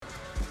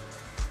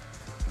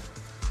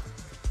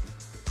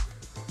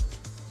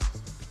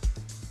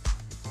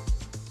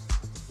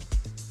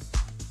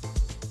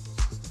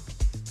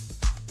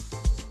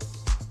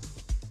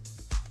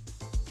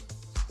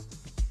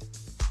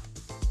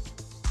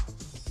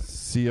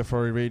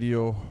CFRE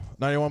Radio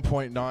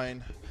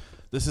 91.9.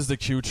 This is the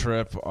Q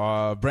Trip,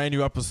 brand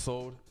new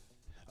episode.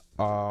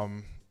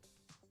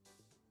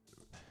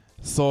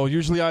 So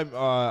usually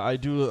I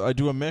do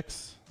a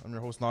mix. I'm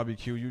your host Nabi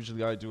Q.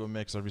 Usually I do a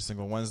mix every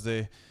single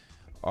Wednesday.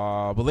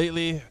 But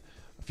lately,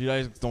 if you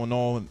guys don't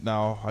know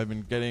now, I've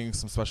been getting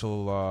some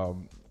special,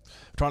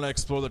 trying to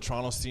explore the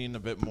Toronto scene a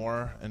bit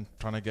more and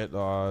trying to get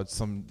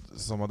some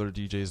other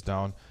DJs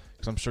down,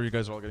 because I'm sure you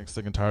guys are all getting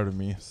sick and tired of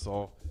me.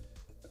 So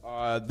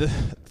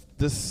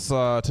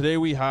today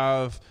we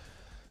have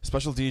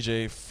special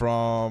DJ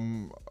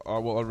from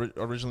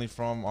originally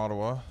from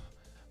Ottawa.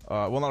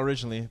 Well, not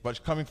originally,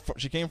 but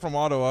she came from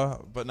Ottawa,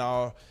 but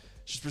now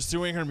she's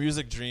pursuing her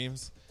music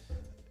dreams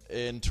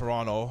in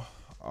Toronto.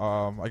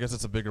 I guess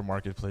it's a bigger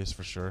marketplace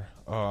for sure.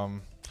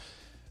 And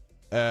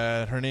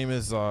her name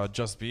is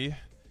juSt. Hey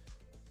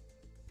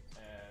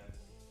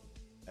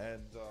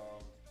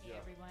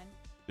everyone.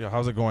 Yeah,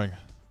 how's it going?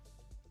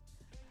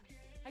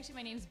 Actually,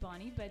 my name's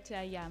Bonnie, but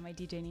my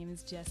DJ name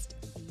is juSt.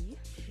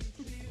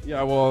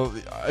 Yeah, well,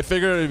 I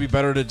figured it'd be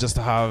better to just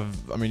have,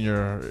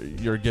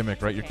 your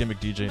gimmick, right? Okay. Your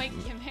gimmick DJ. My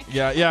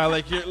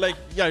gimmick.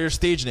 Yeah, your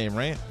stage name,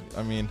 right?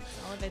 I mean,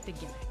 it's all about the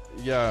gimmick.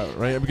 Yeah,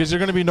 right. Because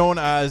you're gonna be known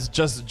as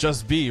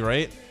juSt B,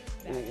 right?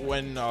 Exactly.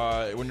 When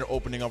you're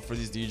opening up for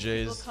these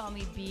DJs. People call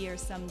me B or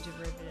some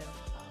derivative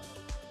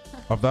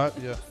of that.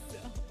 Yeah. So,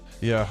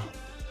 yeah.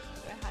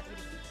 Happy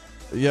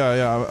to be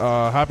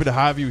Yeah. Happy to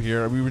have you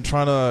here. We've been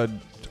trying to.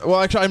 Well,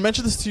 actually, I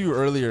mentioned this to you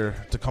earlier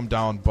to come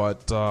down,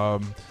 but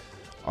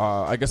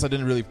I guess I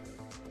didn't really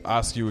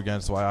ask you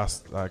again, so I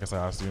guess I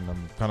asked you, and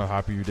I'm kind of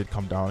happy you did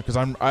come down, because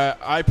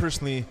I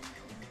personally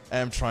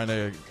am trying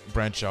to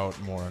branch out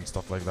more and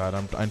stuff like that.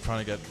 I'm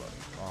trying to get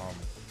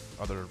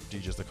other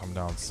DJs to come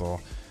down.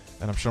 So,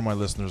 and I'm sure my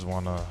listeners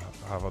want to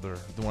have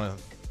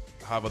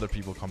other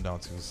people come down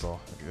too. So,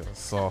 yeah.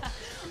 So, well,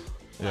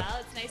 yeah.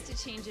 It's nice to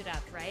change it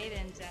up, right?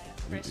 And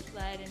fresh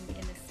blood in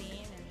the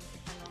scene. And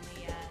I've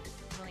only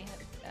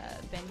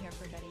been here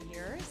for about a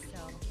year, so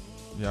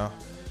yeah.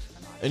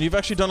 And you've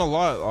actually done a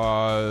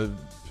lot.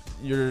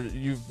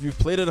 You've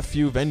played at a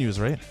few venues,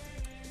 right?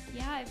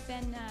 Yeah, I've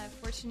been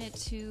fortunate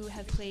to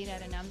have played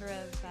at a number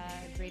of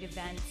great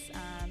events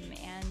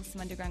and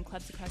some underground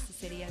clubs across the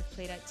city. I've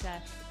played at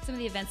some of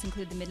the events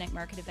include the Midnight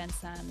Market events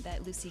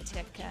that Lucy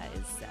Tick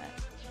is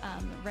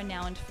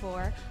renowned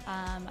for.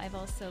 I've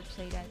also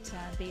played at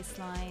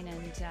Baseline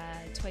and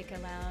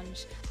Toika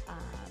Lounge.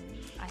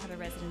 I have a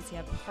residency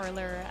at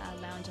Parlor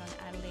Lounge on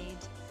Adelaide.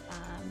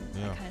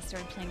 I kind of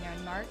started playing there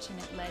in March, and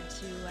it led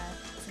to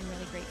some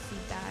really great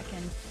feedback,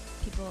 and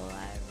people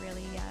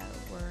really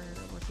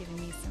were giving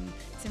me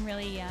some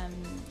really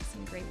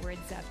some great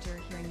words after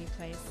hearing me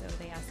play. So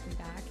they asked me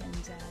back, and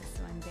so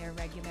I'm there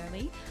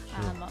regularly,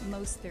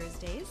 most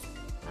Thursdays.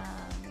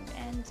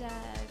 And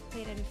I've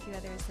played at a few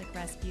others like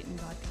Rasputin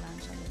Vodka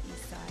Lounge on the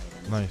east side.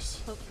 And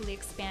nice. Hopefully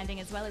expanding,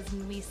 as well as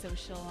Nui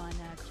Social on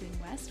Queen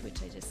West,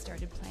 which I just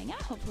started playing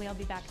at. Hopefully I'll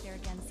be back there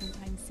again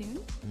sometime soon.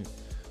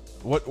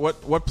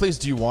 What place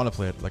do you want to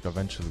play at, like,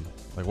 eventually?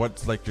 Like,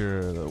 what's like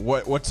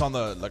what's on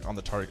the on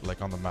the target,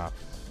 like on the map?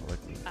 Like,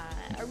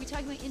 are we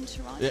talking about in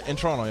Toronto? Yeah, in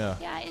Toronto, yeah.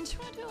 Yeah, in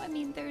Toronto, I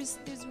mean, there's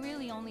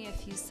really only a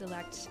few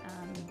select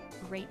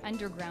great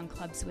underground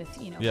clubs with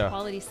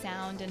quality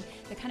sound and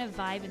the kind of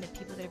vibe, and the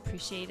people that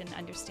appreciate and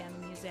understand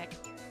the music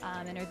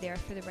and are there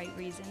for the right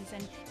reasons.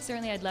 And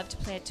certainly, I'd love to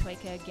play at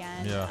Toika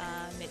again. Yeah.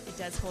 It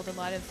does hold a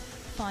lot of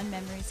fond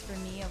memories for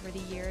me over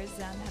the years,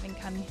 having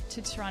come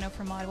to Toronto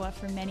from Ottawa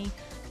for many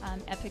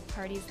epic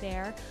parties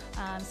there.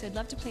 So I'd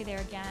love to play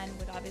there again.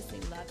 Would obviously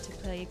love to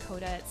play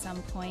Coda at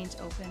some point,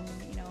 open,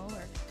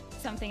 or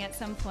something at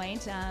some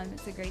point.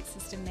 It's a great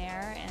system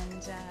there,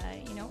 and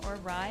or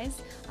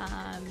Rise.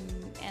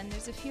 And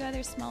there's a few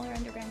other smaller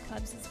underground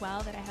clubs as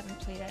well that I haven't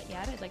played at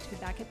yet. I'd like to be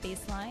back at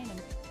Baseline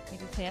and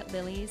maybe play at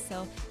Lily.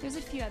 So there's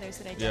a few others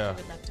that I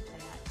definitely would love to play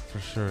at. For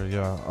sure,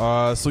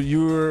 yeah. So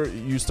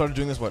you started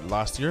doing this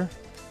last year?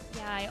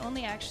 Yeah,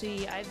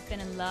 I've been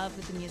in love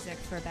with the music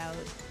for about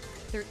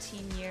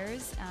 13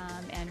 years,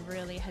 and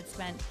really had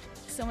spent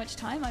so much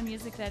time on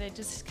music that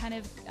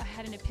I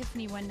had an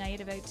epiphany one night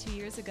about 2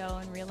 years ago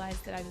and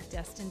realized that I was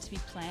destined to be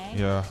playing.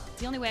 Yeah.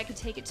 It's the only way I could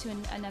take it to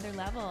another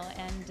level,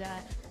 and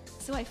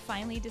so I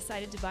finally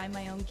decided to buy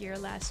my own gear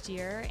last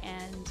year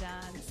and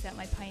set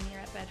my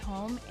Pioneer up at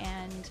home,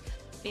 and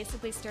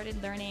basically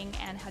started learning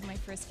and had my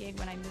first gig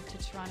when I moved to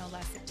Toronto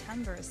last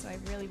September. So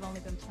I've really only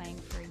been playing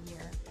for a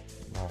year.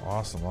 Oh,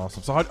 awesome.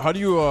 So how do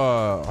you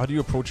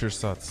approach your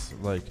sets?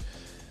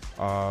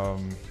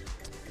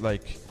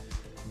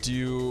 Do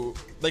you,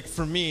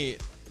 for me,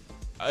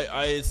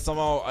 I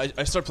somehow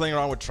start playing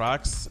around with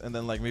tracks, and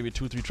then maybe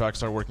 2-3 tracks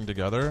start working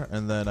together,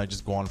 and then I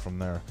just go on from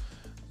there.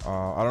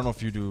 I don't know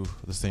if you do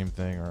the same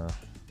thing or.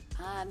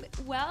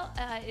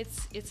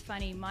 It's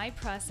funny. My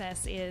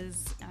process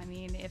is,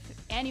 if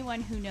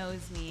anyone who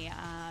knows me,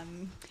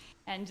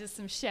 and just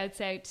some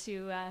shouts out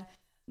to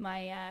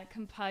my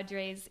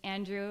compadres,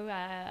 Andrew,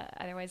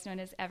 otherwise known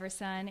as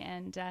Everson,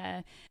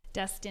 and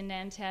Dustin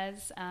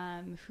Nantes,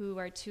 who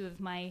are two of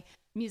my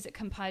music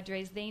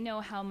compadres, they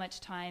know how much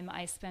time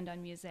I spend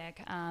on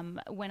music.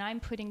 When I'm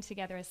putting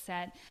together a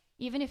set,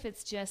 even if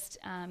it's just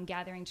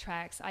gathering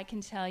tracks, I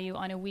can tell you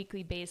on a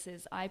weekly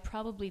basis, I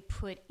probably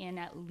put in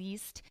at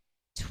least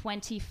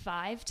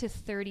 25 to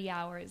 30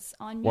 hours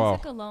on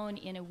music alone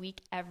in a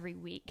week, every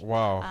week.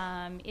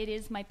 Wow. It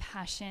is my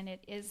passion.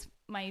 It is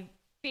my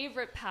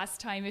favorite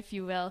pastime, if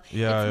you will.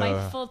 Yeah, it's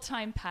my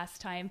full-time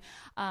pastime.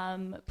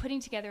 Putting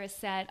together a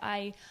set,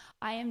 I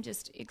am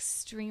just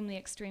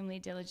extremely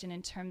diligent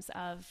in terms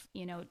of,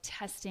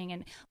 testing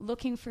and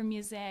looking for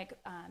music,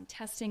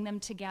 testing them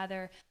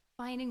together,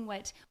 finding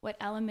what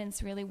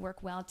elements really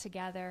work well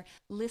together,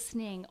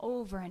 listening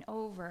over and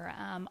over.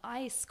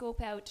 I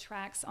scope out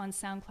tracks on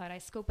SoundCloud. I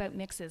scope out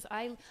mixes.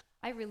 I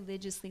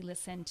religiously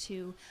listen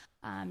to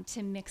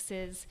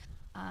mixes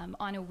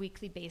on a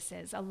weekly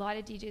basis. A lot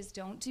of DJs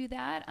don't do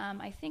that.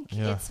 I think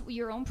it's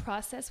your own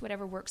process,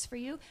 whatever works for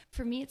you.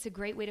 For me, it's a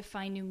great way to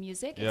find new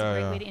music. It's a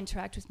great way to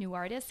interact with new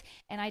artists.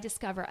 And I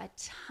discover a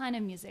ton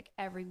of music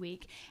every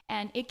week.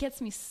 And it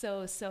gets me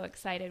so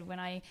excited when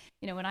I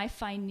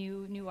find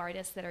new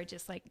artists that are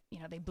just like,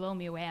 they blow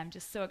me away. I'm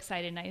just so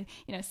excited. And I,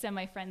 send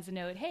my friends a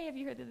note. Hey, have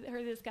you heard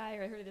of this guy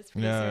or heard of this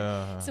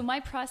producer? So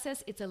my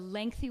process, it's a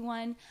lengthy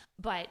one,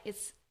 but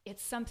it's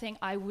something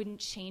I wouldn't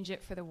change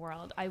it for the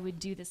world. I would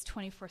do this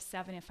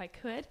 24/7 if I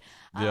could.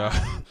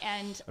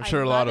 And I'm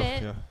sure I a love lot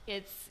of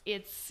it.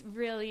 It's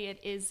really, it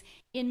is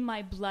in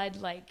my blood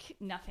like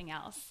nothing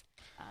else.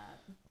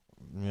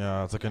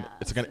 It's like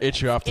an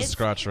itch you have to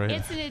scratch, right?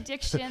 It's an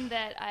addiction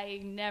that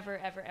I never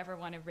ever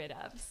want to rid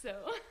of. So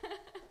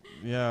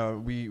yeah,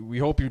 we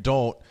hope you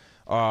don't.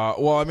 I've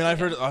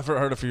heard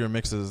a few of your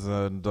mixes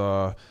and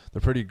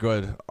they're pretty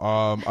good.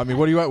 What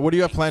do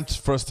you have planned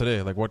for us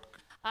today? Like what?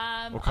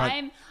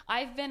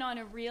 I've been on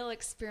a real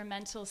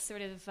experimental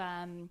sort of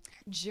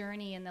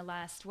journey in the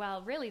last,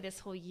 really this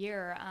whole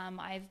year.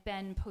 I've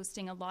been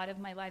posting a lot of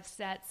my live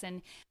sets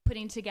and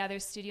putting together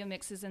studio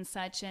mixes and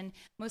such. And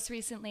most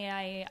recently,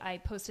 I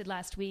posted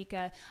last week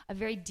a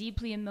very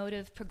deeply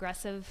emotive,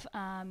 progressive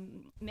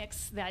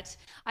mix that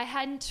I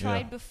hadn't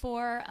tried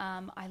before.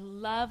 I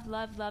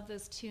love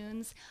those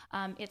tunes.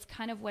 It's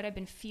kind of what I've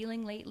been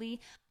feeling lately.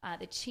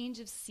 The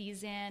change of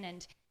season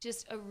and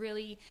just a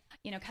really,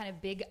 kind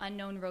of big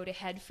unknown road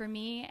ahead for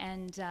me,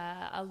 and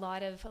a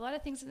lot of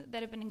things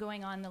that have been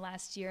going on the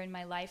last year in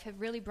my life have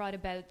really brought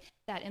about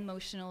that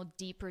emotional,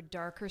 deeper,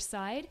 darker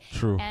side.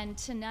 True. And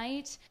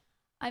tonight,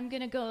 I'm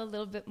gonna go a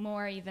little bit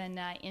more even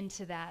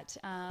into that.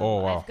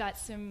 I've got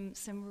some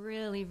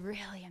really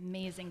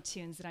amazing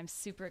tunes that I'm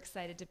super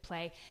excited to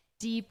play.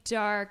 Deep,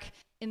 dark,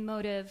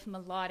 emotive,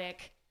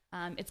 melodic.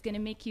 It's going to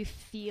make you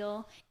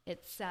feel.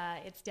 It's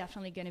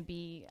definitely going to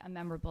be a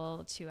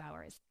memorable 2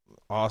 hours.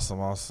 Awesome.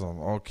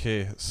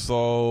 Okay,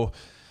 so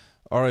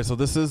all right, so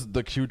this is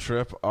the Q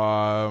trip. It's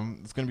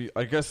going to be,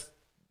 I guess,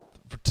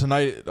 for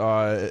tonight.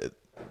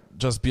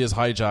 Just B has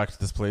hijacked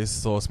this place,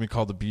 so it's going to be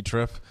called the B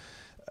trip.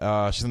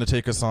 She's going to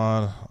take us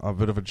on a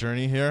bit of a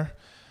journey here.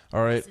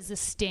 All right. This is a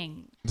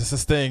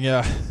sting.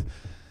 Yeah.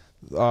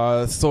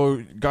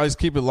 So guys,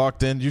 keep it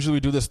locked in. Usually we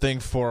do this thing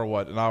for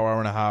an hour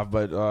and a half,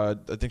 but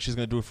I think she's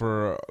gonna do it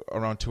for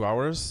around 2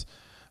 hours.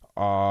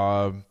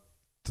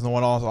 There's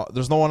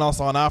no one else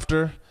on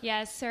after.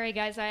 Yeah, sorry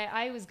guys.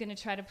 I was gonna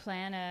try to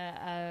plan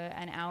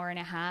an hour and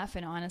a half,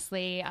 and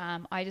honestly,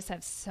 I just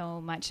have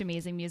so much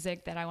amazing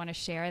music that I want to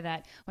share.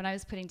 That when I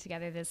was putting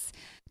together this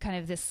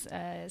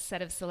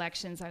set of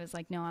selections, I was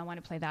like, no, I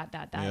want to play that,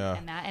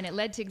 and that, and it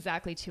led to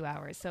exactly 2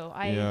 hours. So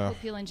I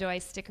hope you'll enjoy.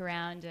 Stick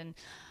around and.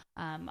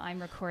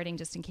 I'm recording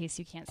just in case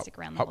you can't stick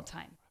around the whole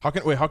time. How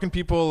can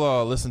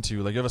people listen to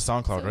you? Like, you have a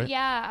SoundCloud, right?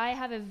 Yeah, I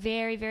have a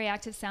very, very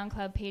active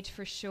SoundCloud page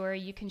for sure.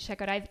 You can check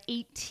out. I have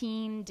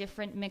 18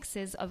 different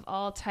mixes of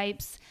all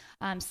types,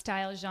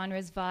 styles,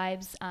 genres,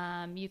 vibes.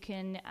 You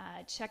can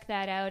check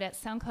that out at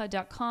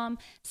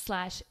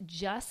soundcloud.com/juSt,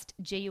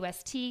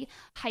 JUST,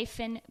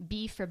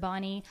 -B for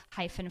Bonnie,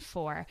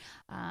 -4.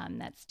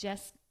 That's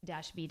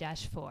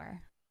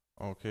just-B-4.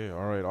 Okay.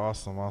 All right.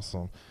 Awesome.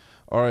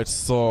 All right,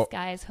 so thanks,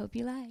 guys, hope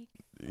you like.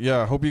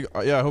 I hope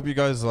you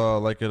guys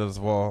like it as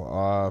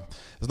well.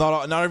 It's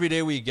not every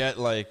day we get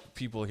like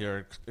people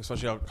here,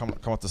 especially out come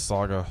out to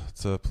Saga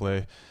to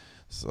play,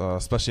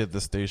 especially at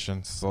this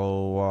station.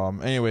 So,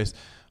 anyways,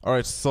 all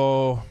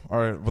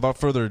right. Without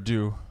further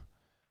ado,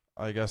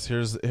 I guess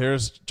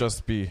here's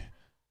Just B.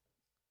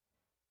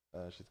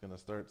 She's gonna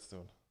start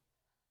soon.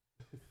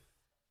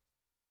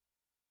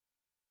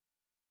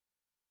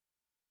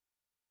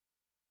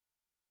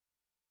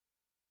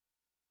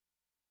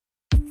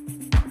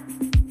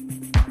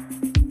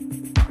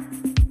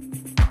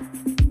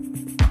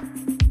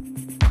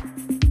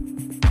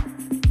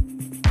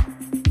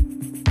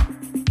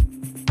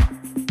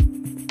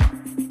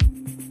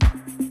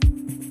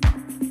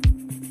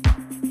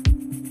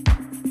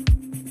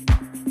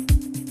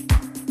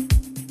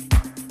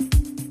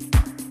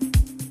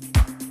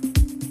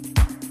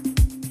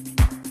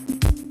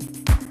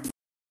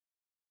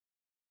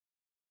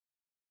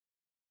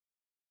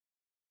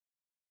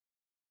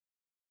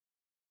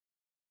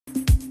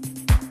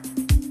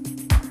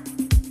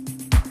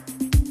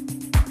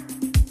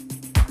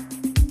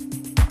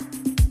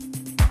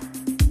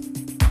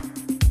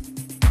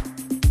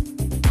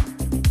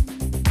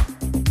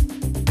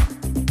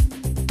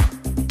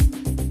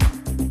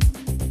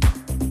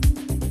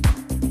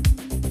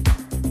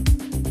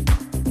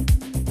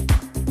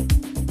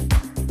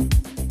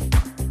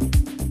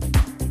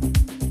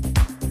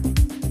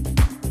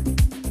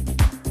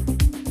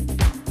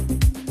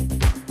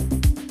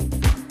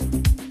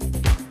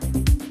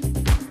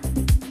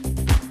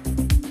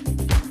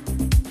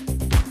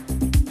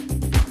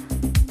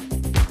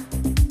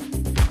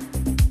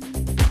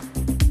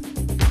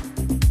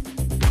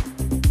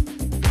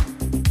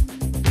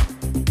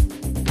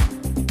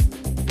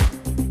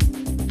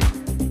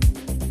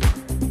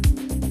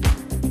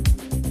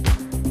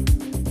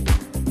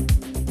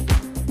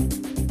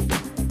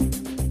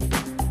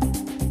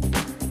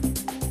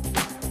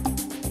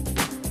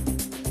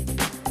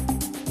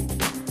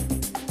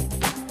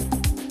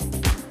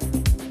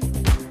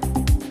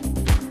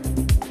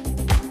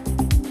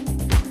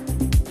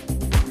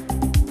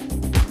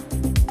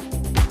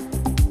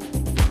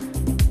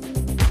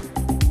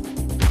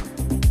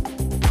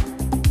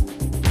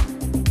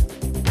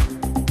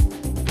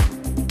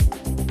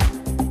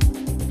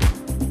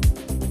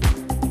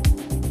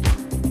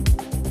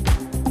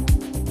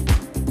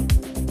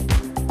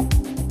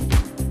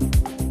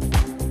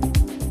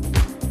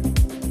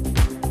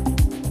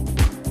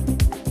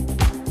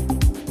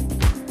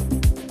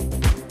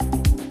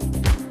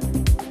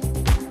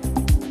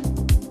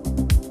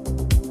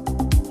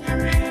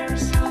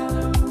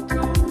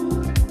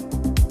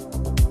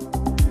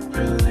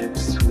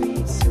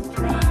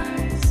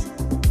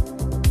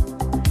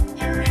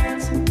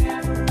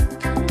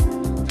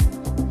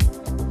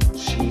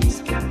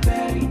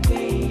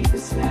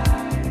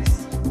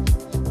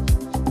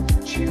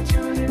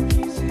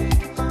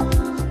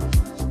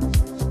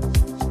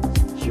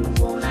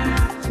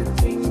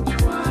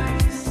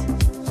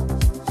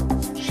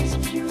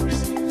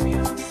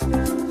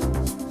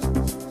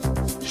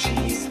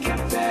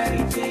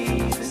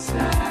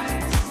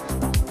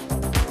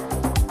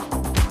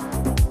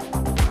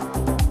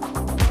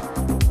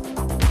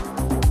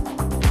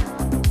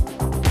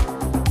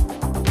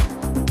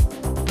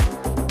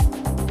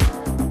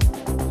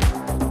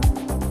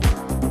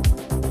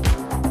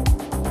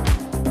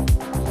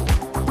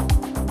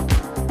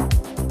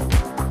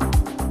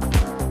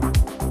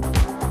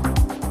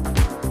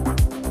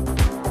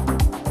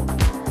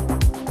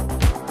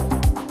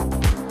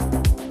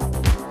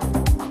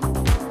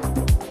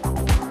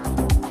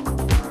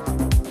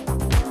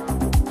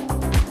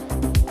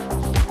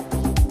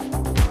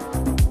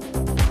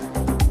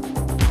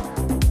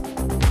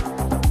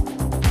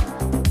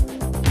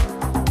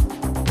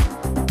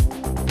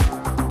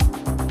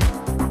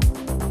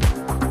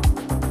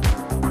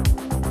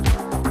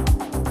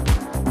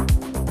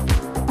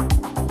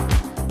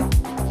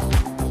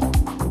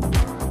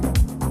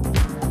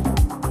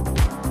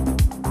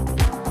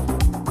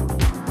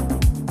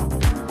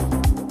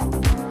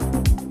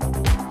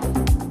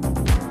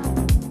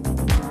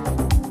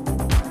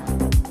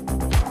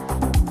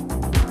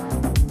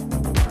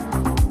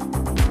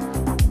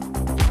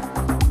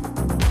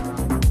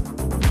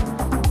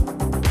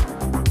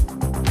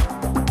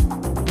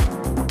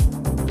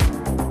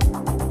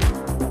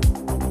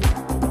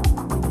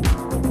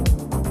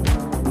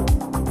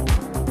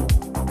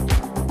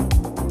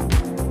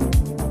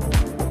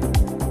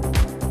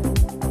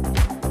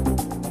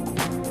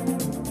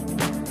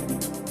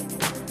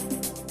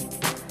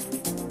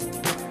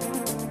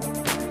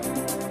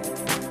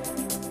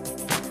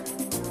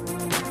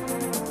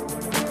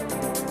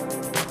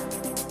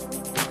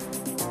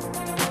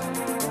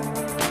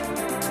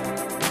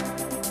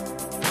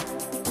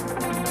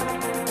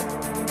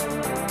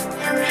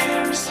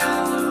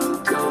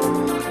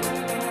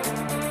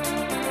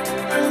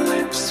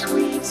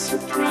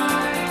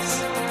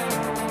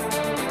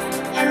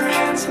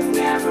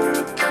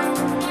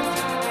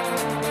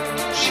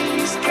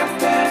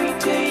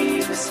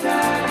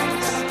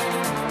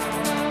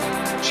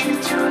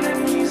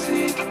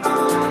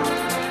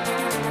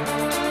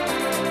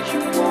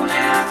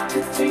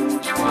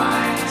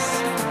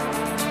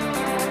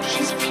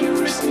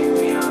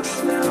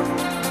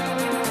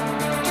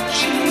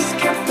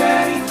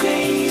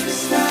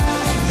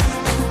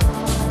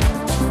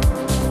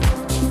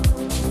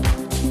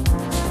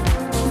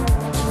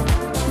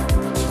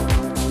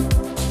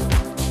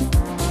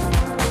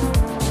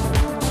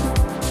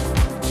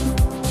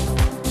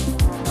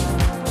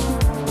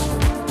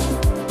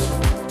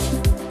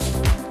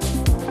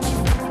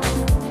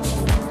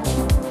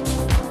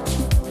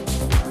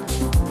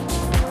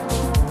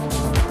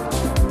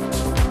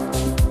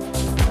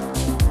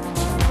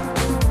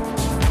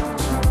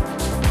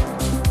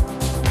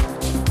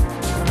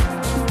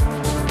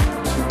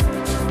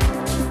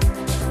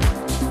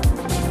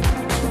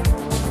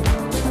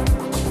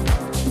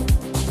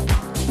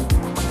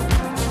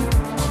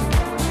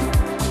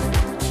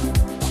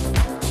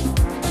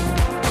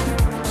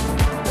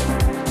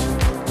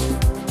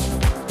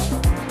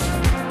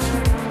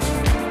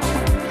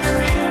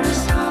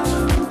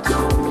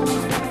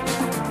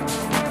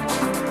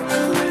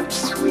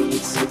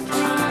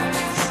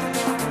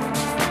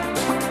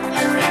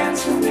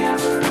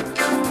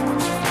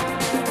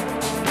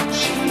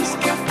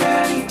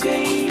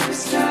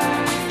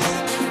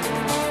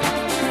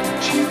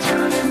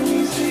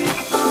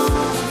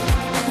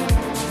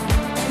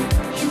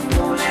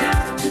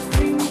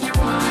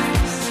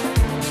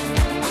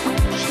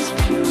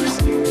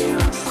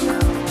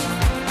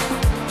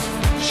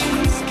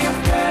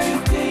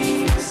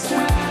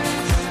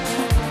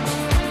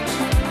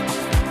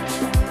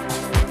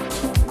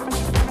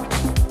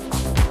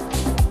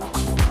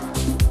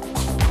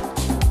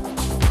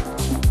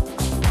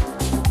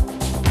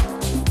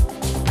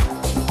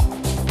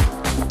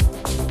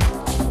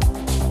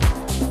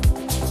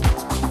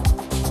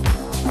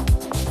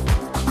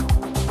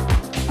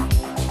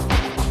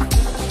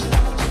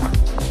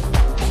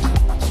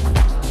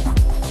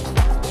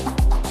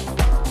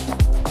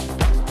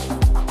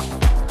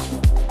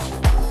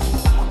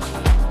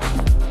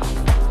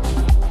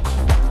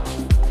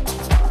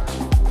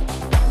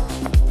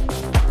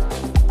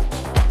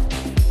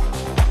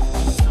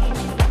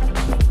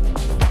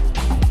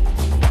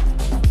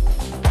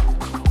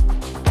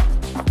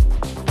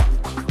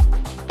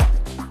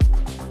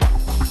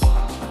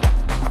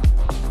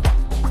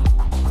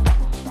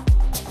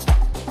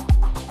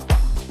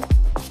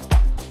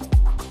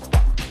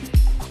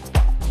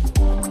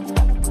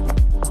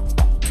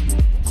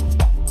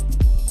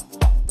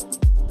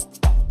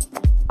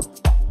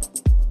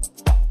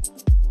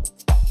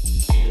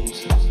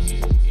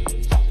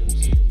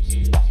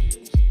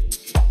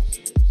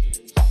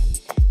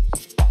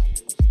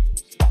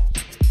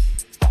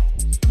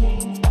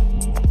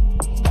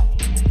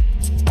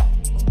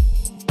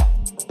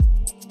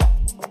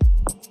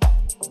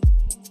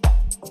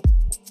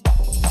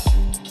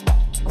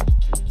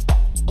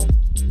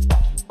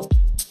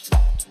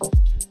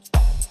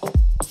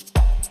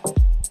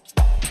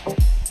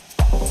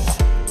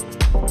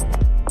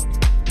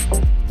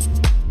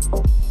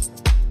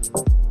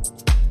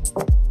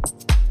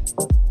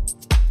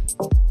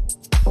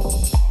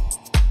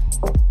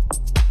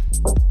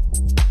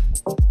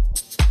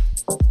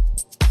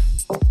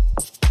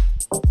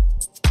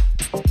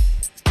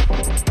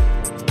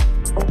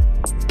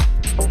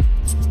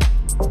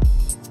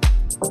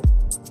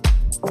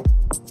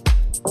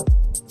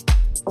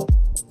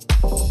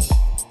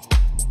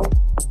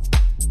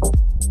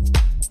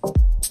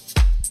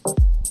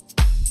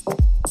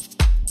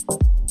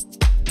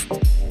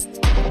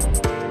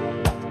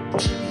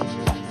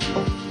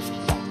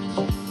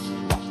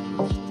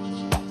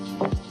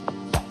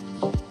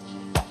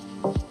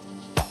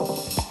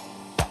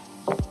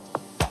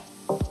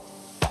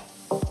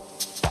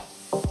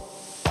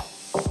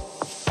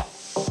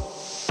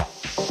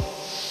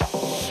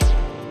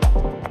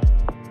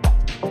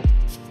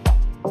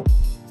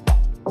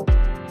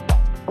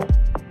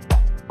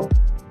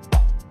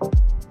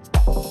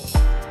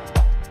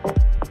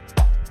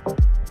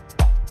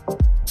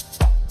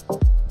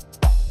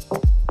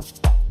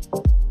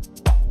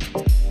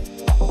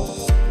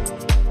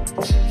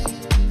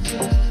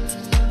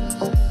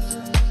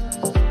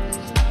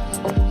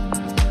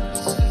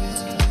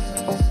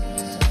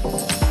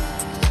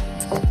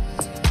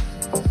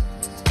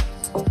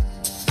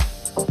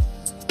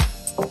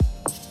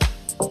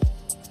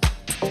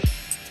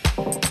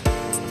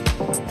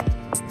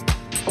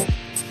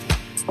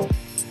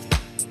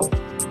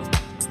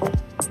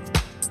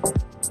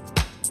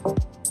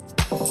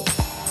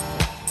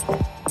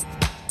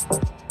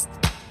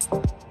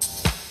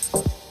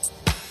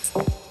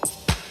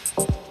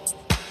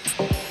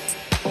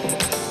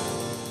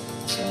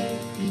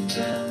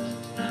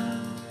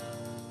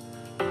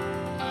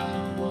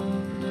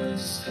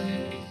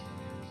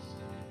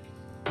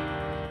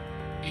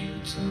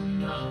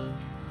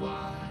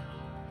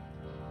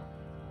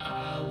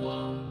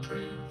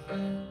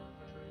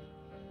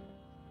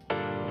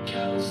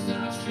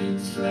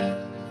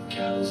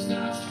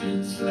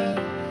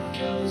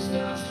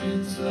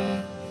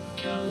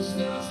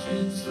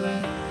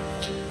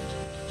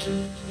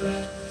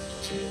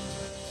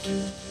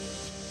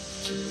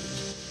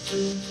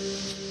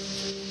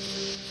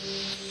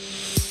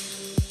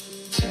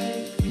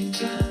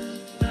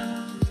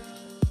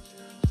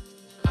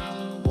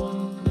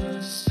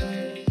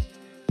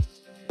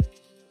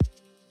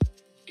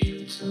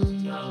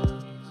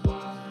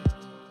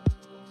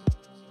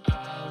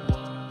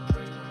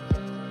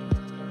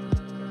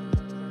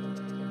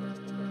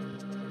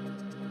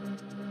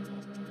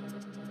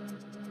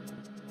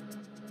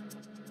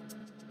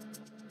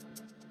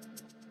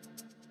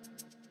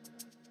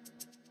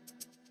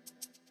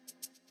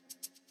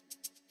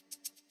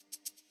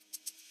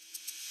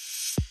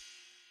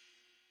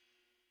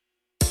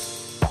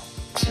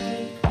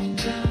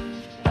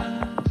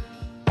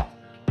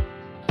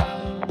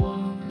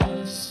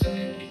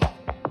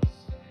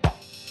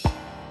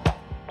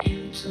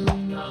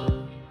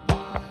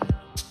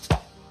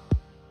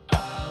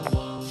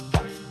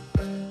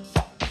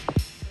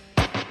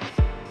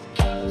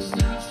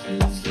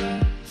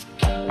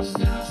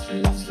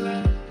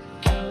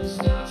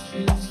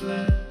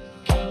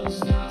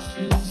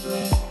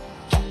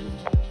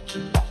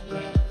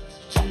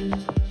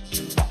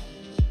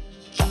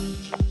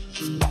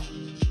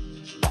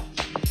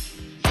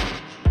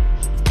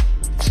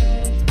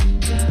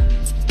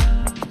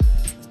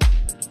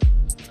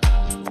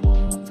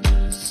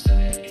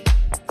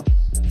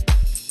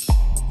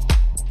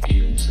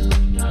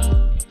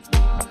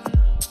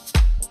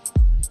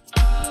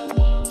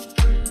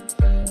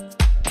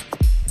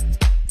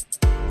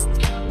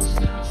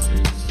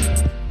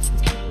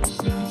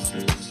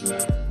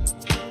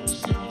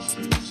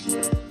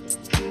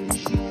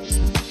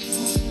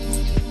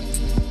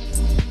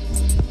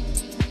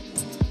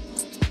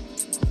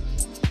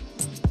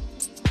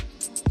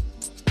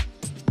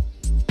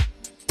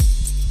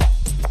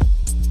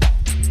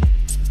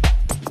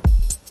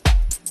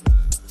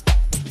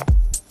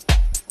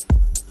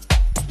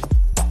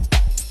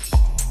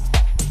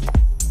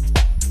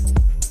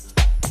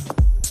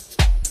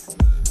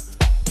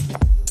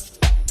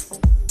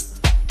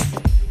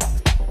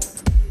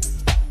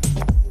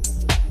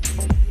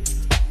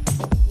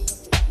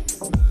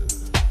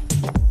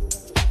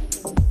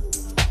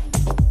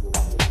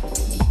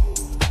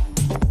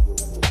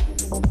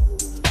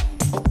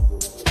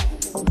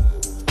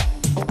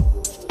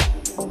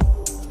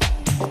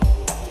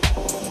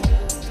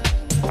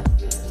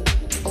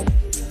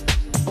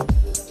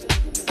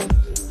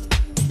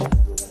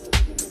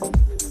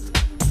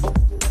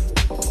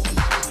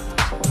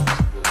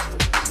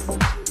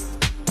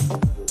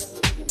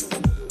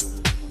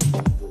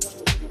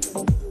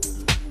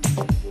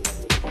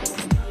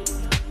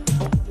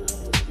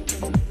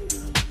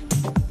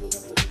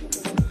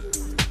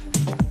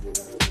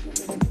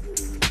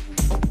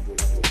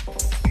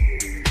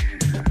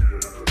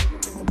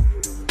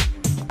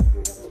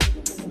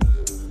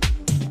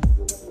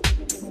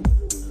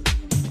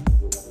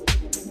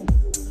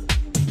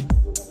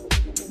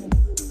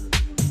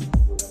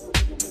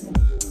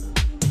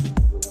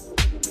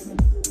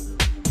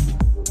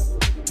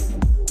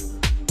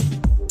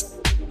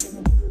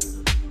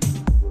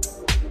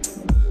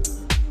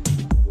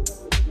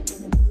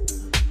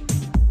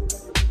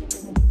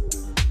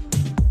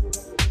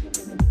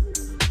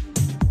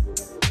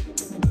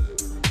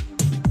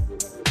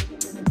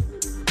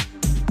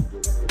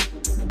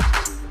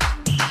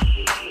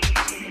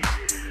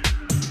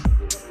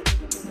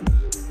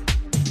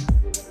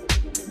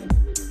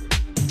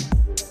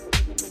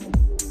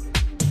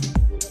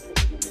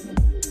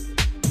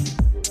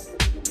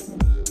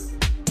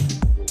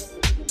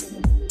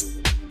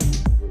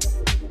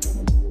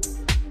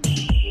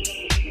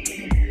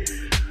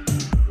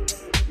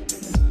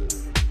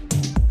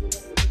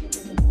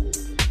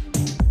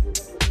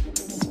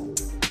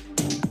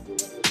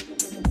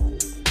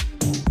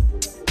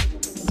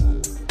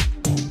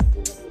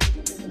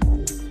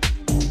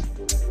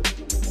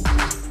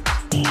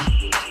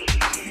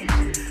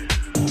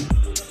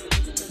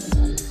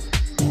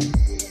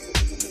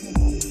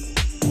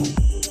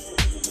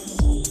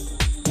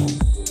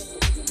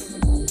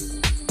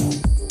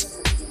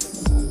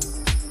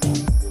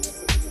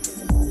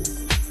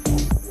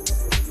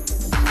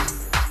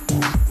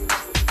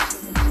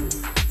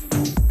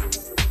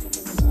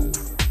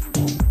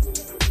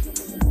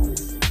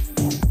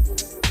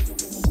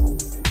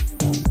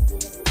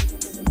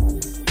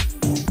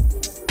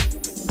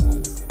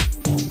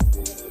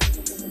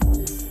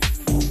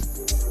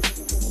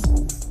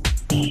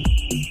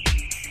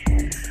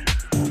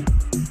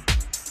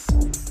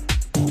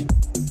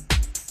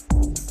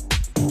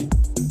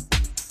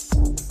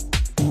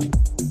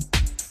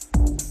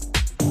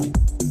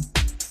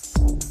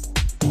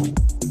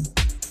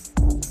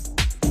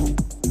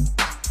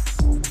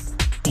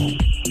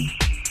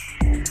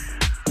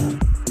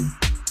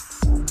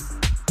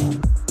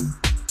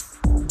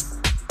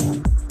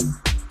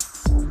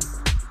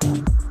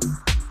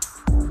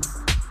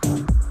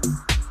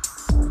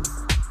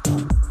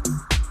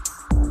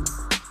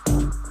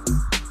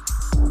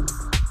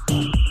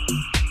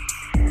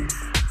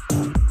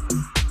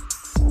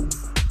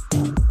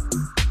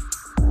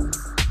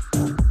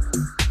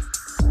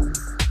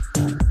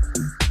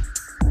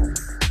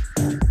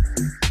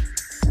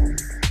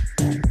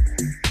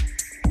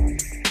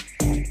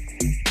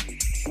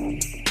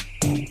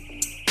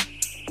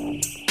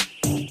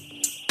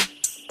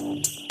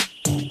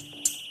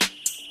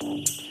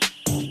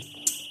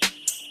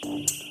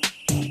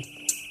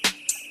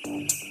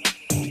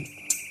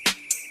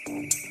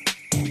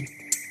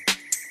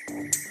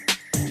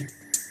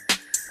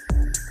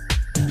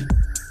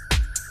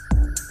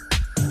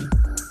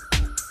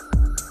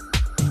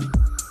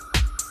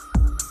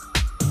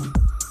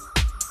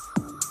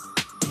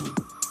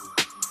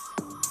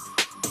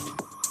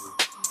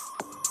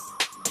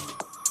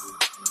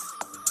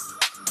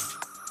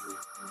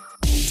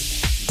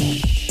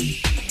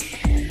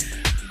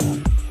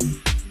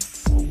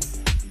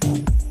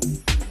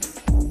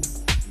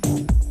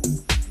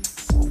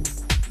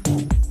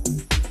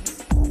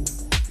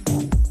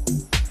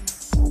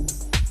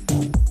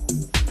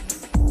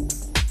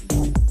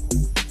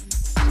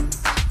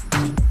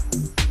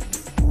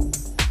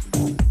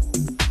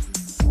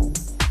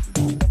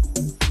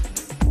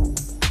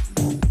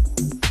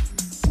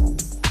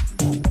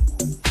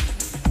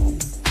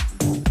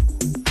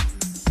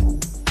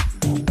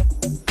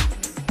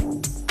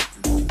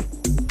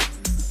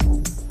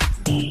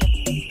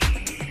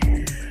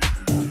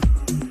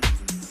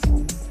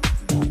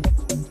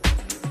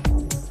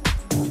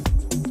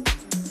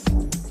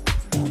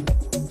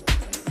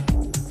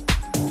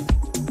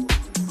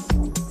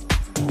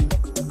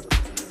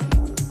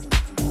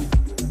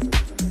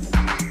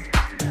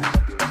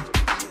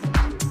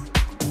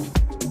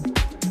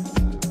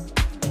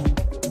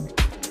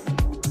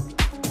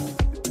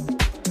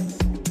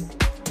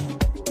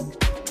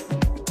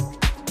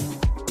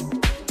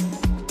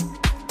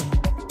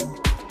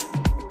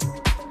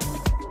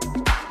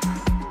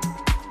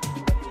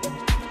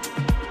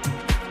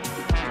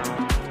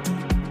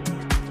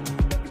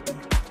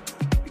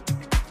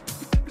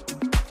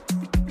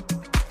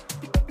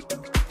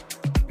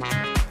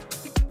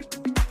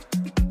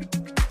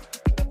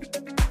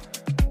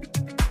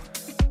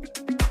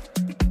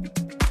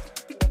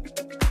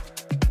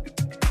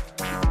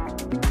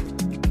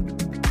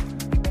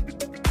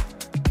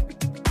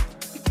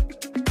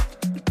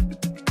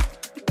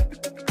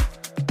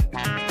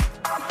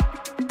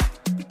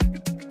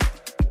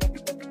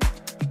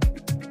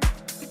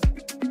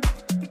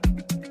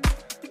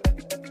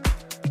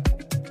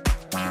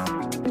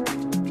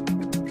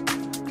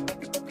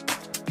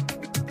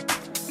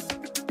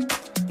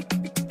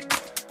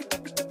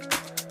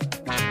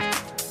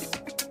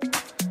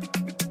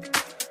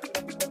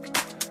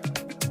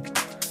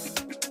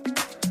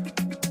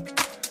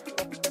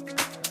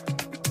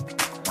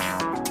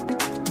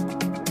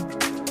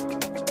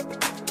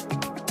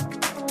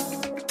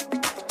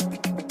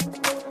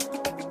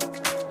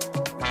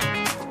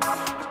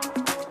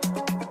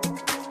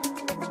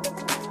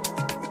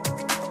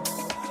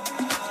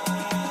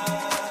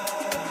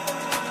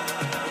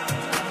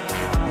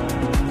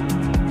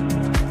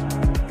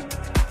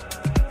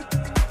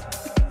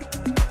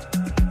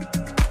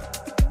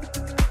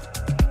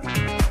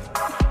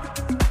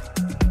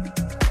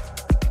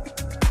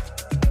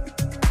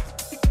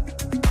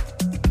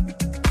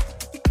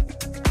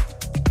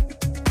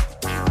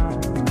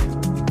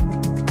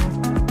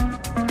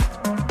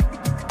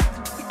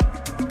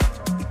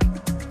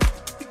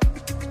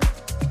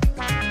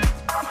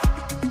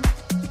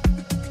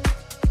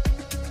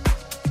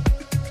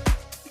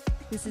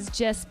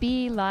 Just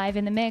Be live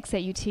in the mix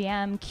at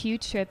UTM. Q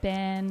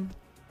Trippin'.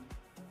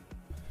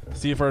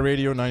 CFR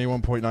Radio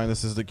 91.9.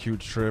 This is the Q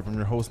Trip. I'm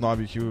your host,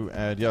 Nobby Q,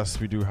 and yes,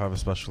 we do have a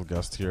special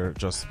guest here,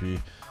 Just Be,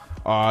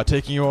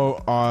 taking you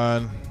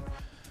on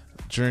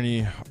a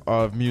journey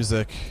of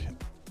music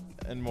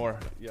and more.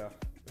 Yeah.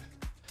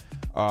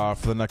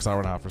 For the next hour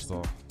and a half or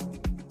so.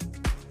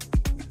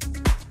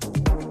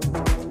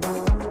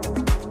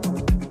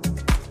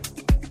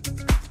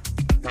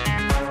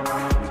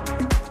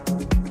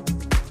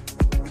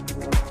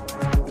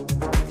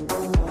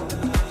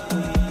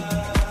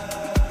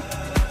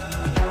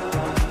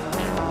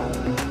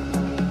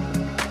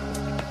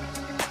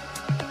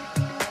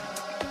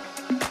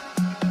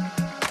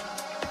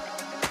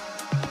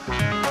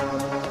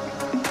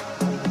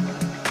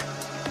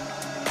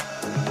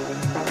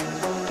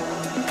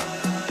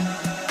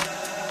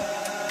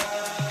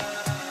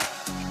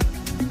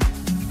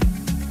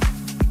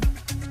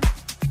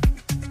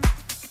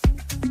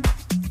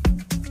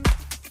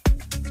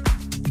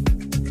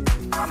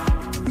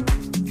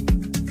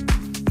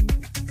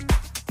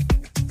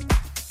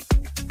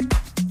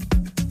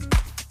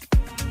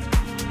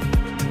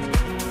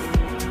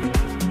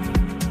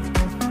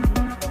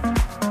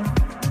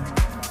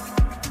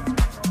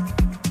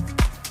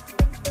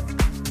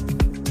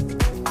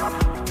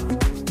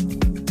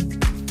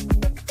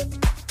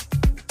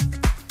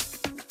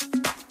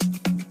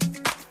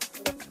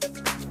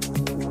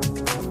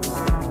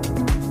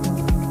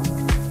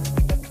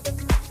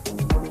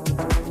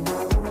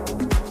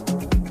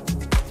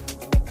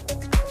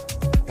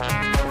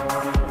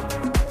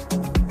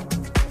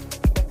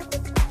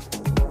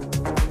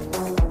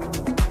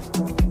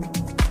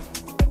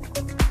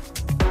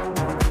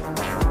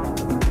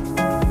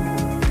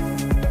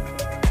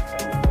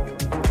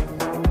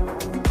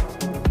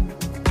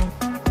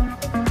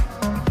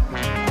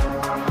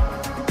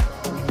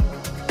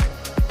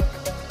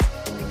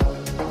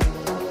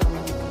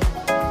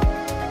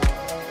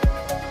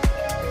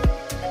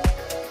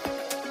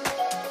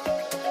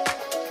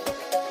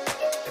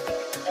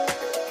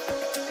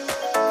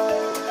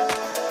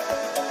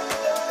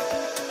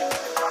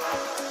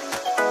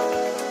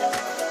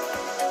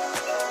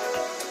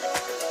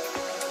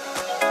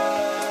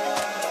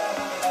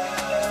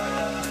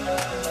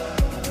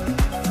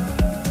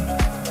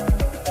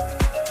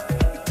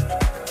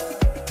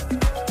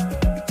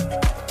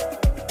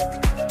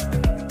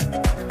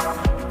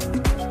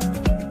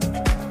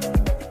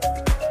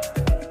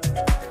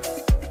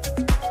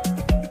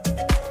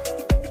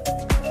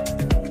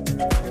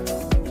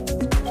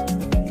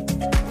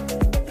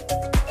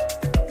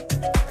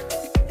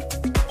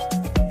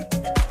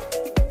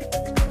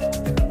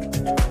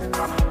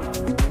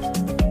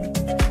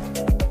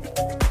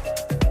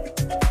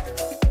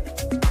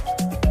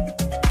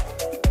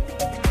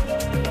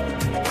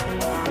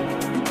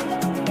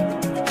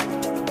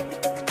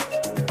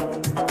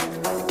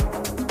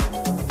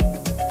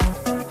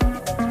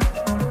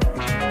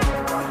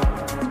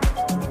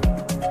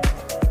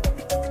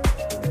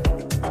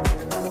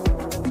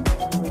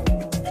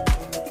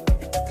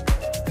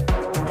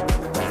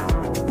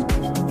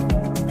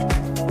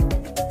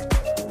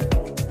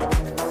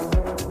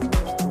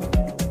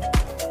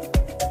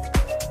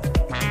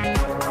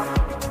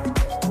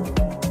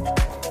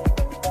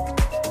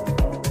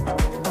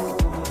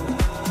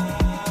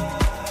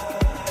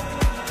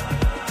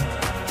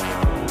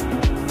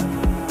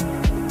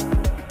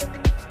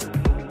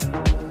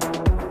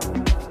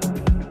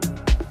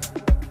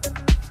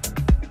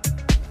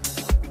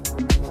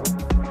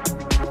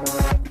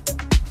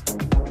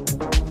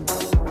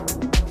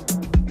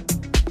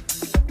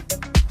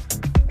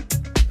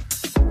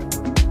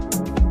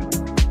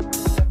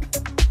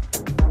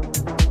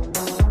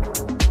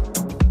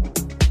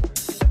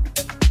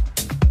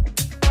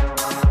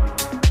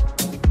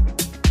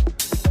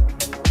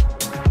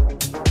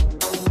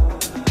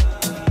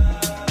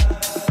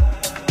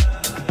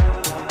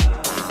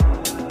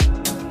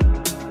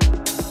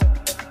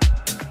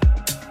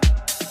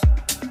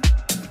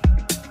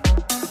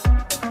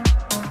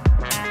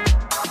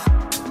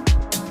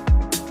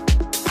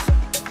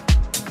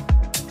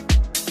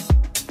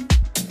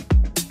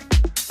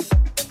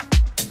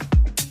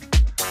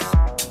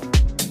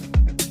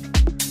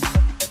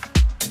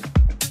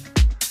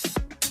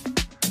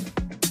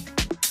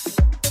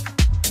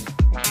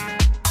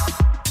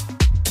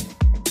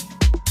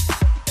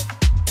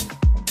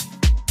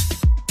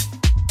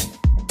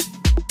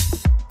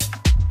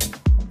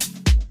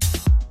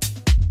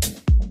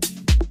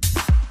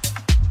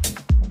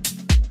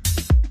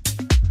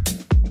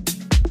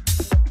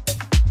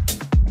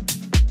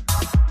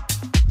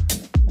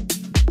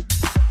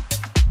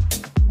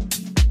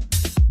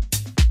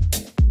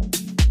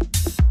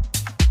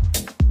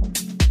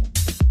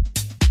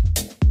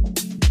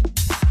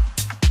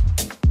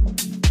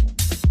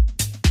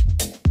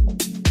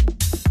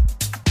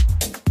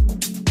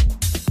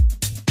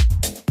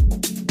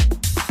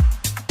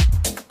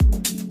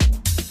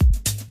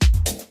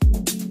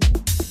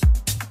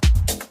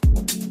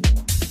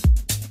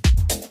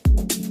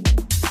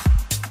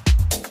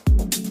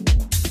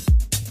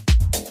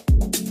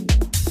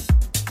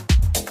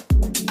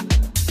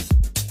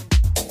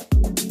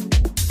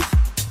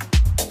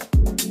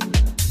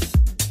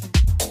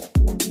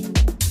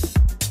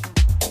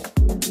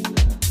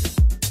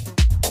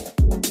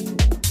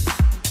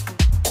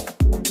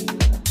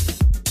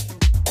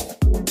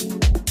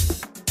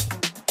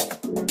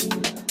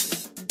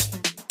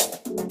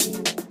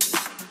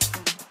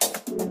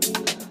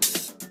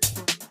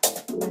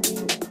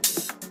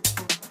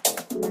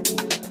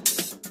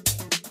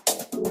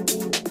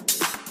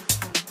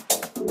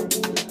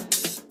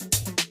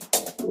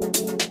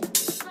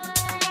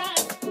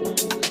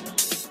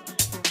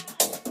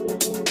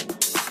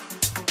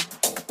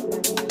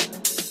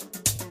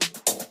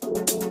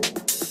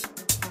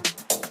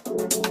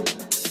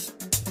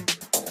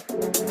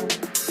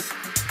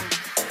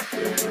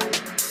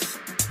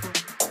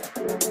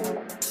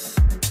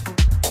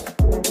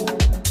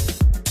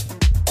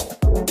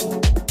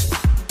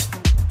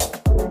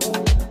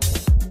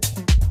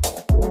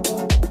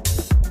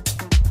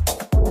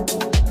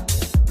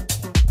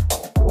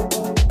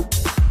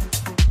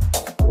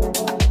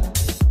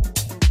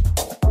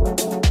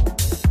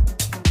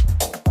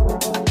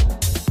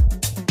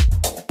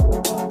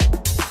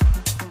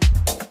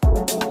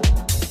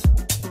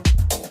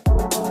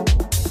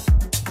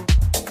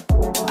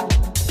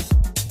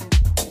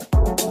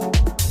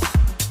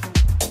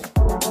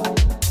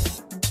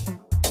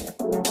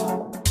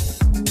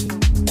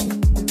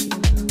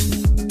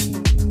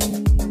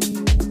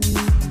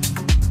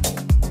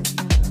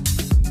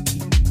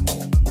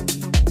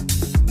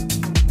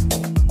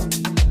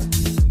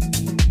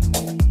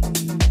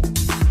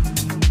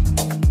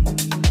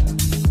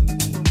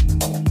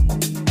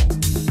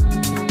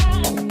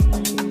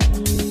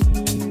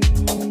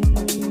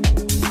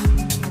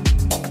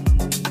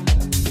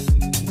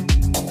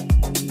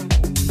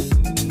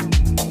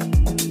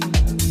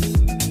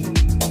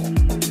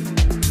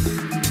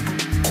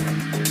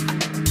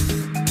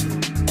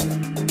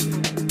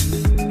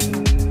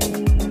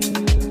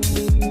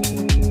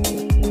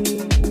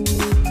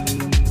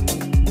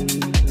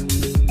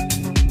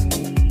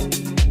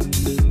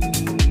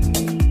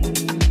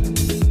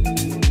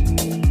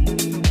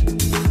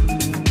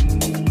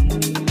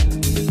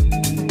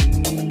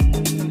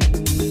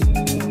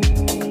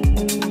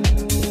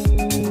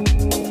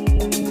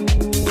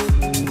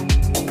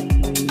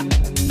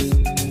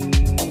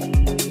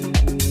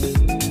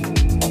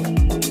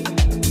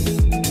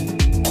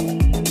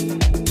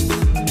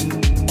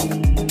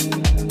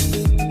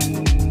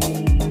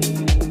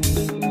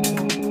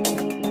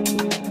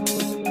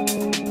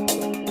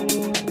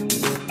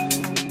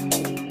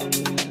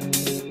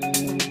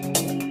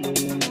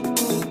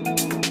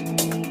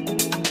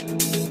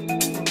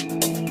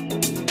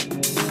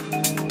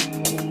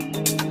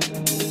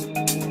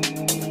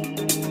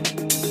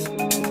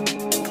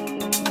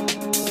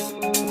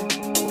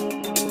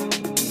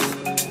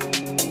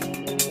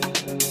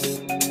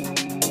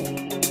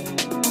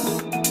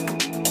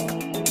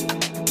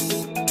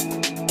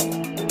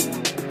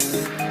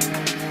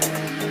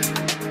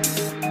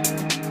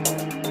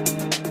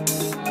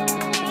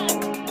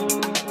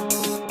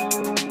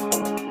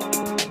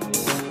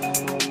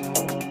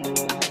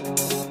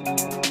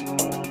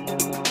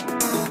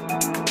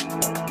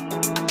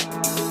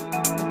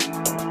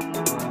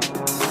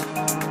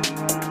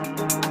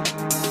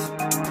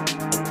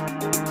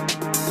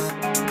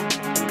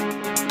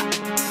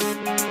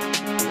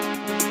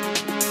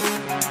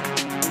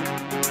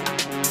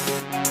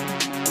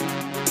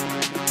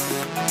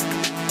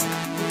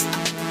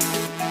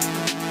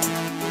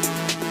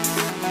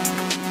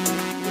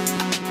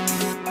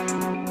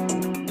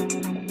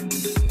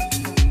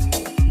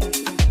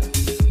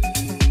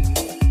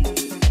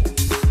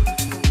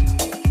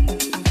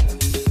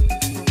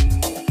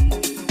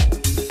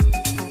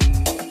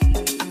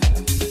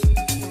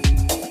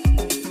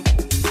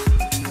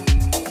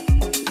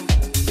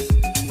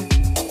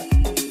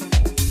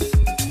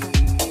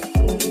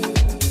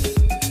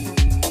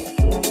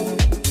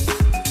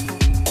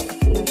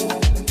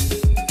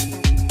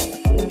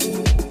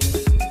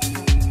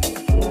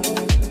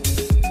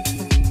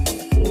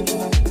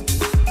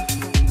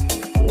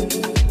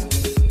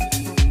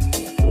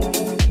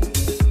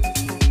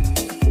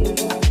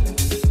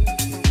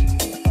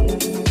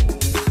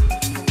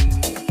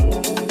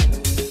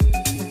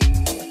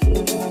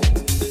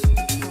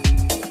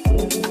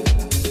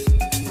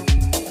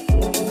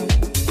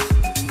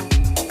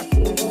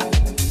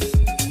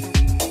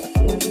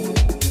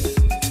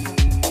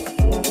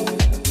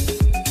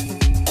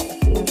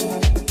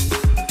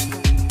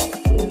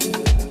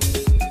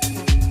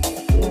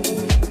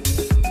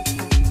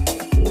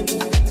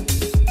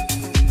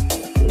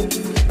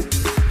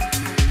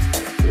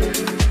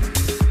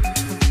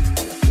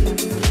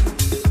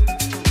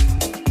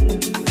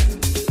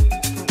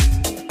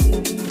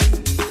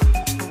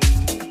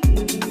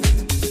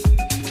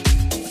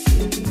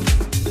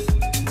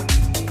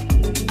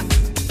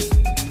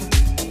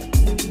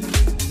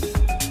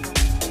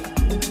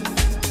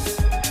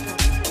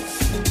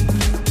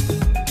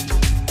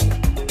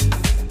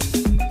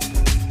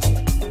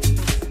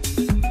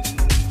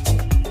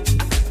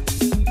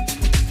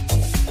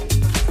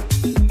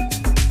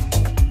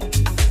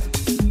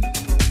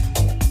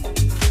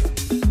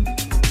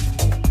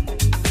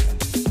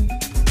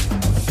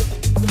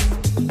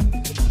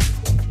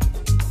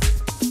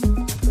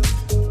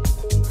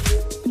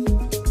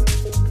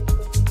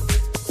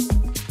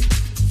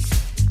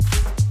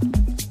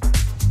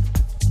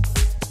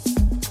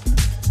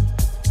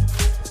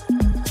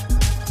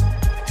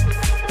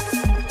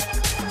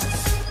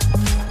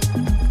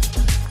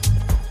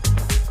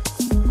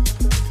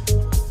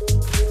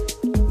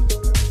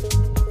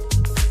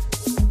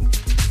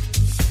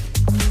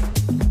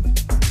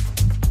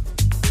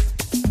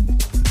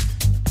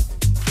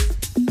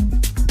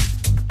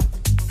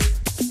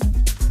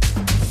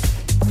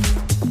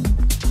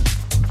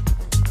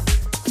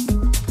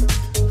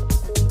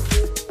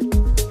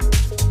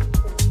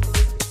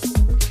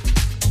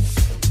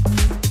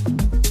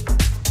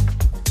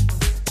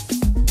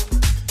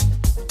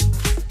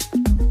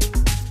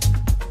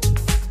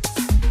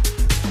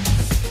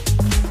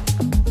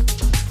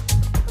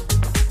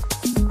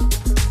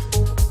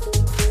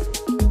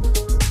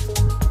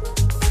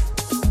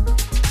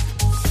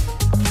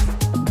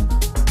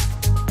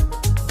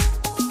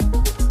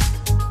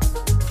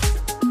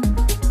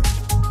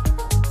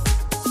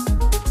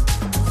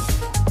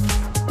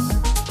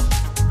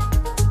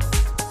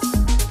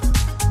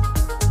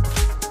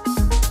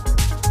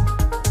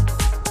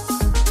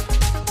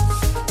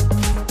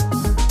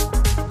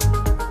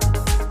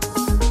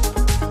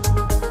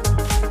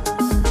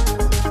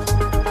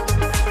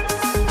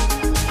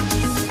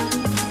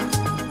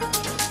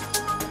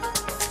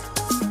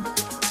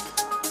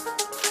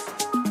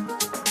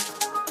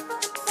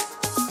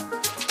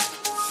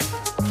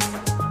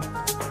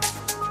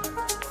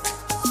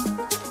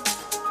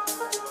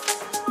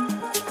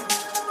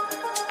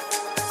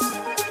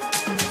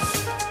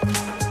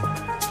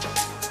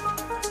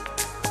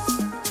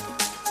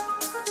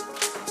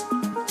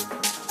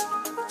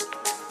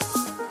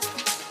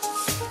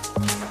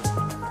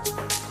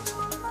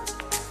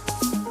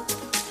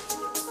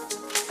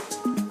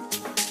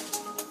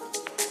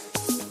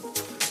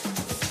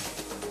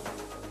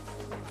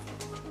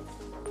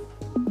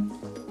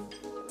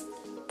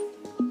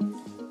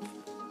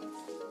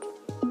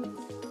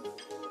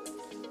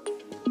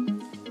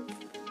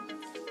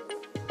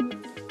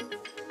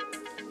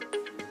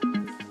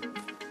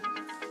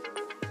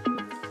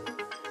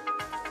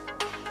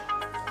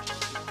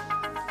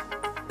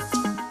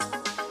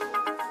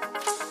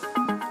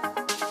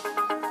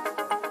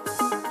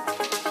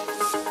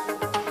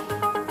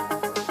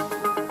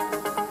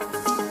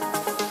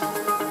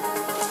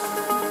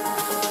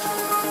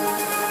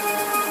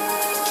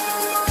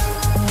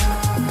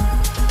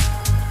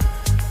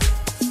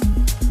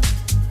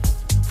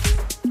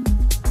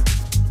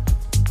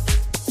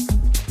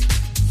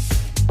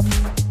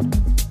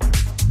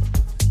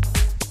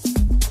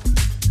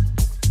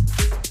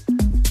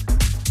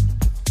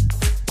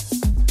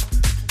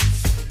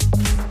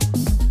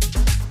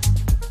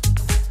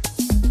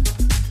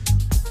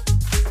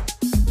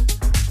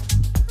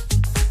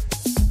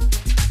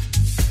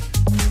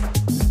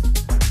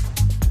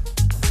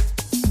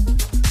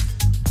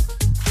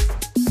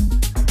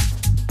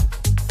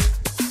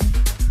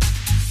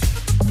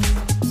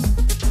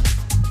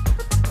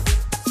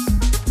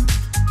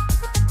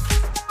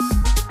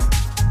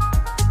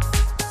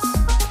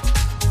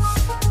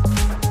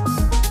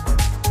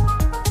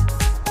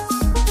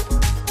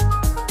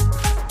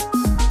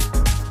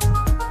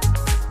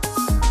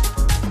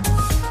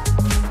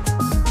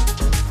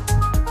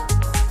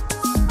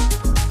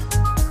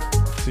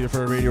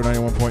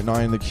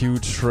 1.9 the Q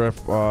trip.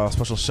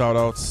 Special shout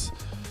outs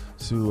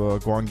to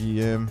Gwangi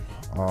Im.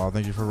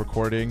 Thank you for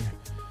recording.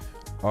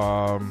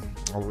 All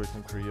the way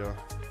from Korea.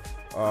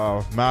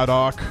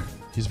 Maddock,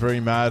 he's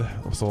very mad,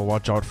 so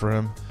watch out for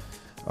him.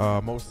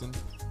 Mosin.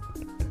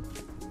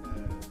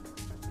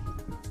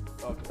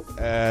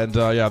 And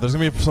yeah, there's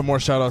gonna be some more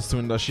shout outs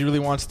soon. She really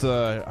wants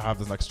to have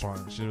the next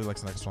song. She really likes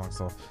the next song,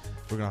 so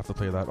we're gonna have to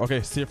play that. Okay,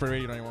 CFR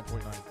Radio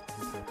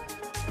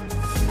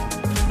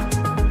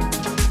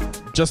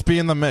 91.9. Just be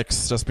in the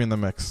mix. Just be in the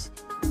mix.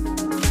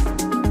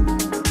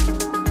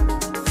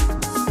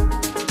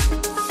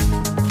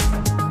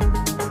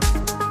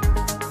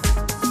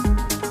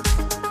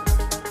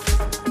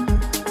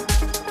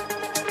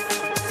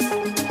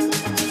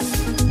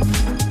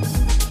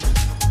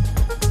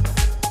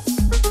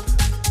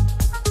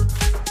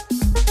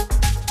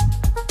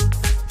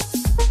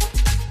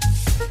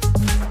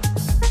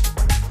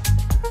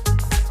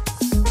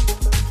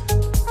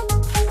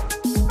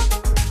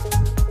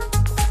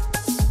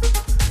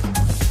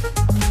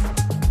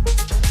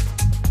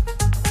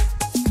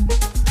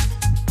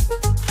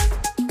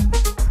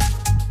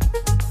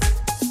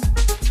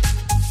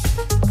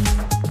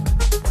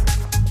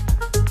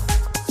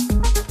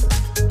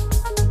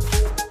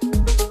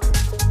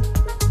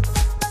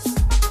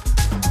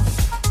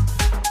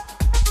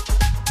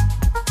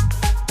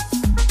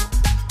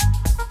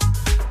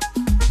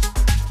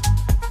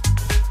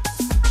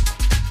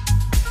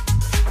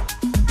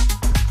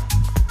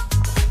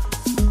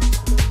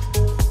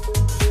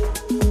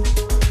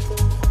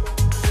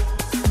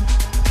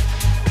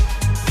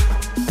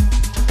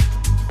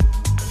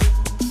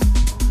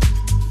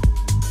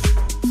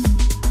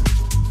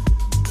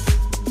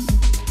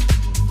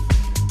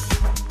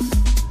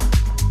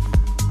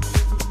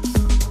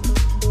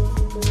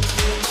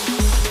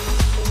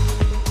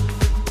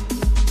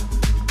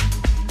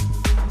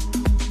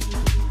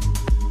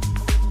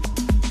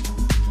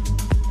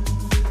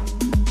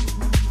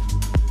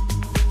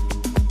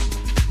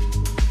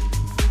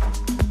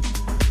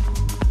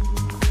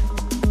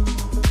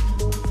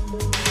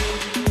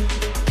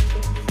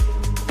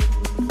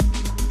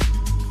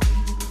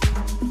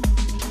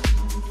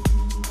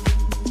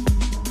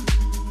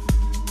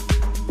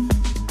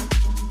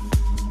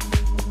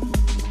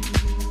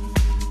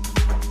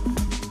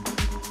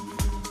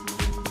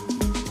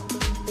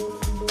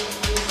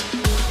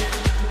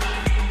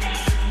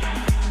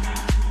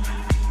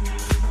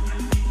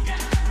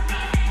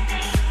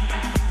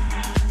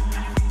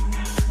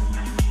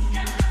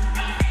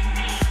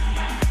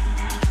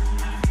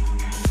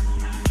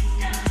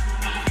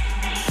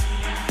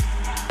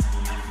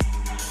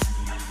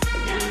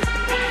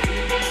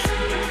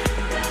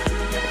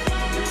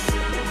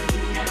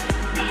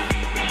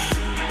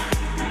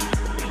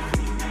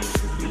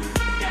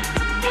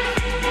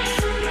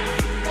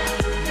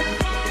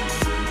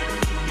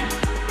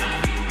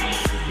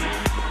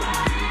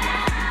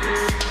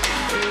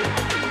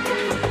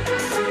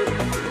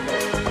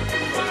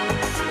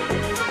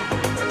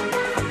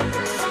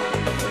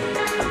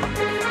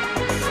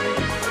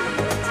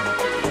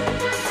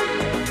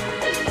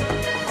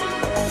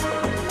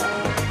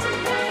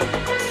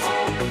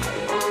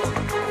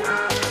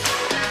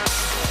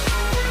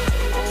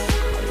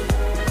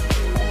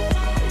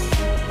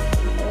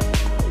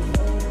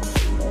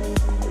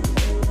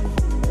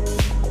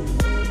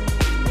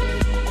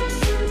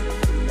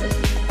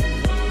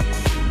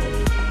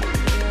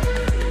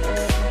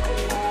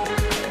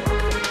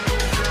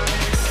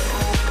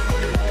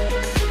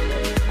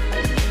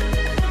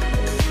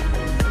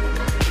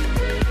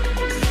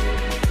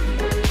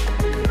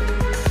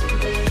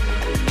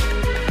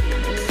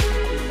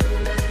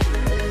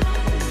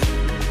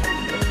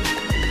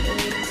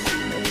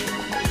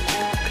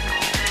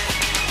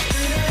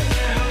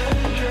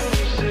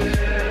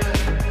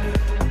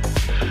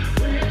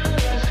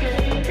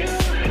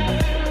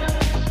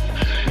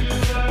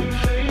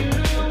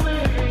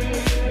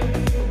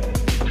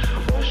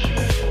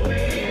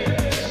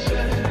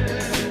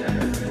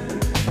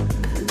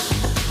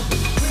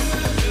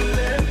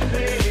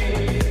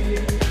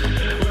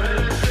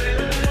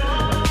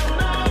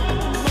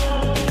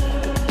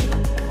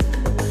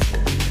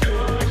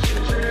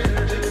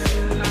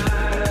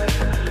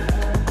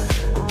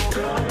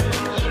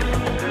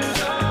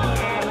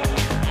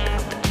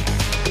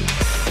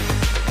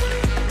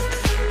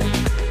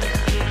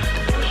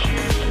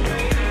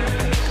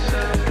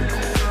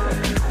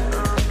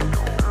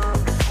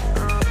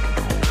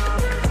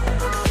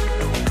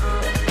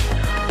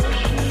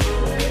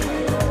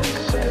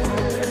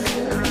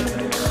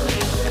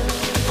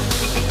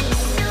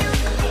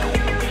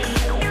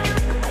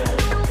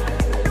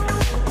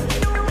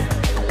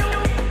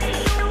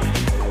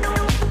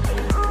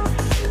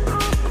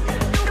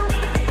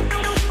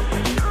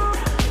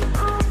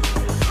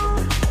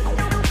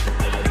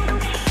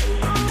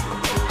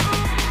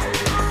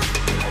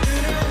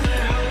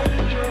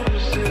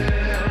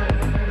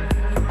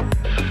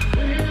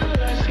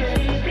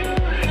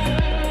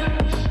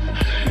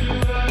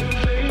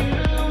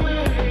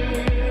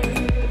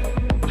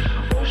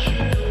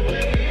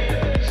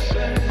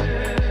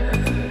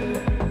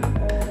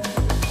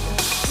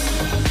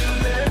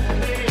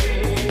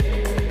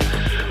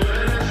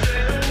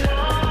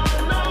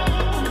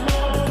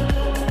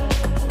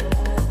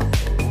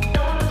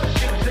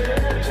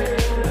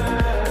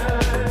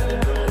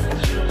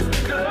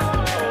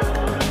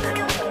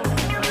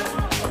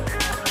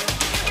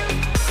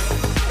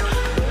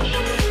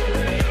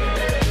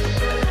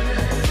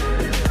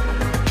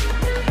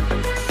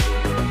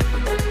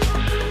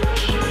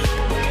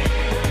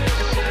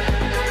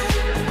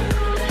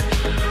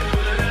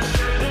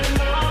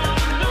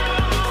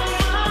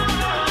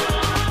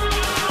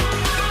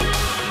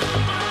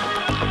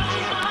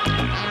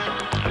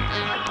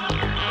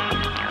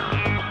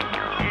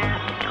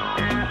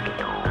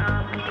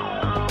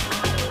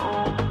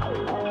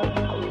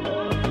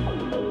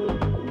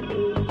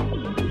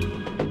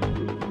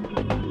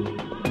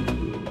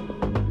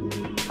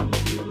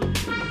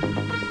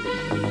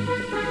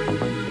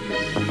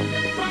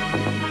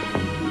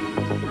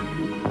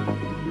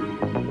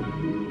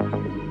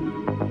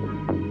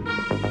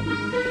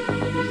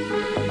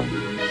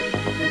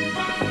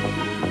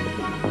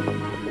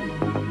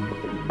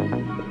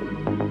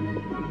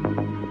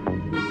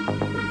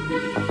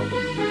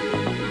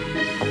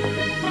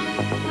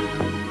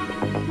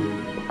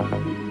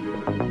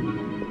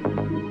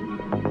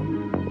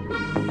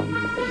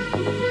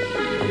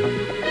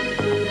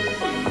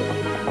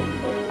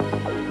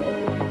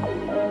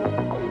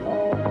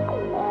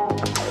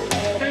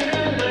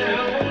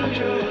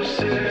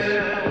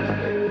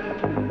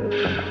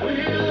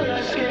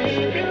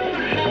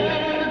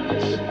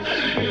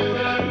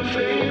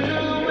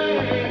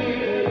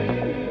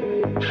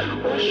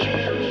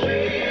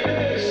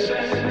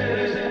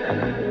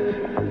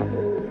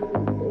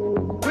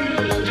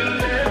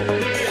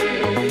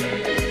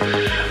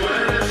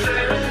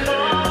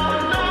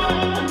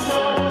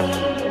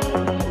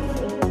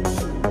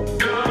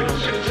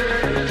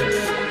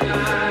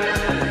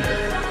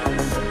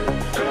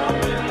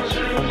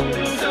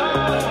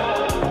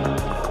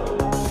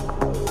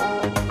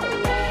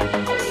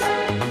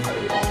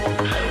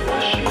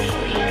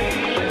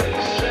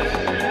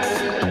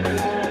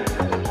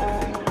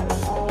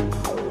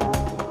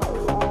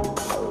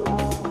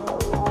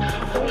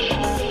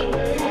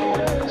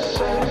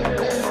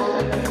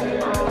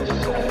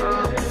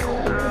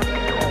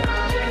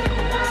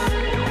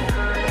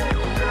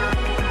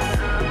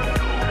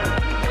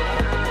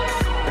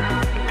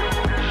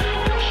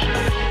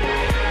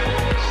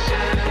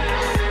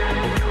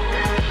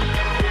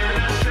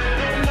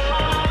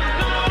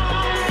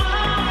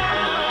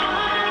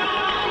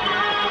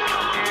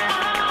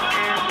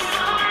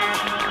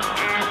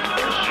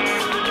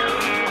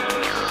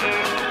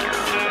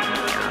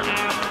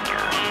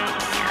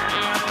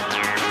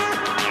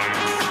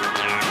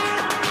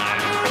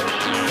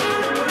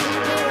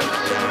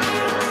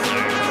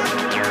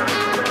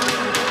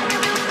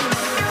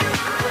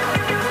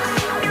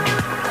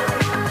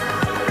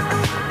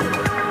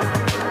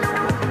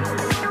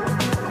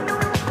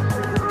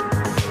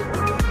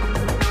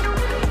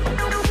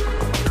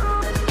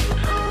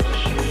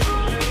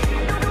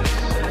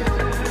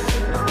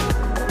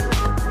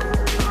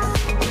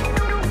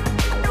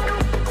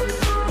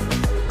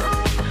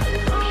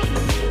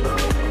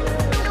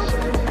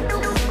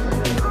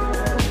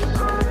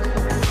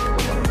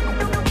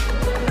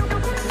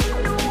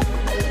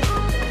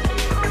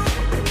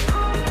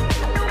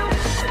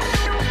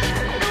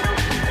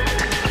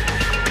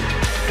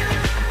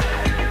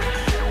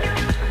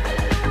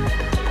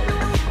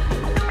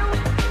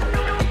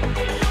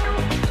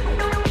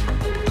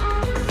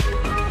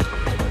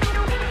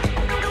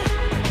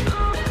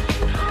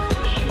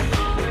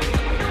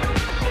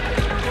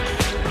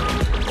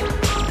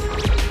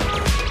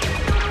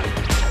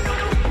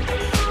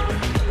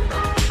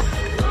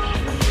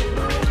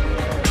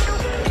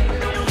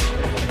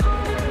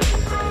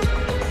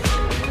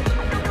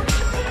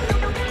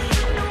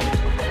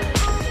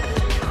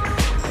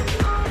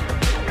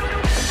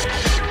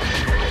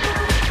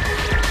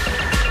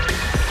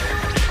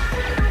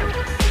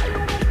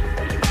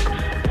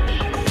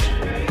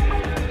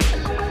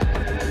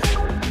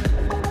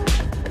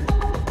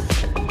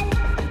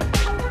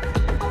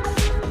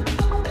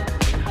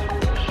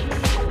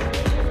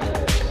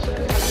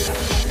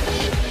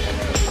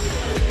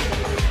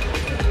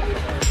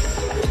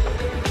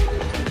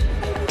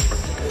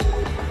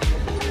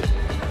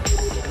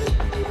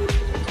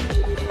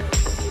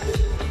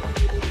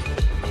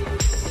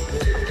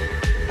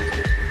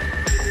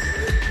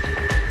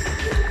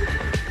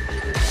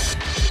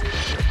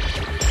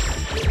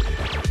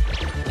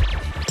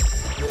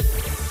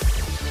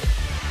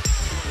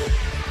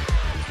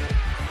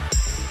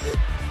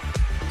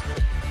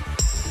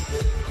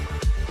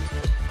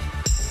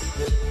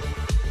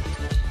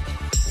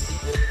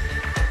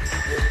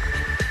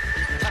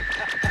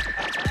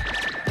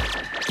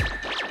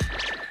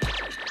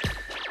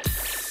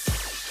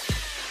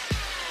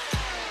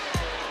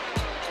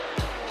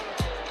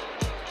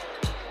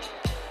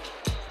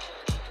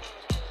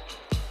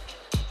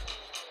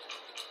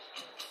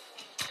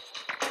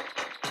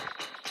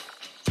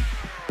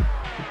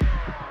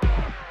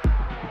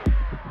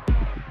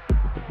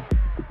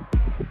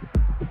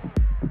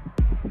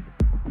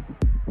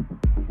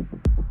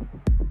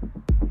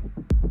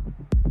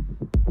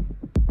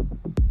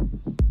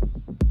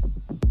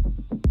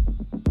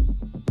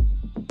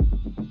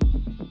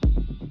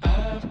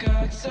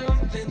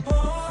 something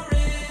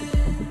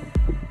pouring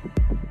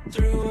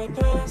through a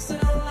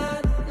personal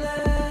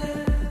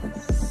atlas.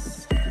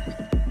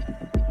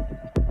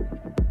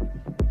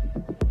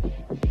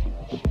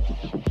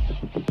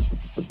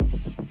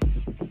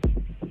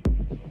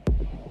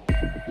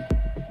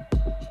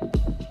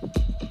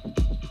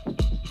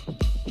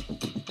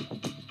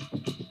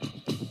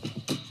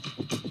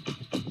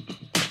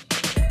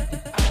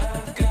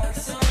 I've got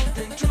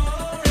something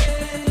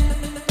drawing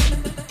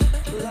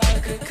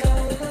like a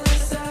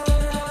colorless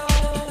arrow.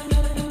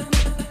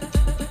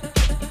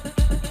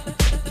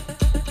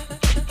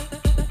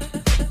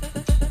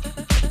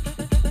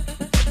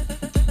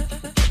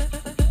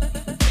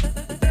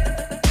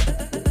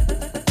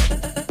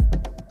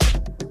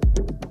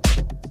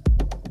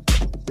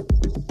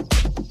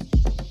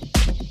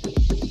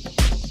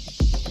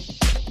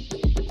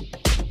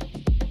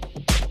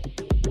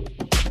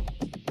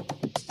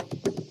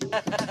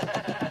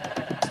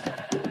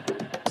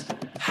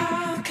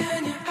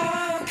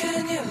 How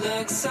can you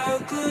look so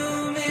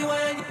gloomy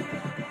when you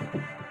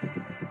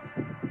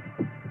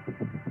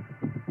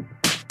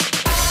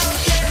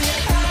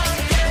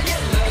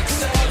look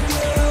so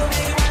gloomy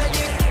when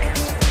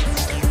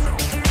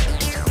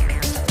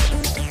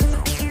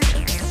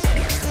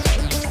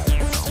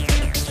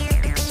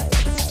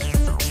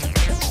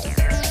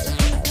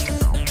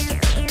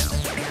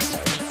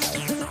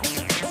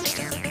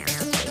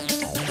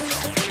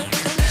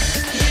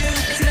you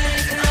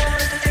take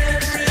on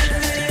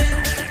everything?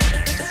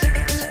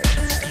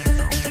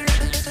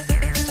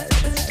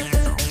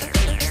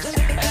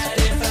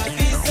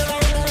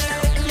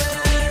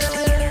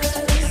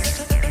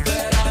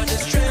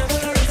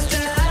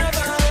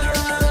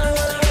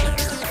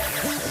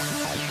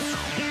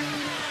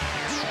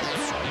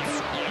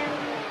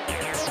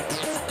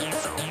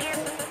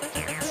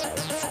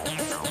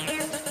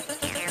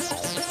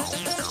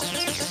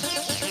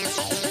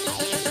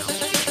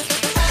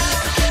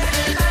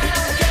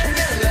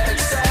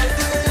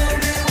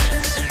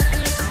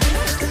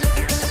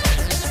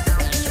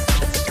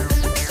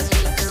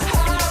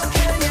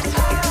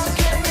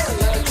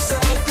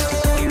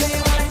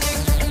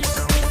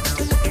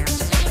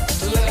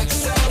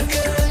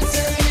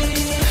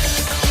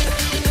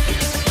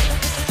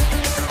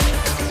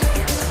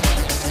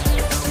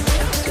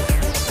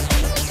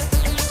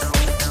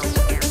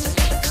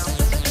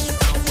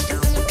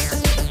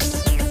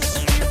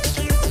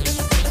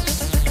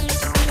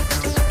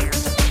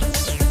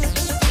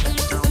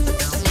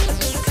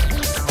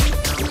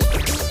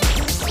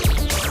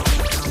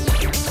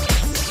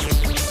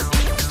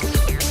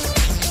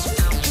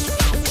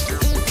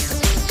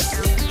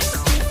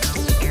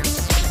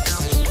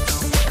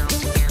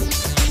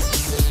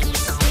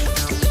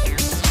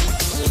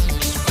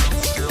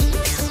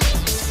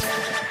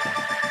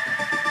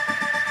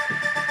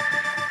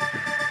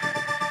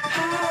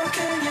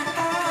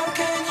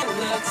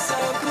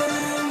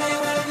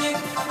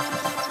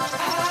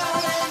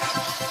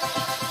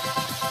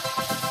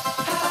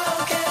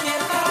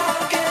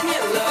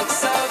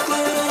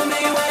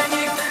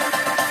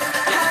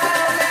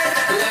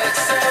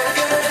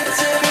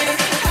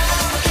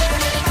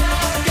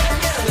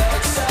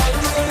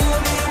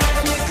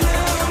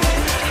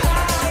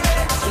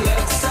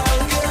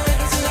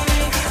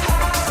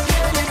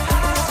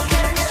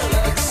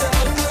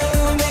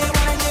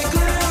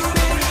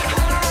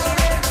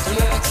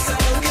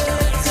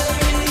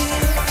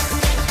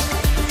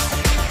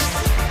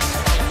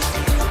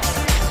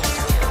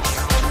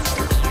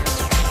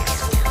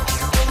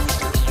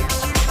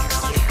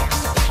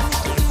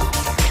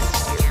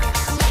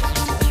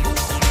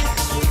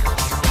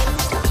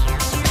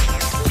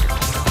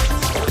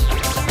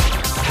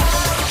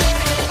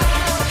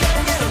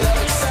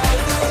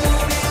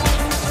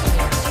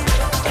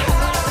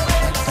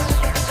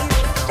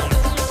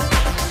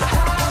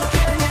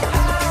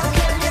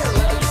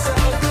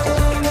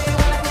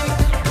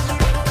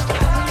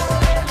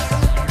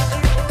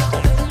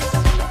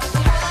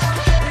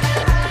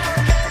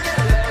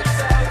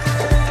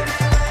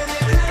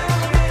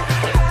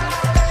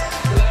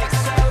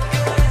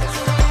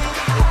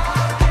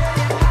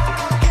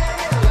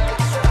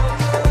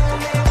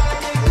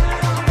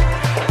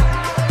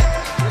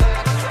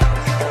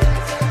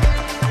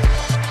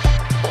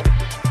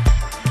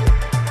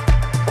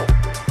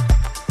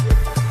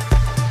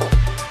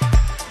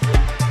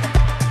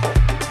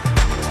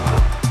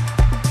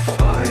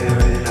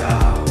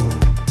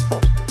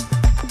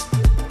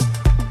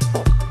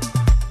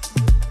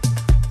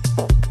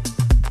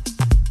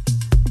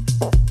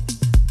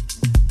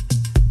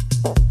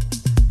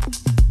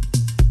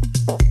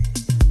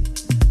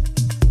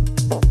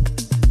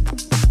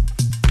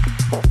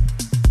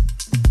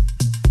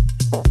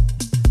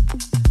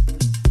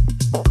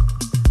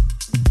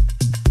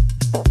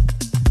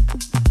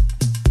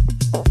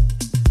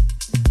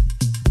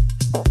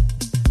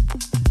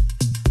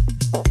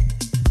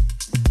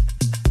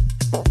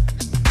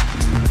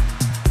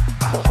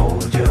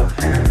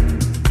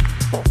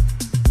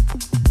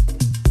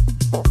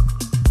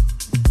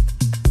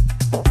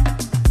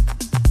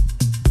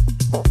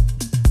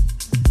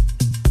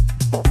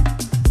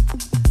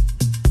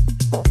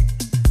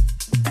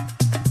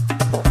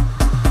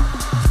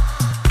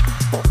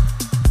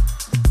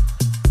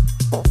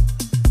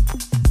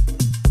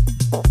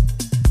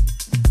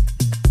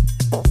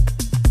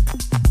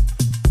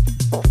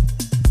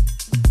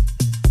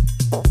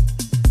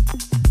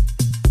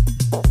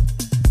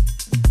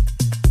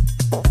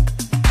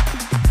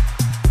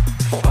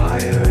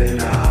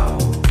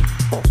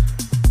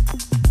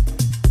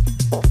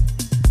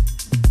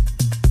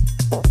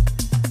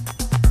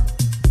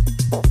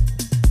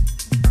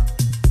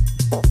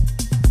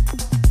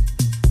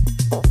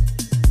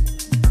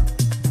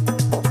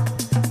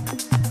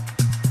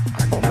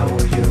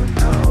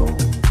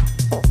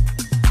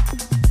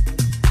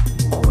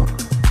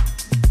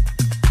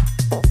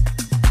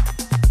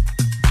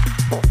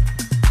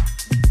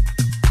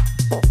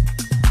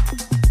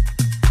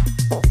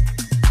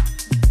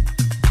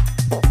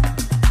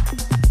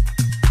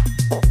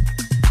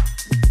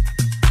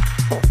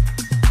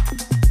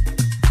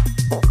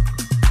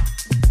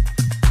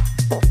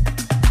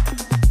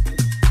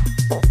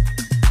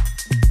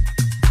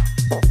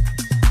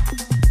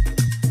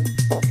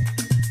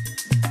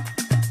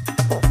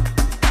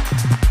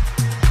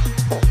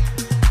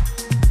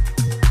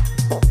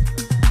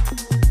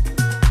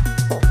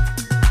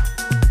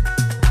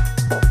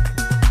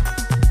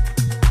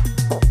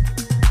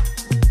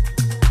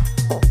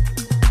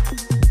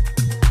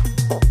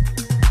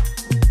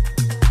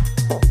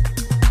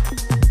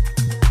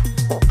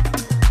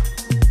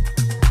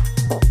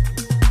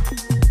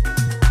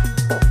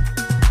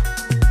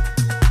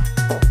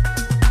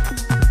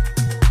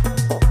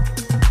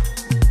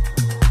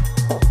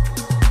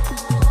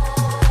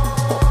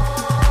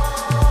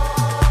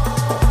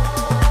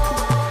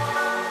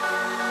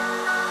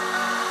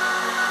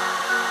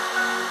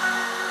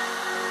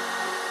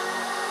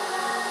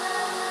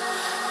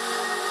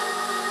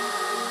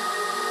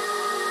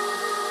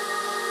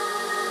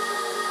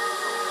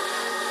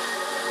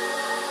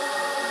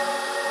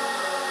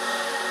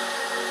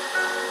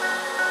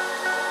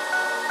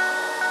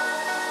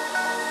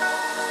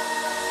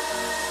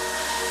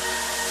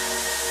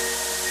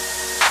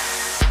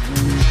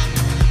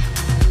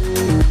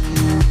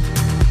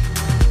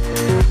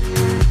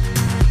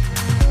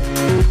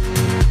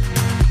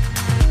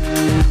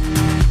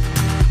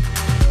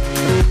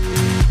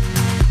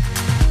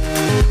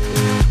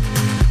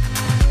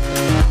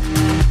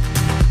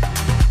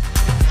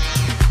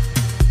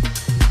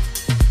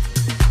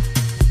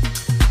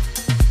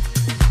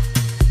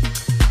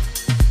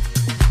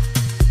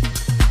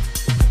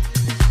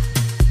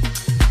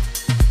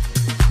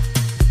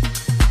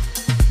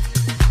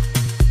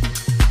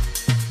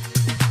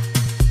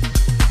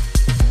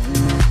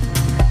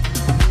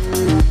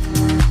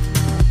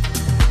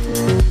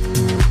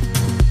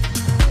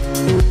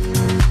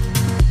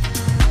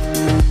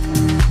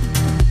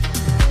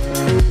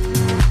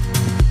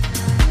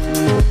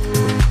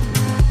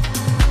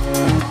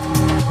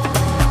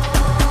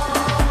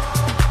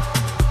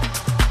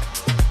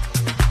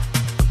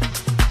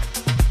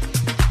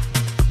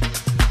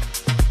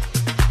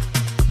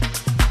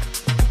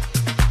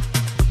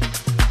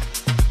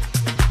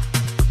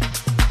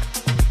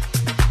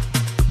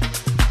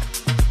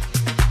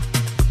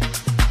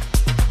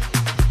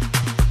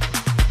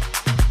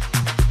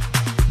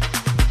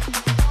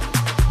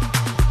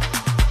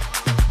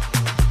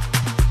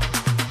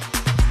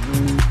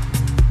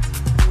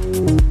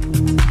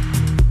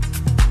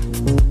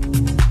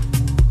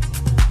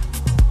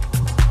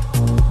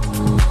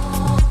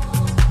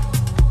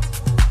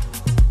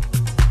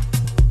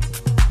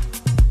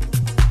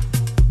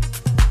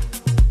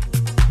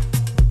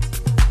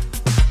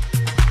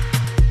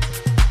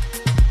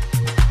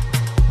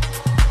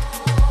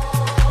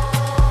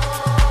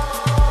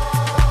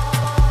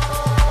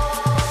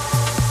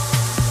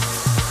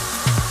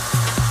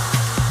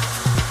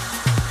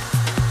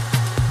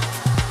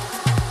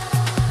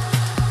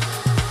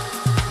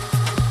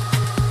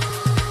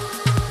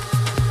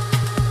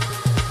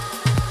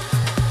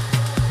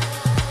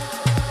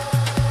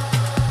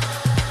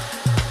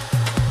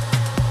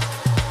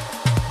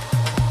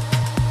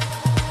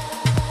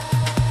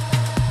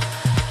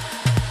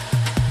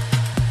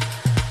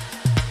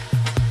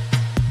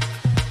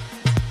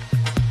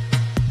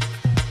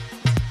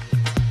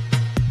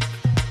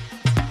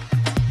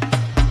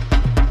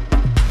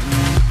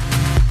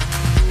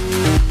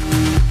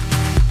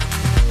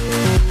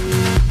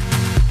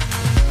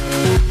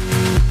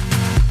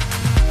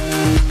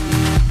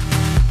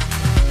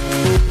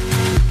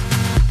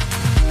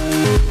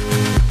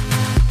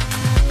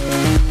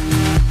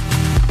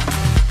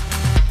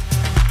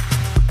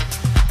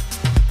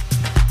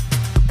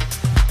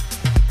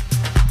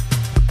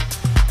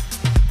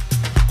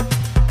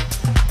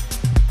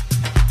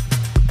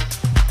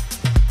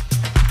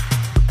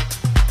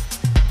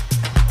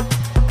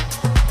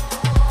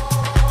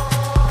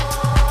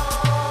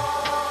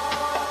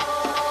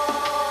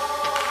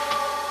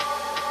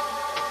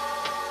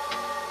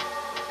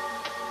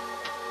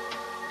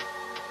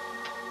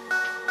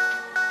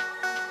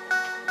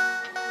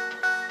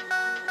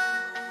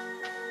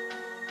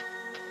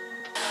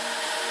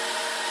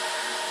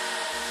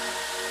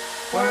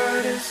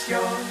 is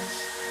yours?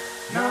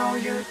 Now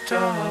you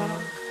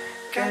dog.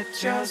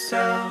 Get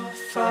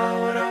yourself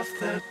out of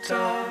the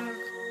dark.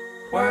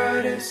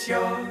 Word is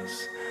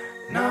yours.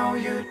 Now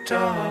you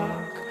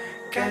dog.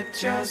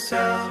 Get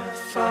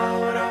yourself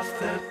out of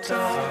the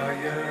dark.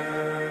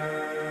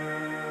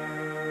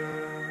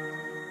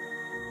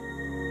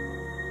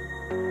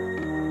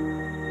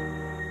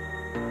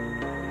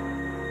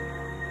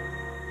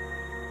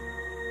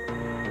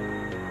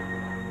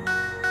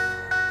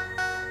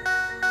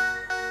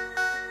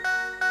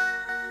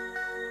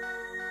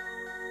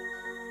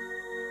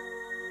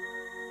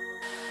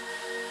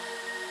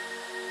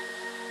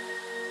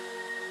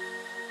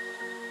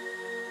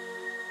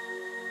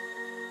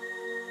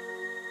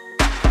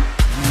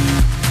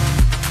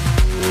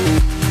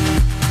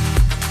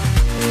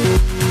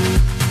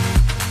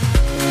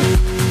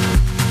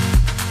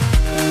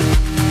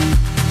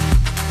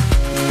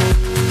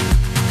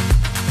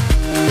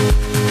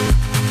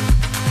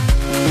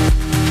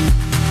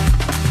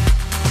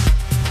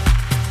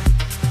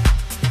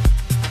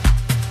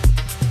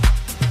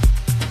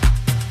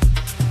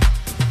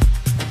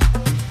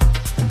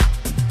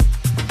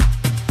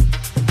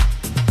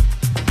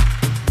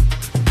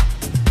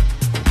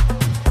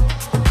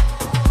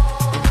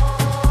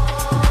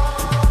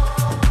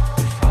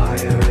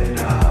 Fire.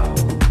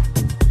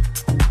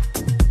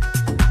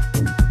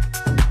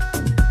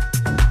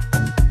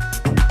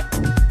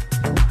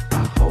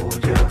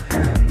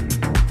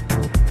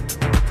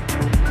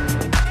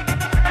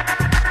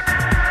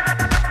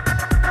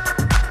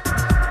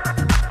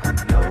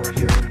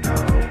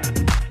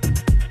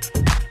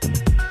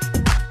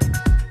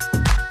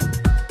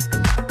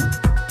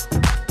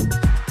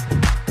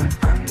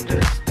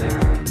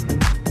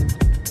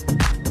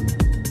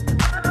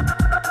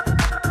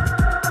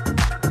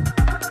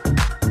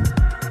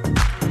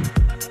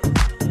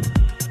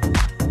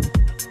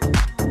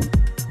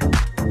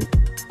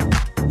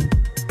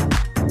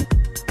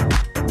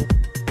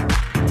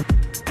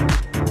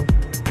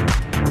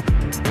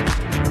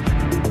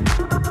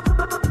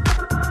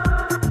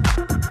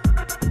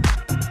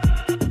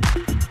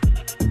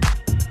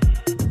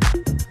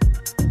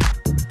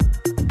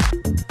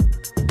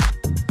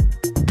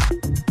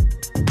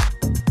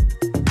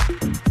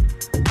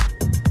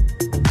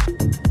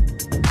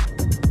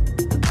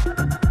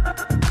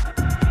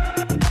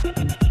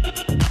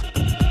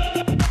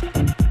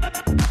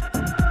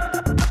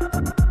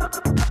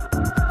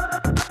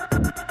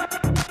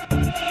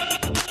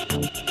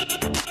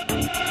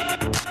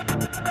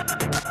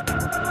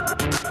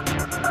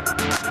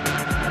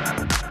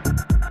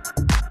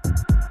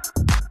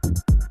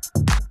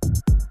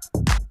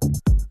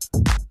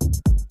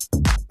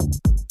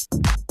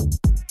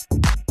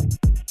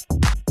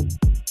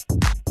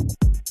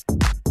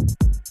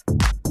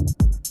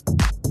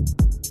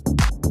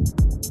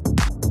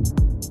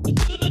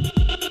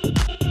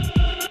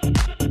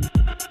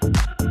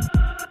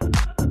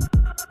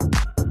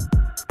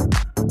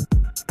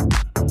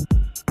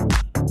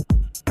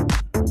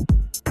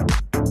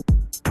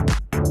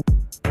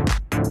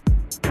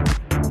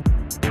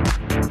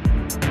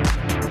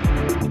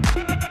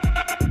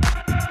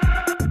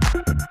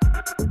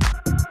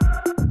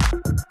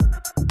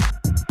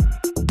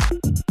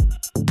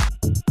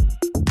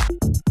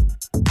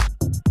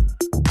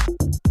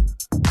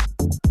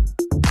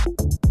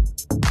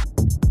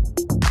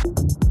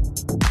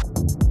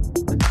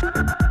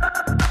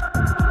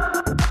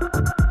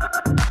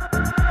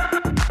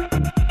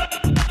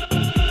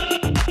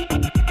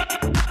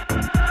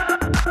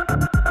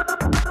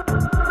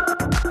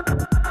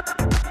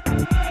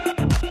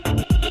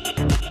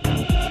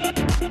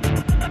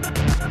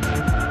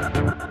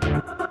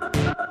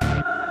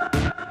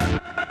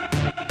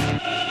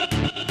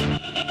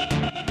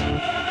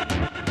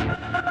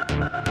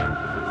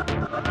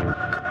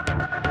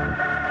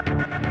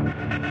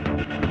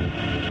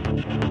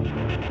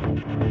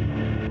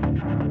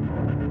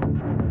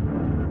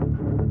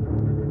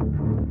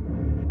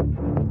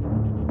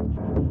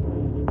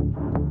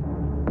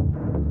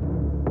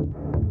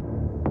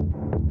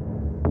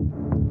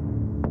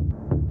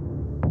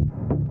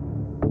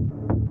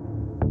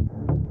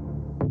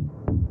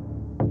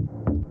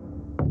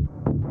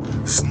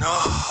 There's no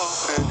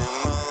hope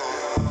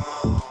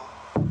anymore.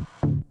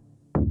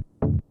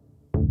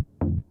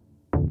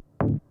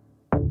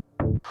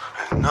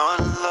 And no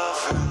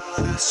love in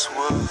this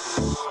world.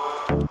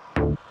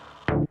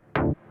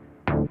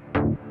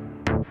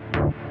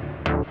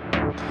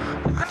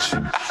 And she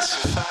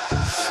asks if I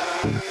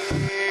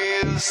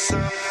feel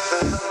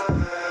something.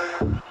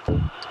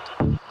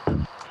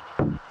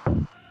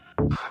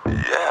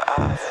 Yeah, I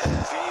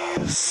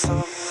feel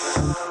something.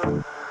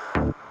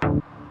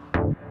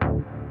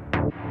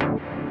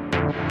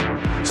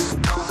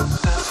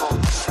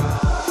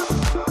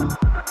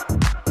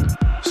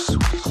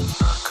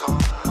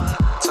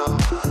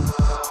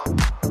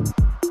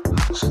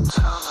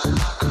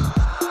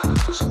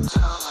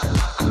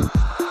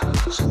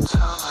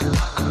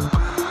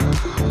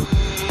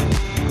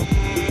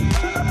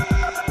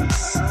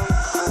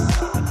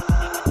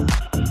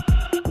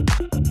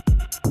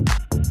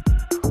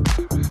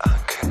 I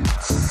can't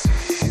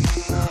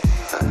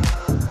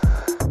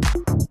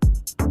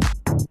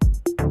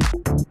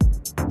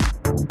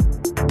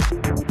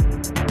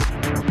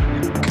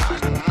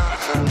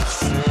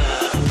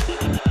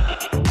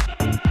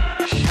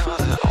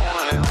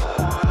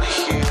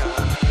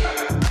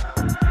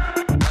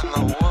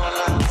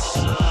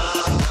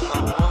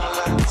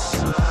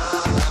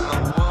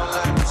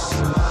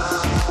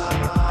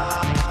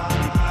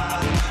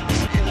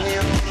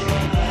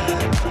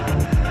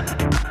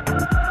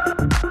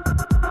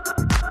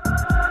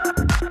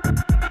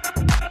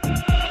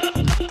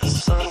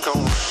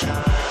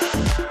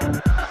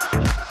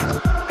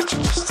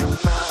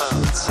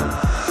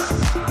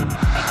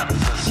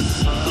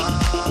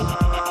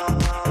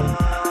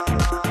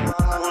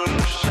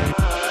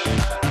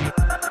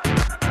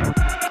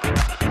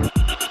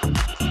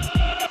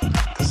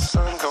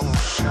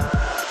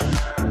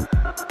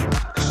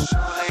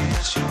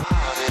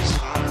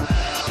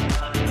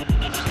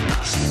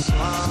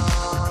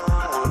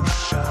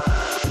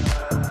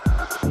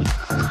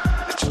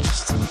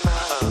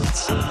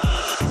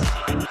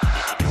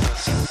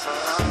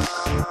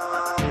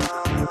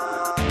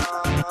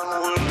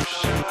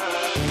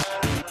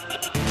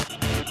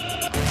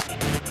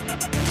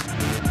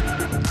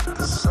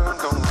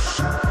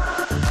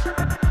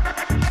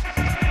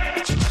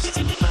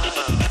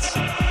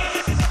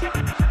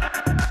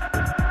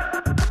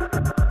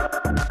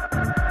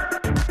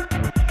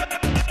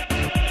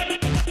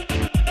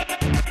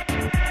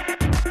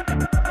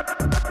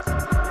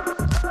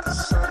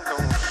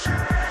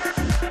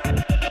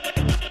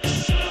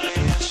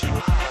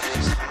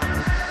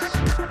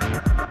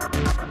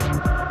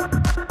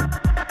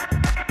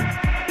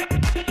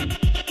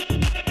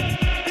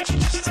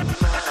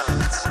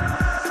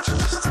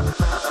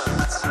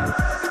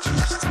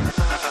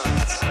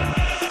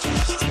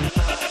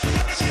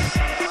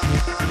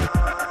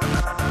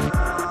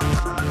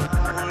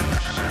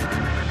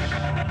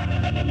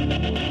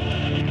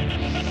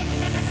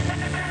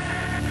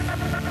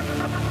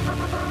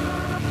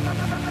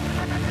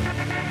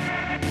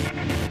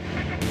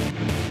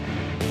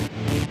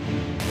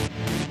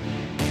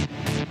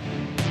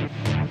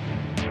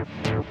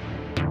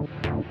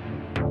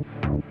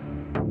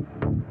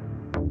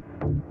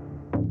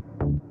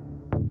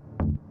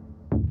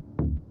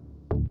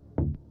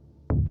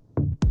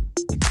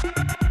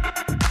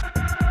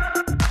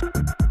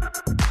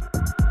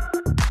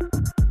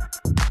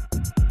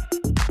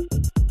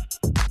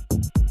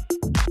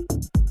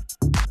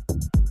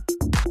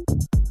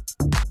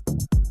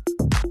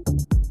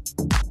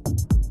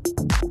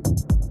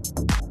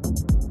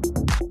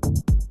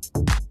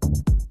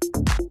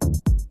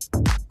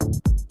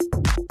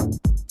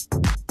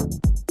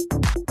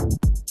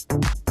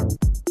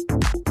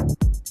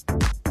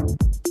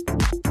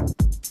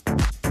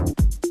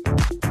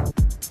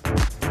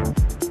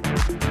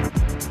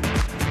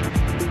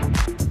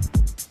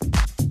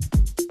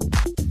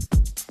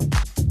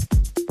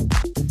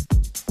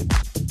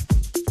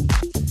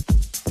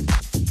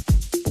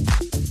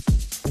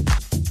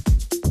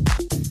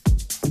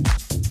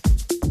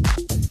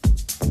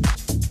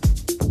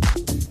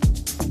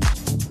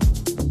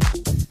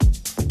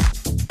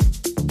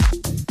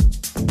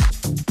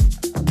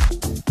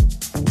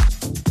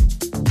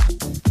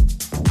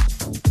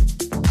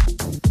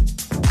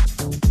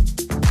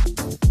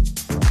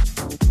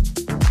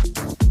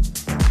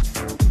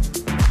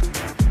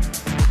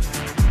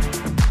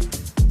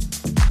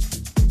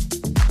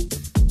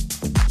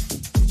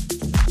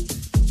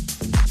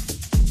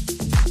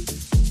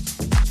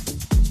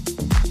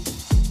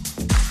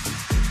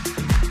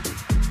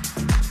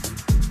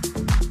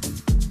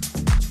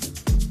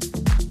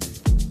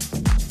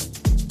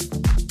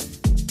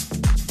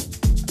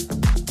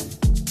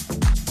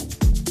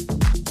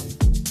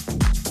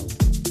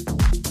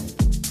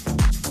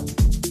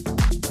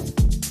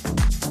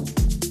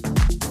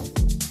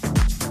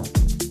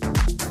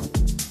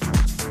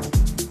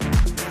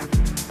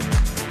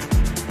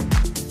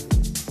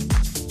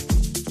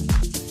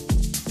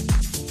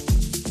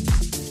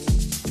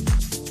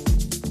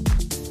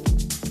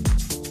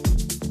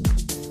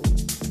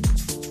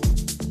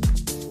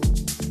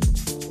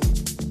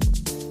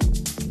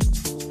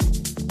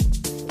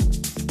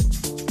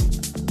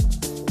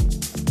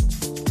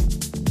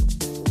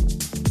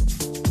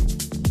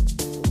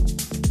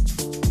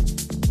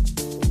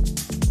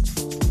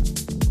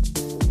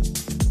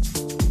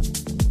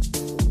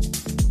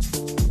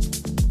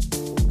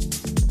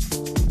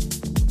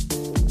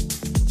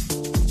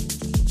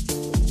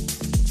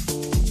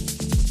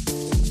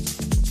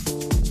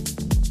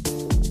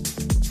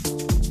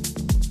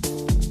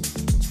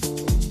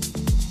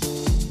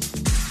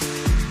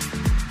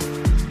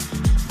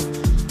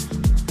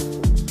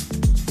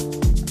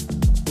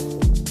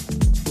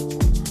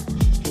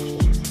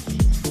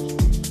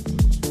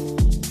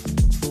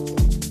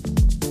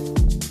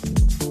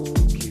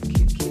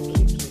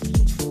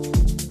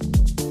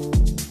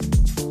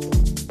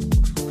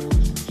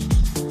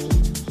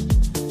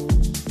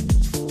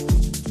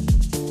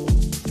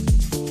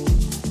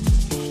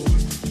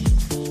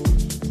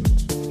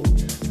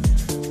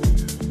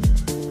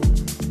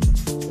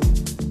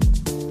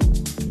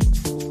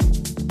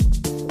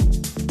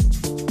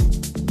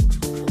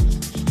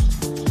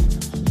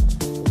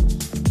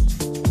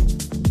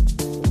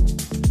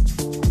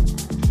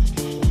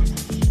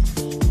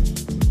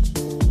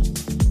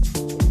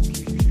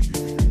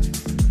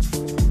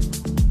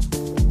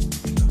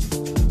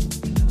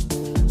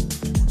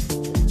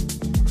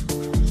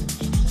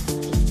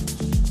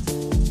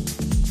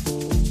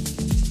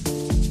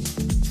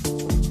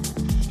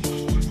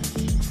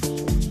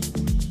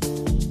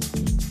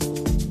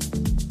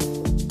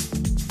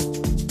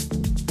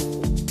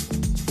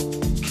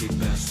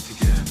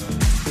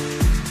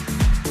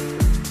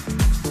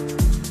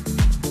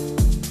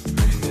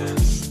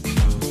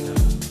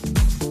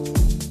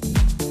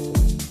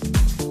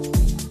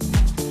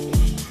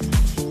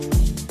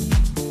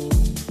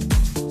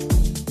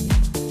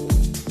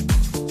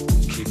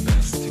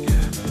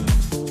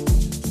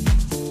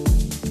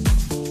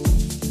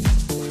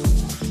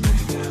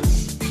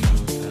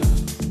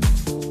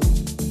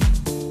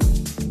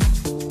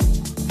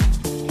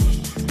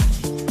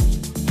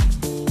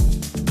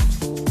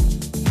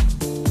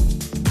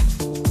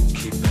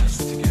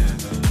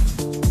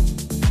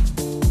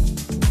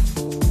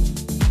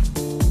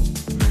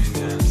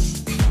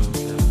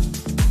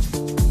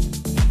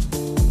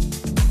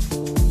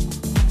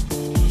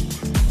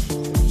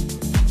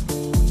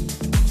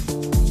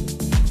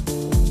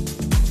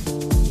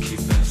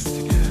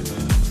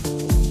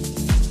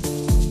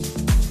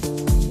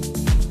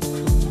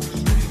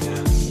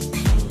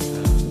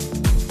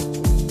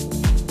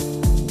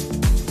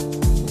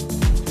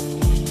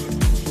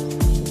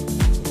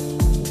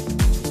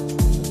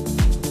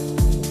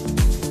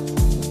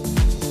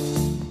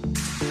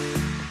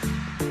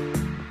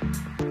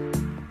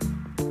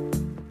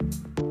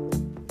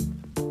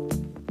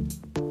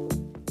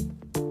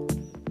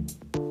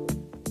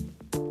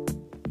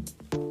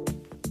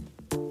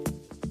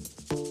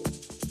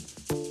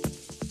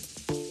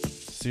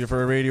So you're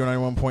for Radio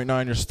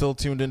 91.9. You're still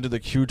tuned into the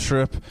Q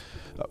Trip.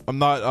 I'm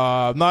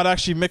not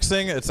actually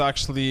mixing. It's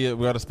actually,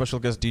 we got a special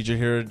guest DJ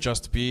here,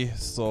 Just B.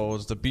 So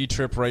it's the B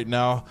Trip right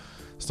now.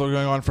 Still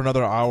going on for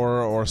another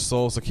hour or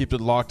so. So keep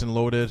it locked and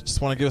loaded. Just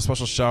want to give a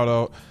special shout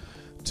out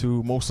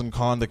to Mohsen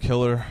Khan, the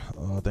killer.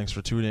 Thanks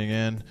for tuning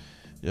in.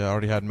 Yeah, I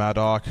already had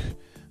Maddock.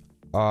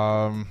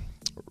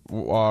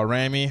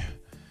 Rami,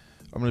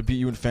 I'm gonna beat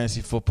you in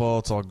fantasy football.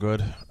 It's all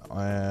good.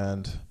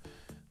 And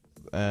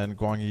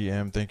Guangi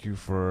M, thank you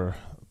for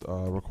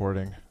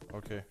recording.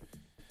 Okay.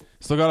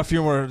 Still got a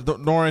few more.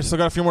 Don't worry. Still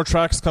got a few more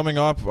tracks coming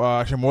up.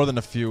 Actually, more than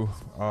a few.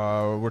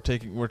 We're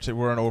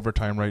in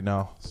overtime right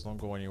now, so don't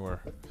go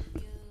anywhere.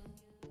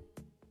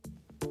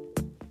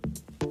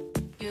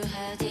 You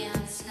had the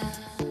answer.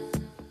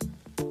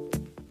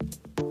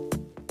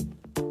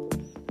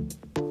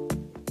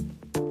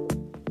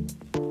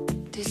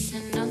 This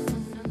and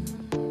nothing.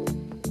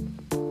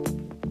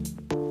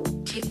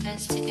 Keep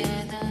us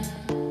together.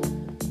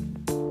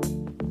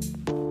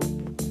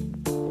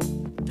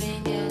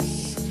 Bring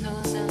us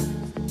closer.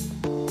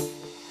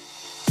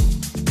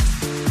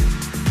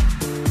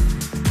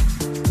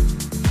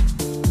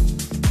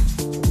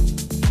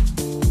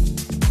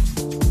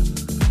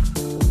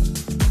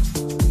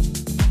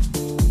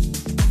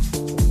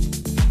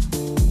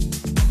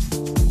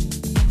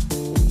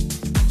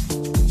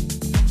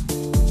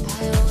 I